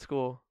back to that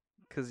school.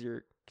 Because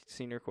your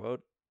senior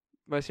quote?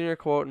 My senior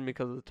quote and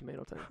because of the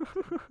tomato thing.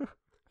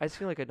 I just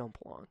feel like I don't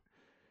belong.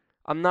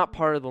 I'm not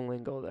part of the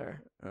lingo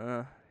there.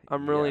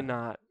 I'm really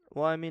not.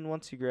 Well, I mean,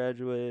 once you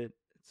graduate,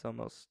 it's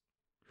almost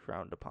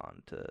frowned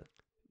upon to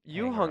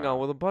You hang hung out around.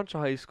 with a bunch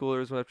of high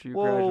schoolers after you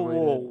graduated.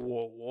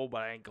 Whoa,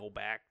 but I didn't go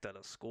back to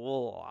the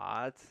school a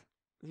lot.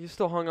 You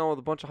still hung out with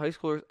a bunch of high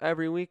schoolers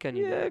every weekend.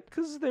 You Yeah, did.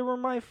 because they were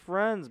my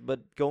friends,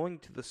 but going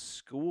to the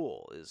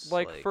school is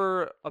Like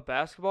for a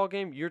basketball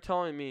game, you're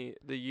telling me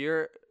the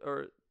year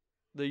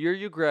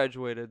you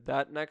graduated,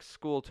 that next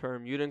school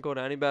term, you didn't go to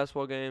any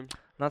basketball games, I'm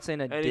not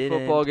saying I any didn't,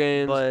 football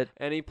games, but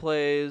any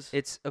plays.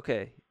 it's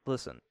okay.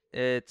 Listen,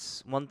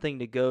 it's one thing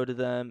to go to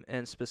them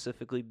and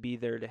specifically be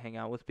there to hang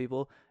out with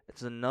people.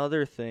 It's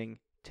another thing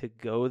to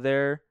go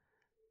there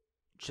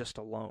just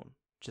alone,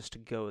 just to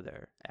go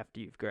there after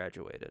you've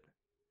graduated.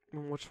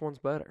 Which one's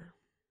better?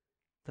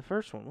 The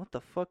first one. What the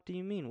fuck do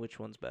you mean which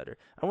one's better?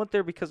 I went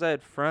there because I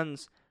had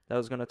friends that I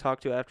was going to talk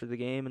to after the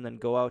game and then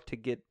go out to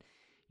get,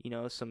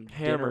 some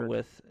dinner Hammered.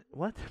 with.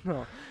 What?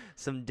 No.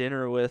 Some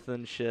dinner with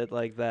and shit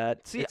like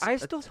that. See, It's I a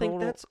still think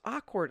total- that's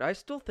awkward. I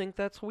still think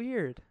that's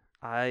weird.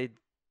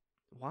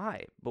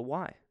 Why? But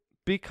why?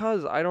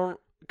 Because I don't.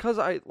 Because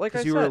I like I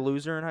Because said. you were a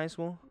loser in high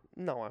school?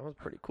 No, I was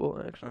pretty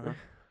cool actually.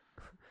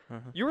 Uh-huh.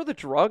 You were the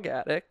drug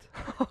addict.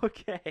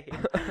 Okay.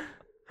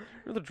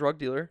 You're the drug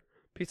dealer.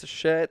 Piece of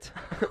shit.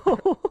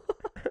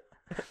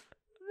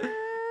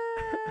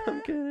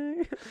 I'm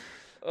kidding.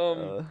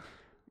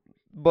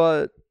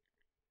 But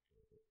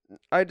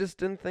I just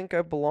didn't think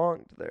I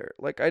belonged there.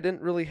 Like, I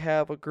didn't really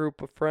have a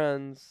group of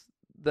friends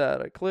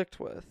that I clicked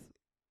with.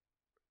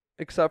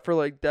 Except for,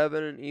 like,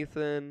 Devin and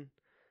Ethan,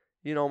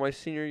 my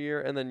senior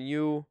year. And then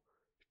you,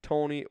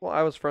 Tony. Well,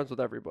 I was friends with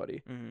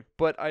everybody. Mhm.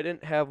 But I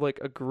didn't have, like,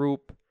 a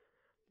group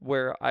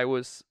where I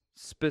was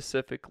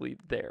specifically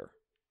there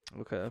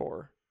Okay.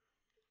 for.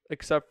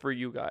 Except for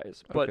you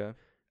guys. But Okay.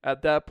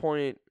 at that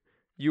point,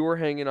 you were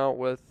hanging out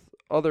with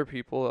other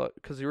people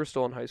because you were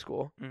still in high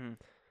school. Mhm.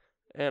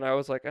 And I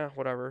was like,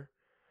 whatever.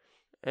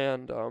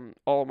 And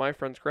all of my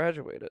friends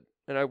graduated.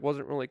 And I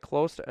wasn't really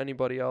close to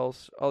anybody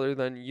else other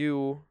than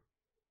you,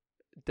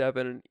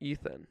 Devin, and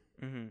Ethan.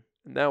 Mhm.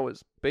 And that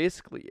was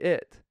basically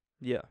it.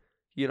 Yeah.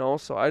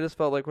 So I just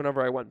felt like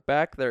whenever I went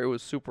back there, it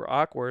was super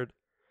awkward.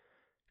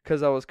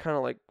 Because I was kind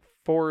of like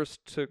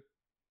forced to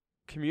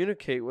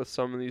communicate with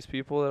some of these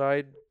people that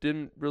I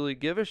didn't really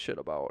give a shit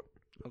about.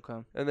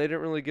 Okay. And they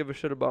didn't really give a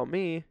shit about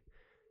me.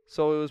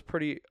 So it was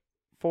pretty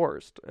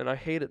forced. And I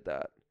hated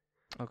that.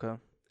 Okay.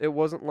 It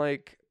wasn't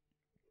like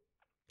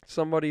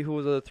somebody who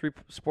was a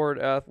sport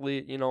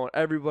athlete,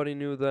 everybody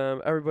knew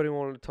them. Everybody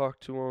wanted to talk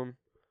to them.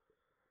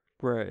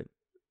 Right.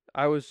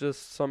 I was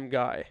just some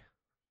guy.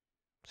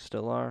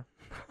 Still are.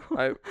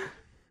 I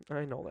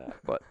know that.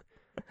 But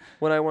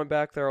when I went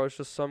back there, I was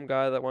just some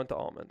guy that went to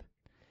Almond.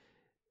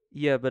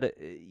 Yeah, but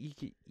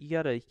you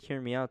gotta hear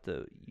me out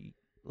though.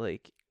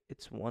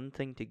 It's one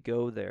thing to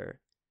go there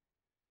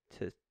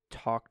to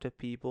talk to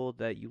people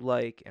that you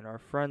like and are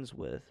friends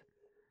with,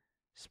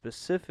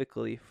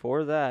 specifically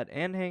for that,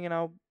 and hanging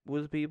out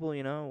with people,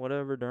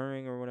 whatever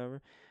during or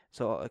whatever.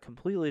 So a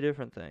completely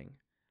different thing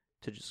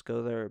to just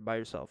go there by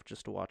yourself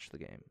just to watch the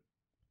game,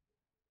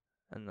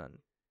 and then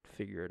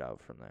figure it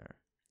out from there.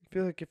 I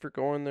feel like if you're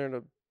going there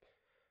to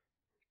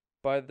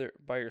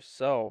by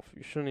yourself,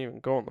 you shouldn't even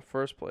go in the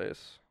first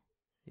place.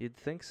 You'd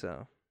think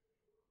so.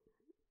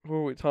 Who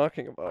are we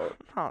talking about?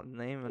 I'm not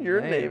naming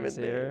You're names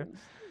naming here. names.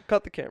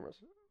 Cut the cameras.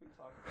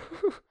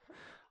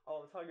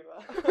 Oh, I'm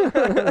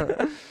talking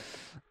about.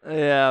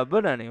 Yeah,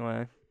 but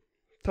anyway,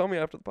 Tell me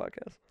after the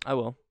podcast. I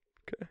will.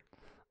 Okay.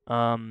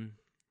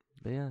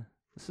 But yeah,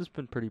 this has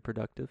been pretty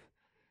productive.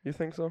 You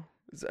think so?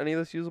 Is any of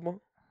this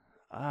usable?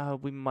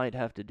 We might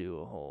have to do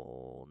a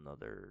whole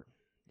nother.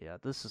 Yeah,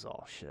 this is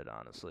all shit.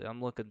 Honestly,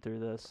 I'm looking through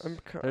this.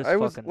 There's I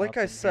was fucking like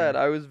I nothing said,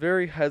 here. I was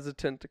very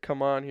hesitant to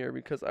come on here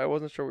because I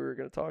wasn't sure we were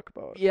going to talk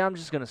about. Yeah, I'm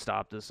just gonna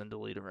stop this and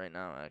delete it right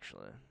now.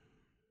 Actually,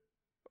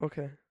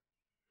 Okay.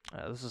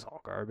 this is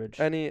all garbage.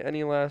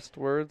 Any last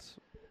words?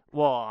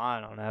 Well, I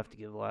don't have to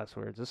give the last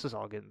words. This is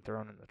all getting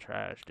thrown in the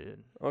trash,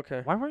 dude. Okay.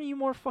 Why weren't you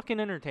more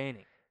fucking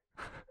entertaining?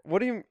 What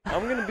do you?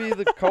 I'm gonna be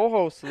the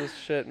co-host of this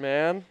shit,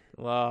 man.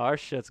 Wow, our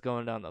shit's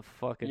going down the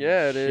fucking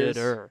Yeah, it is.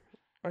 shitter.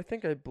 I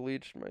think I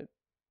bleached my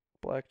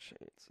black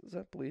chains. Is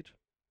that bleach?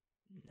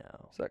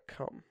 No, Is that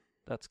cum?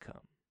 that's cum.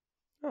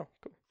 Oh,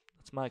 cool.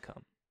 That's my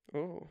cum.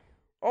 Oh,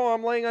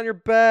 I'm laying on your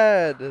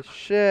bed.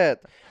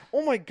 Shit.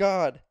 Oh my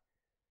god.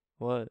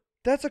 What?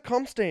 That's a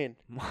cum stain.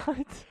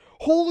 What?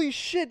 Holy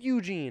shit,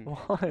 Eugene.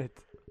 What?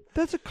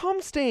 That's a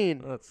cum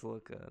stain. Let's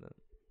look at it.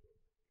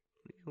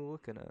 What are you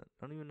looking at?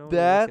 I don't even know what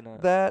you're looking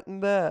at. That,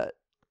 and that.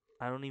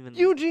 I don't even.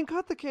 Eugene,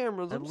 cut the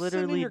cameras. I I'm sitting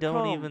in literally your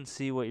don't cum. even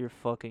see what you're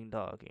fucking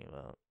talking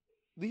about.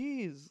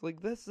 These,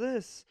 like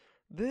this.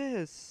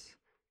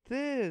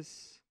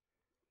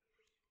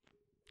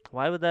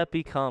 Why would that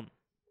be cum?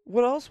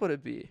 What else would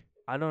it be?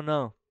 I don't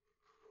know.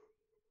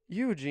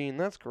 Eugene,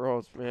 that's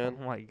gross, man.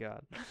 Oh my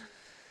god.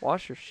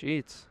 Wash your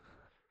sheets.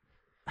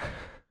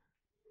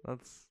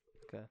 That's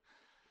okay.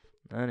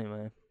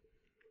 Anyway.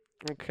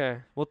 Okay.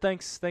 Well,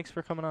 thanks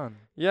for coming on.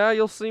 Yeah,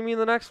 you'll see me in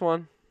the next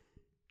one.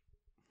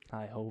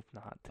 I hope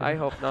not. To. I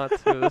hope not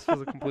to. This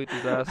was a complete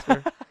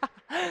disaster.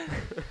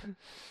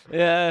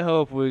 Yeah, I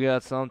hope we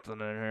got something in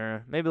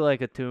here. Maybe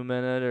like a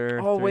 2-minute or.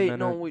 Oh 3 wait, minute.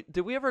 no.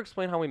 Did we ever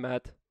explain how we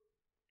met?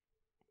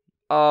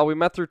 We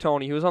met through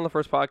Tony. He was on the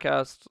first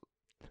podcast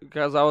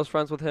because I was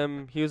friends with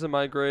him. He was in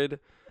my grade.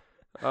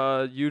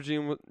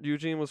 Eugene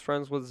was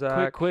friends with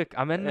Zach. Quick!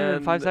 I'm ending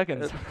in 5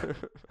 seconds. Later.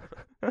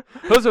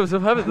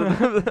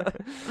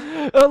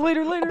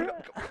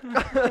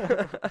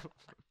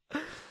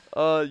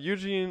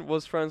 Eugene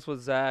was friends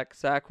with Zach.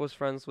 Zach was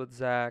friends with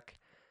Zach.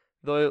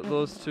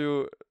 Those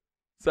two.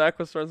 Zach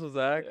was friends with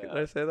Zach. Yeah. Did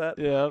I say that?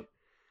 Yeah.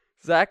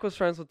 Zach was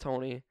friends with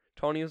Tony.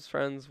 Tony was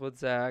friends with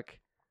Zach.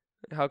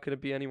 How could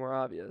it be any more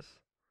obvious?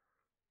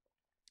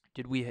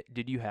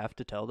 Did you have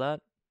to tell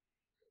that?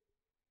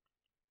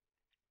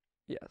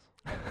 Yes.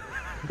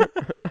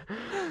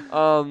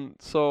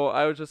 So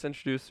I was just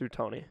introduced through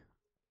Tony.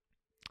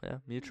 Yeah,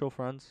 mutual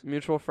friends.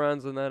 Mutual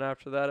friends, and then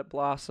after that it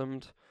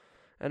blossomed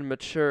and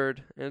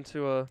matured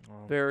into a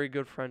very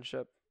good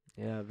friendship.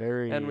 Yeah,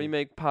 very. And we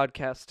make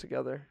podcasts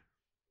together.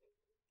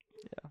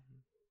 Yeah.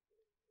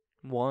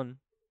 One.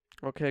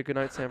 Okay, good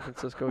night, San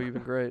Francisco. You've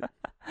been great.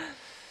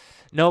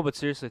 No, but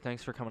seriously,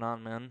 thanks for coming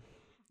on, man.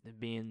 It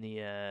being the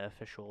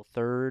official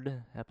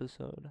 3rd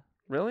episode.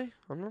 Really?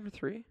 I'm number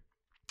 3?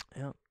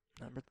 Yeah,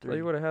 number 3. Thought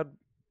you would have had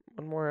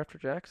one more after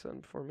Jackson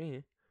before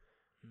me.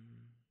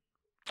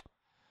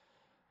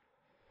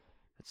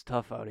 It's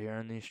tough out here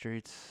on these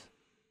streets.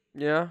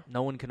 Yeah?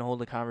 No one can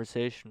hold a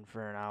conversation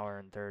for an hour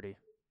and 30.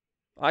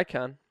 I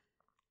can.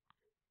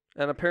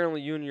 And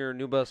apparently you and your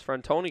new best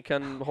friend Tony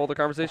can hold a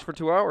conversation for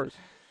 2 hours.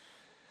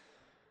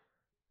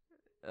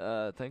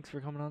 Thanks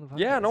for coming on the podcast.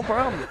 Yeah, no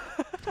problem.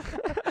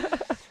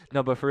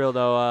 No, but for real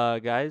though,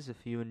 guys, if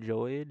you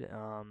enjoyed,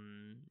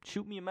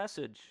 shoot me a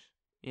message.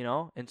 You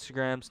know,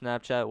 Instagram,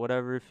 Snapchat,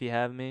 whatever. If you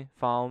have me,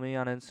 follow me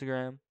on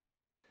Instagram.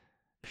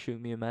 Shoot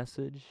me a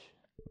message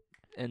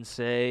and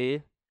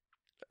say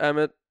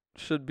Emmett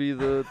should be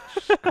the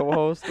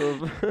co-host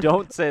of...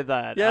 Don't say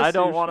that. Yes, I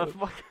don't you want to should.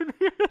 fucking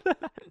hear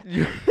that.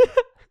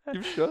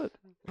 You should.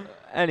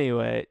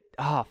 Anyway,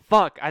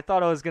 fuck. I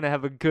thought I was going to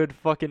have a good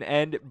fucking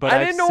end, but I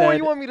didn't know what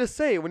you want me to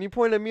say. When you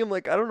pointed at me, I'm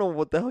like, I don't know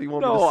what the hell you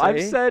want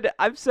me to say.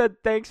 I've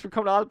said thanks for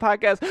coming on the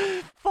podcast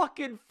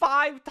fucking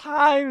 5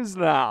 times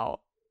now.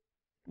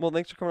 Well,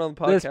 thanks for coming on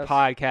the podcast. This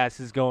podcast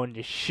is going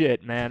to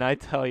shit, man. I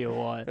tell you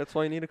what. That's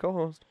why you need a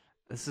co-host.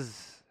 This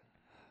is...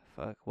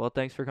 Fuck. Well,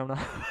 thanks for coming on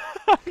the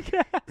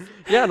podcast.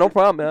 Yeah, no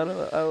problem, man.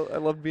 I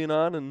love being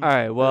on, and all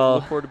right, well... I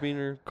look forward to being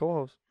your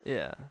co-host.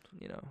 Yeah,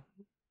 you know.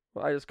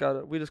 Well,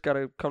 we just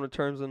gotta come to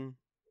terms and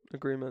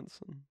agreements,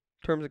 and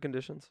terms and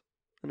conditions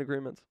and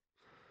agreements.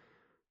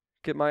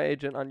 Get my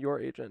agent on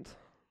your agent.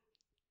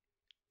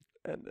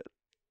 End it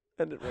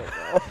right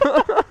now.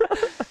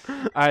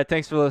 All right,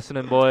 thanks for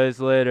listening, boys.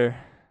 Later.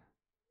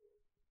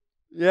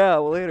 Yeah,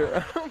 well, later. I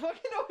don't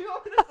fucking know what you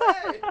want me to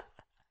say.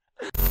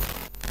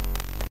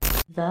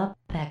 The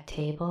Back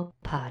Table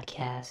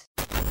Podcast.